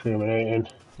 they're discriminating.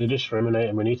 They're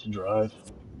discriminating. We need to drive.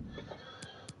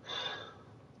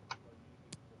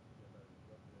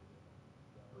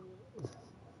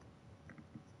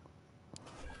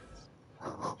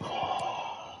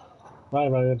 Bye,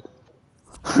 Ryan.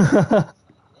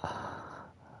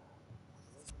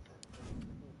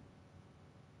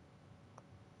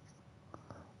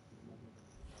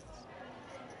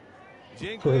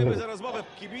 Dziękujemy za rozmowę.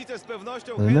 Kibice z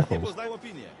pewnością The chętnie nipples. poznają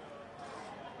opinię.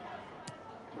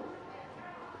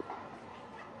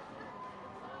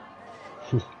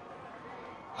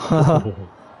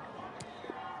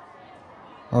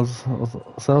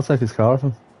 I'll take his car off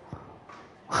him.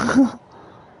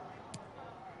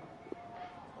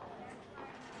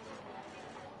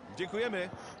 Dziękujemy.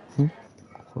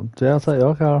 Jay, I'll take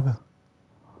your car off him.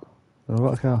 I've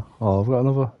got a car. Oh, I've got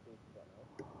another.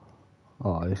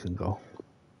 Oh, you can go.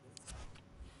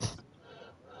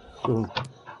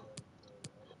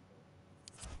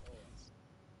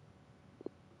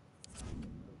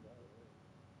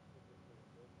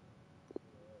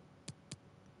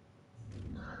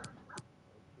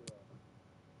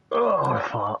 Oh,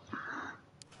 fuck.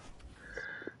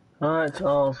 Alright,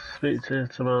 I'll speak to you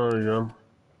tomorrow again.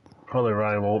 Probably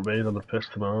Ryan won't be, they'll be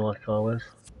pissed tomorrow like always.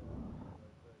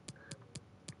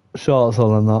 Shorts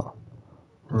on and that.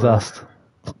 Vest.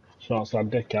 Shorts that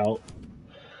dick out.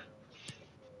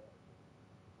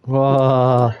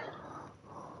 Wow.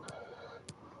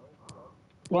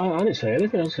 Well, I didn't say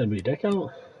anything, I said be dick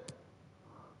out.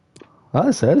 I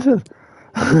didn't say anything.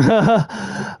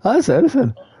 I didn't say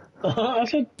anything. I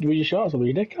said, with your shorts on, with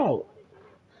your dick out.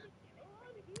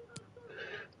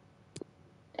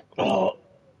 Oh,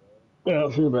 yeah,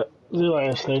 see you in a bit. See you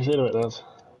later, Steve. See you in a bit, lads.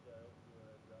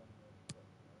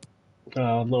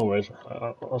 No worries.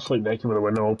 I'll sleep naked with the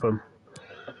window open.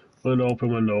 Window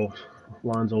open, window.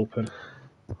 Lines open.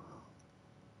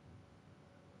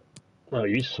 Oh,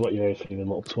 you sweat your everything, you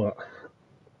little twat.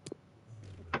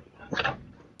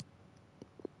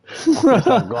 Just like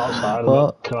go outside and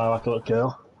look, cry like a little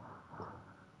girl.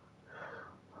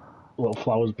 Little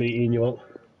flowers beating you up.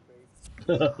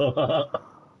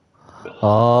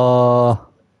 Oh.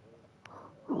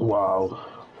 Wow.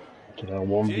 You know,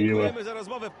 one viewer. Dziękujemy za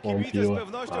rozmowę. One Kibice z viewer.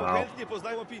 pewnością Wow. chętnie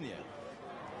poznają opinię.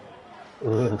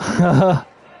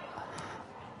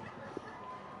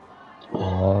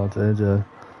 Oh, did you?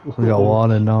 We got a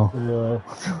warning now. Yeah.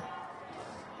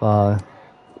 Bye.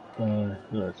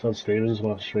 Yeah, Todd Stevens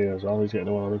last 3 years old, he's getting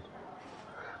a warning.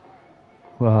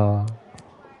 Wow.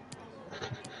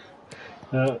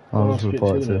 I'll just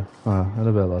report it to you. In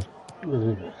a bit, lad.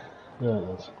 Yeah,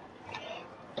 that's.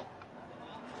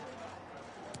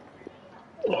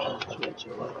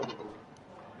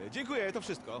 Dziękuję, to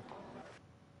wszystko.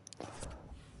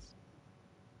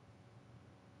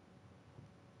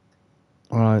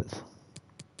 Right.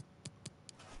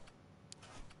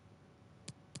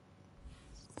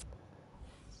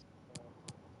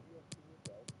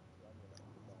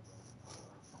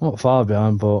 Not far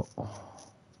behind, but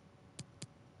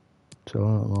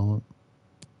chilling at the moment.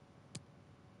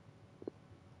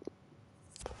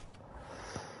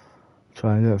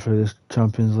 Try and get through this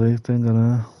Champions League thing, I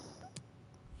know.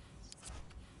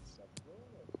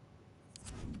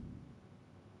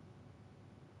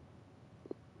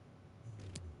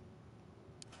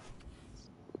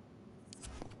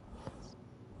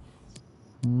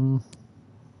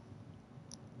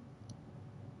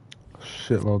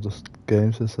 Shitload of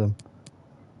game system.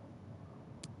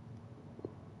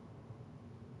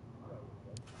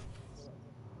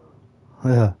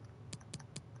 Yeah.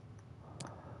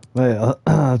 Mate,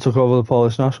 I took over the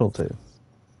Polish national team.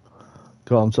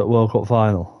 Got them to the World Cup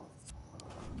final.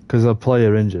 Because a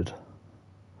player injured.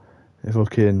 He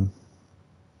fucking...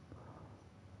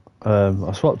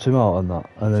 I swapped him out on that.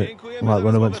 And it, like,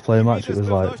 when I went to play a match, it was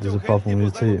like, there's a problem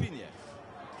with your team.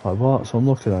 Like, what? So I'm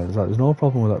looking at it, it's like, there's no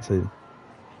problem with that team.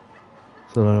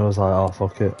 So then I was like, oh,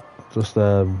 fuck it. Just,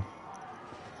 says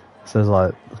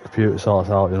like, the computer sorts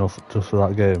out, you know, just for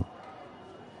that game.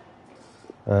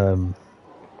 And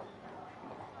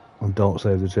don't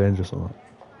save the change or something.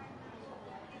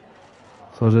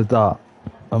 So I did that.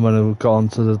 And when I got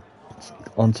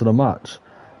onto the match,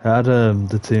 I had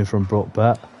the team from Bruk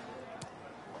bet.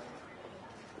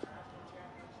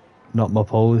 Not my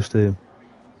Polish team.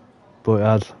 But it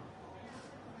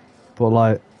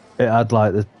had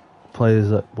like the players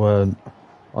that weren't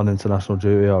on international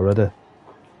duty already.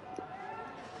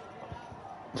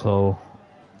 So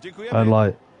I had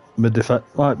like my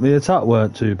attack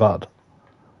weren't too bad.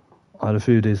 I had a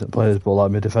few decent players, but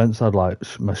like my defence had like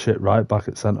my shit right back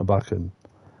at centre back and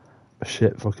my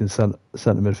shit fucking centre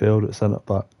midfield at centre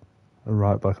back and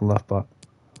right back and left back.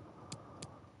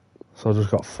 So I just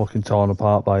got fucking torn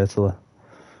apart by Italy.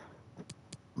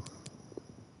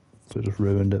 So it just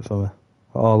ruined it for me.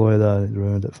 All the way there, it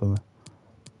ruined it for me.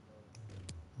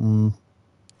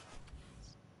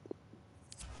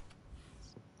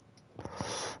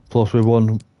 Plus we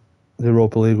won the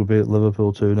Europa League, we beat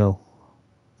Liverpool 2-0.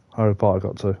 Harry Potter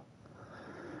got 2.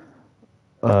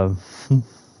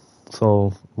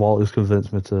 So Walter's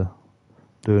convinced me to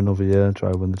do another year and try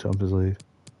and win the Champions League.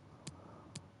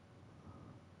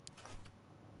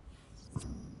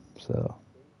 So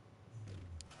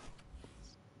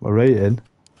my rating,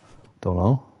 don't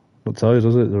know. Don't tell you,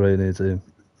 does it, the rating of the team?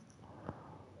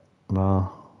 Nah.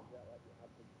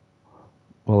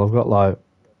 Well, I've got like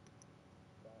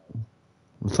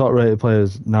the top rated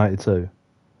players 92.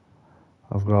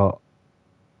 I've got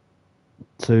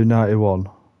 291,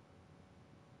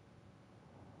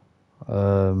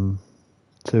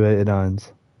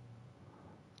 289s,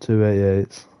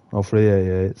 288s, or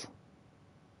 388s.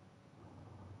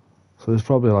 So it's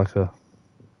probably like a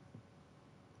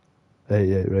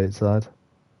 88 rate side.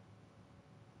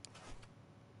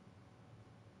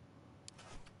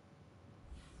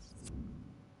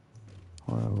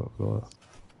 I've got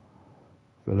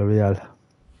Villarreal.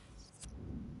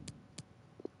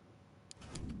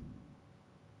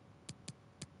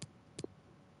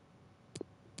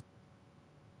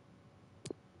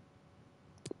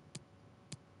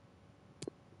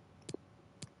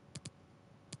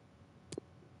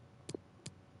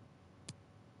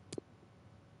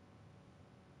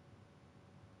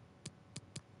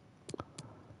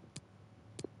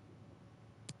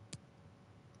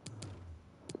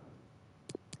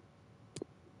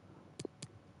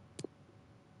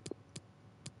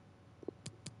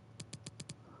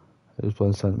 Who's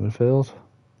playing centre midfield?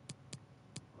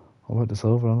 I went this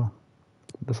over, haven't I?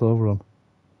 This over on.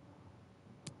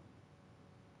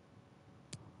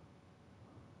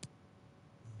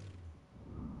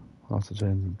 I'll have to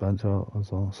change the bench out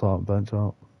as well. Sort the bench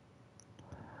out.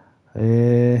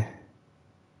 Yeah,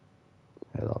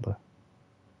 that'll do.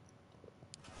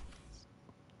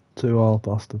 2-2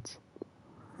 bastards.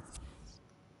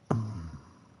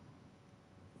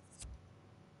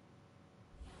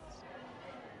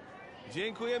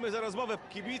 Dziękujemy za rozmowę.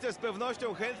 Kibice z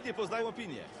pewnością chętnie poznają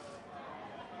opinię.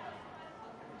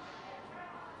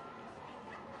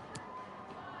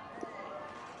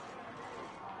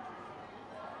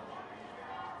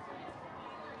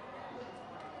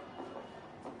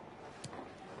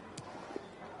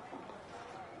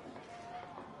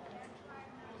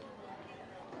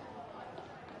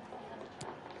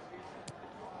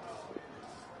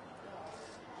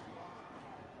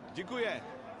 Dziękuję.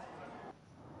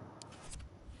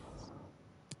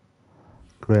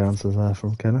 Great answers there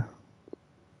from Kenny.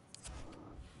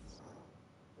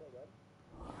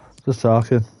 Just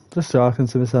talking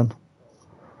to me, son.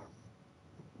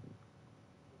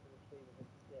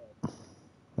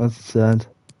 That's the sound.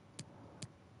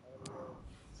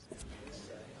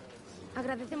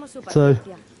 Agradecemos su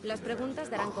paciencia. Las preguntas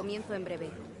darán comienzo en breve.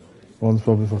 One's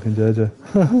probably fucking JJ.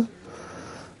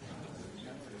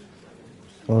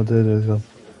 Oh, JJ's gone.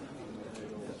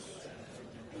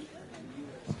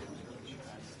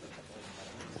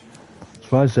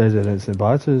 Surprised JJ didn't say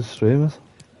bye to his streamers.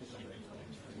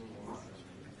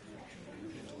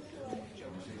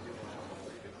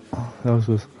 That was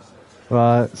good.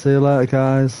 Right, see you later,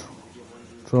 guys.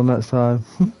 Till next time.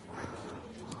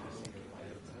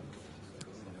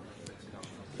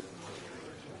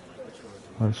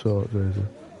 Nice short, JJ.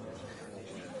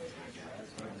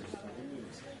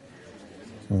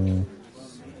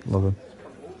 Love him.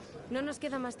 No nos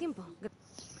queda más tiempo.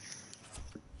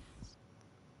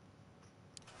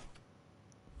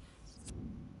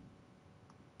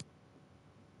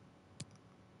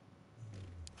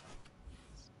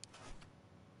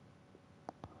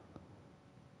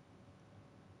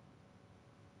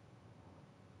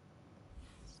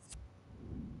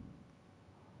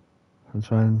 And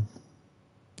try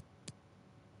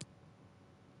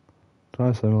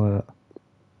and simulate it.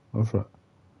 Go for it.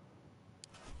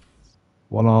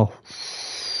 1-0.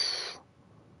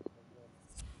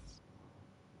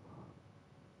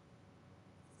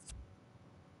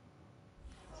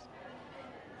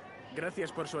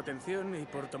 Gracias por su atención y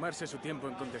por tomarse su tiempo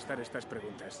en contestar estas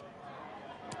preguntas.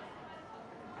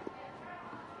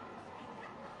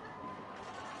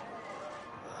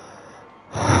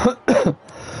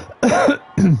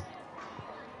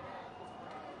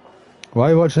 Why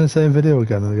are you watching the same video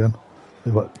again and again?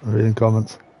 You're reading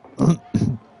comments.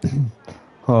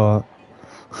 Alright.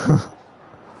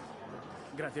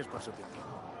 Gracias por su tiempo.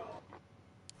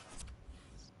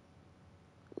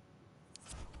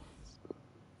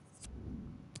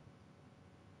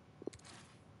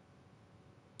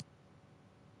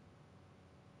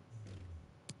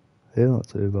 He's not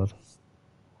too bad.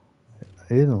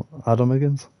 He's not. Adam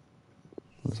Higgins.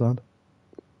 Understand?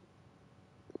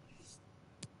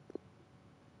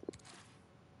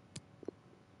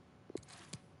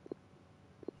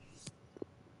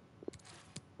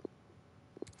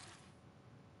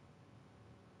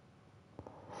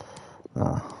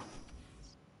 Nah.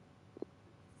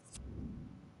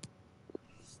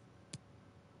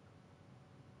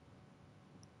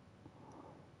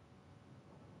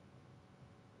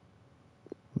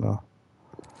 No.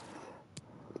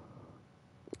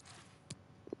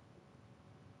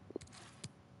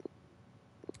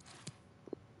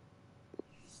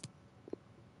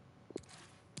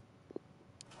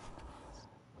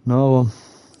 No one.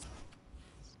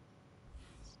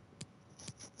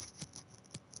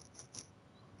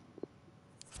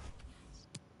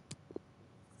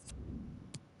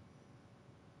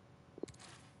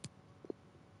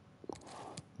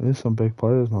 There's some big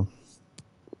players, man.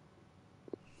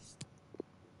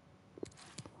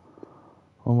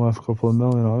 I'm worth a couple of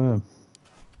million, I am.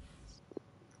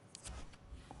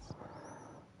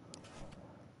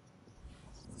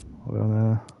 We're on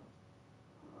there.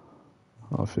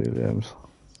 A few games.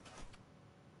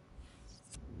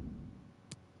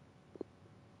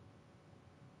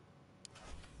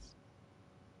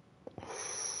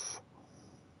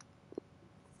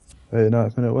 Hey,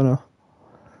 90-minute winner.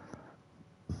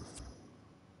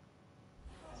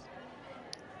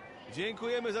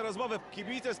 Dziękujemy za rozmowę.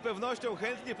 Kibice z pewnością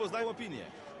chętnie poznają opinię.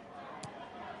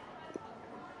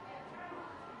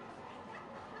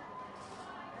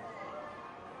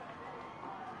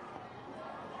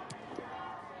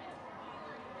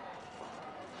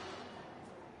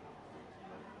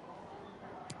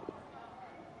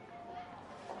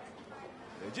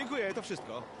 Dziękuję, to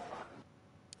wszystko.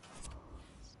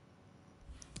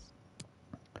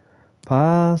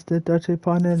 Pass the dirty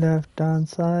on the left hand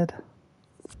side.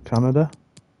 Canada.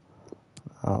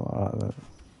 Oh, alright.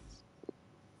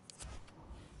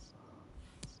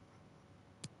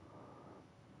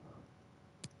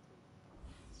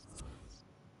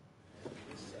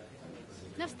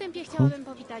 Na wstępie chciałabym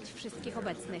powitać wszystkich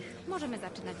obecnych. Możemy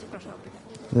zaczynać, proszę o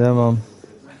pytanie. Yeah, man.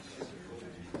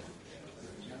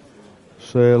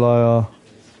 See you later.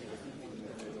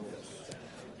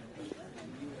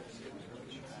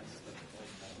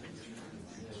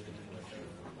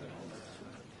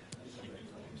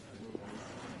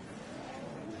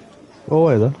 Go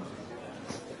away then.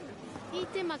 I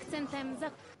tym akcentem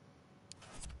za...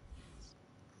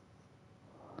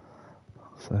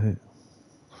 Say.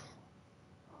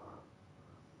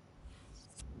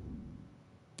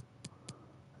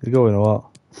 You going or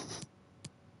what?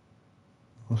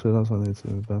 I'll say that's what I need to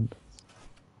bend.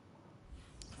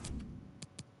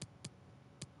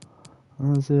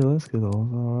 Zelensky though,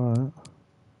 alright.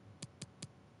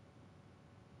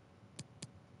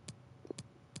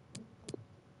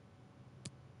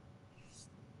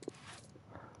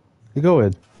 You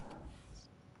going?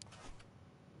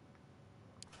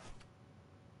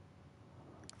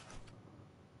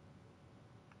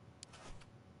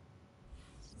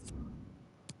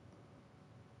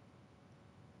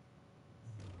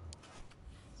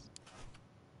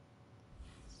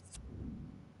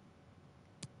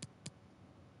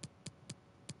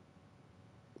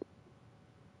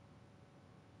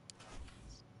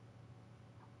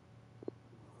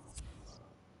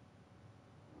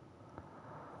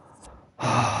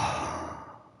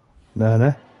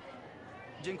 Ne.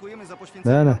 Dziękujemy za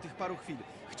poświęcenie nam tych paru chwil.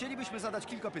 Chcielibyśmy zadać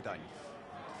kilka pytań.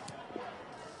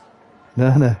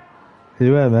 Ne. Can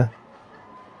you hear me?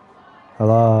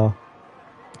 Hello?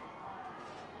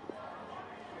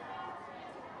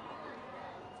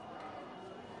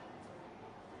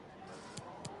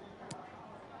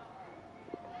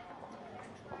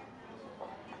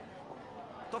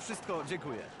 To wszystko,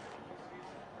 dziękuję.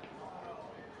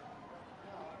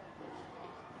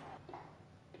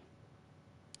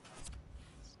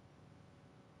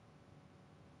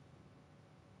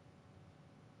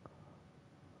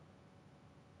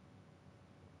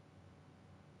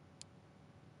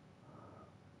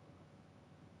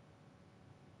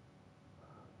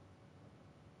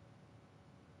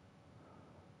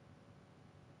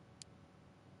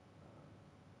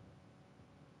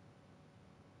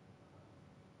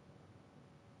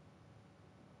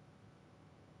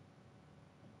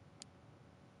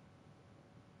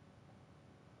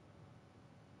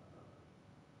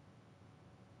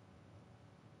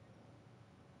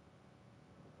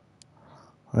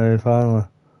 Hey, finally.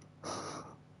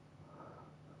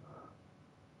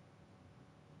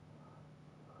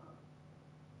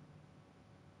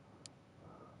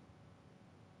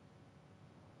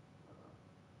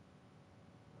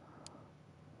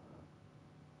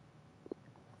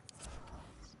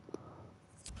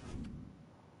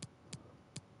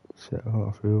 Shit, I got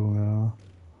a few now.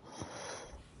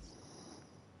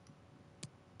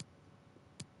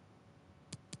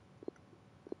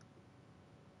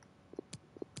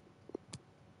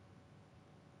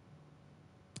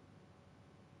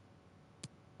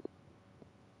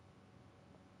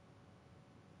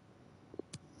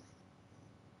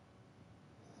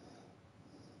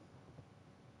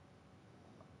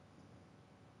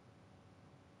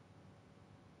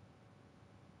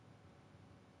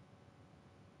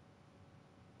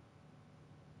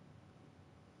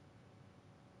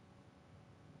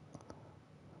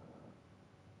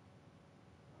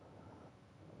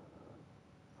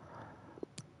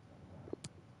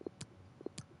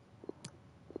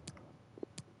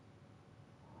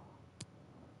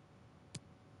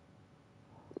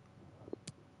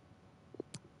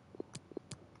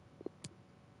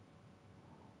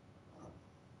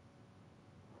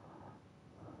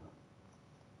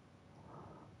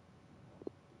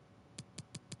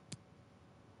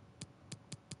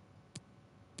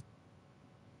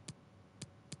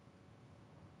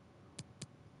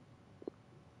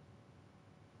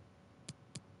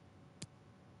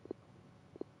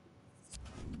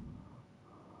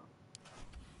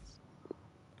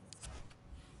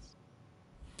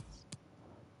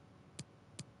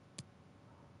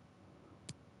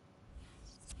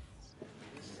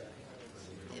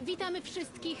 Witamy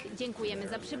wszystkich, dziękujemy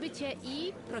za przybycie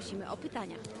i prosimy o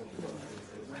pytania.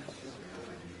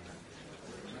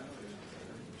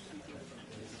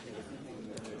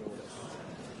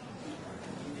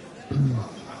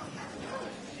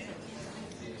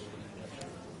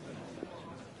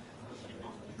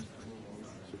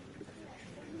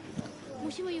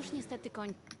 niestety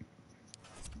kończy.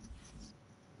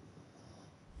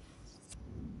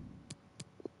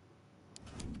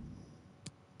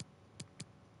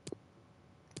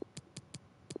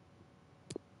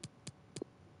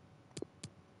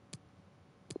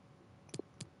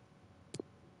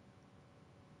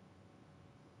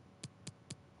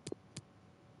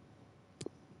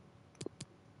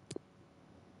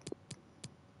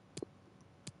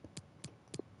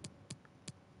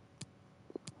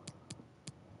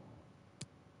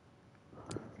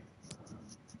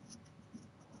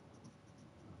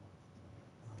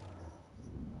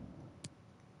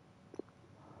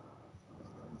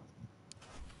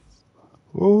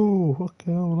 Oh,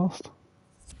 okay, we lost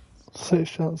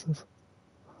 6 chances.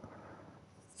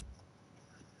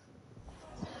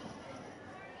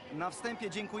 Na wstępie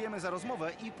dziękujemy za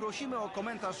rozmowę i prosimy o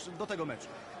komentarz do tego meczu.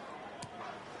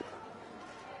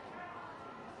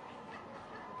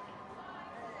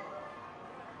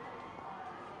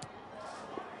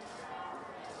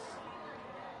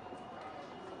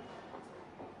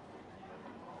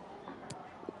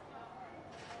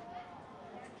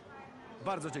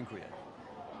 Bardzo dziękuję.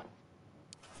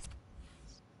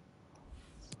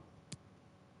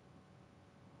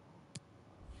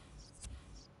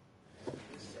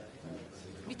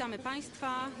 Witamy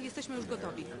Państwa. Jesteśmy już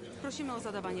gotowi. Prosimy o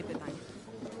zadawanie pytań.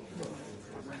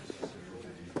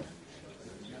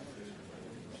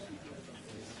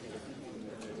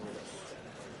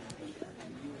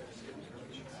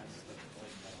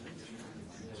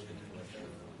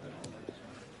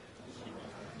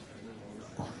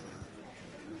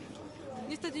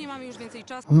 Niestety nie mamy już więcej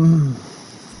czasu.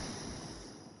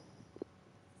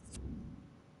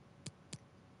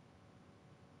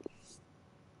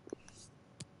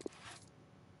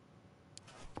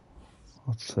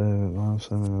 I'd say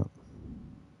last minute.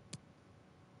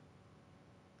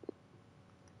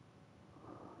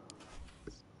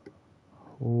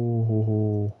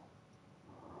 Oh,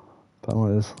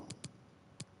 penalties.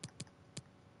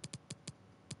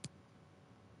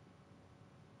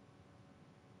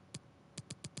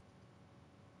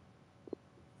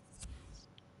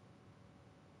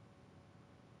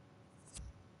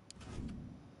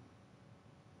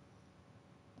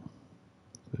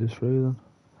 Who's free then?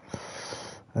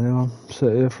 Anyone?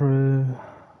 City free.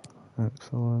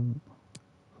 Excellent.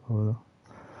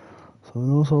 So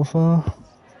no so far.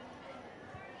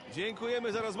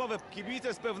 Dziękujemy za rozmowę.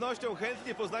 Kibice z pewnością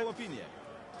chętnie poznają opinię.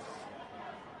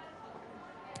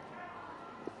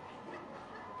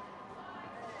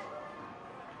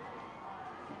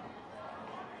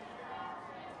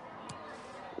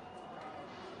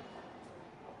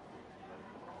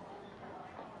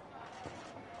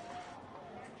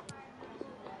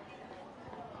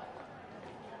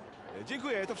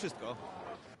 Dziękuję, to wszystko.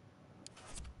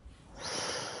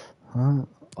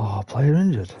 Oh, player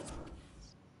injured.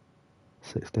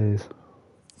 6 days.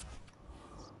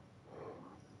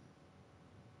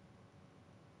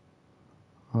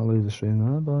 I'll leave the stream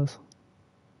there, boys.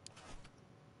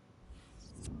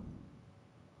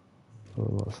 So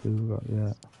let's see what we've got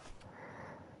yet.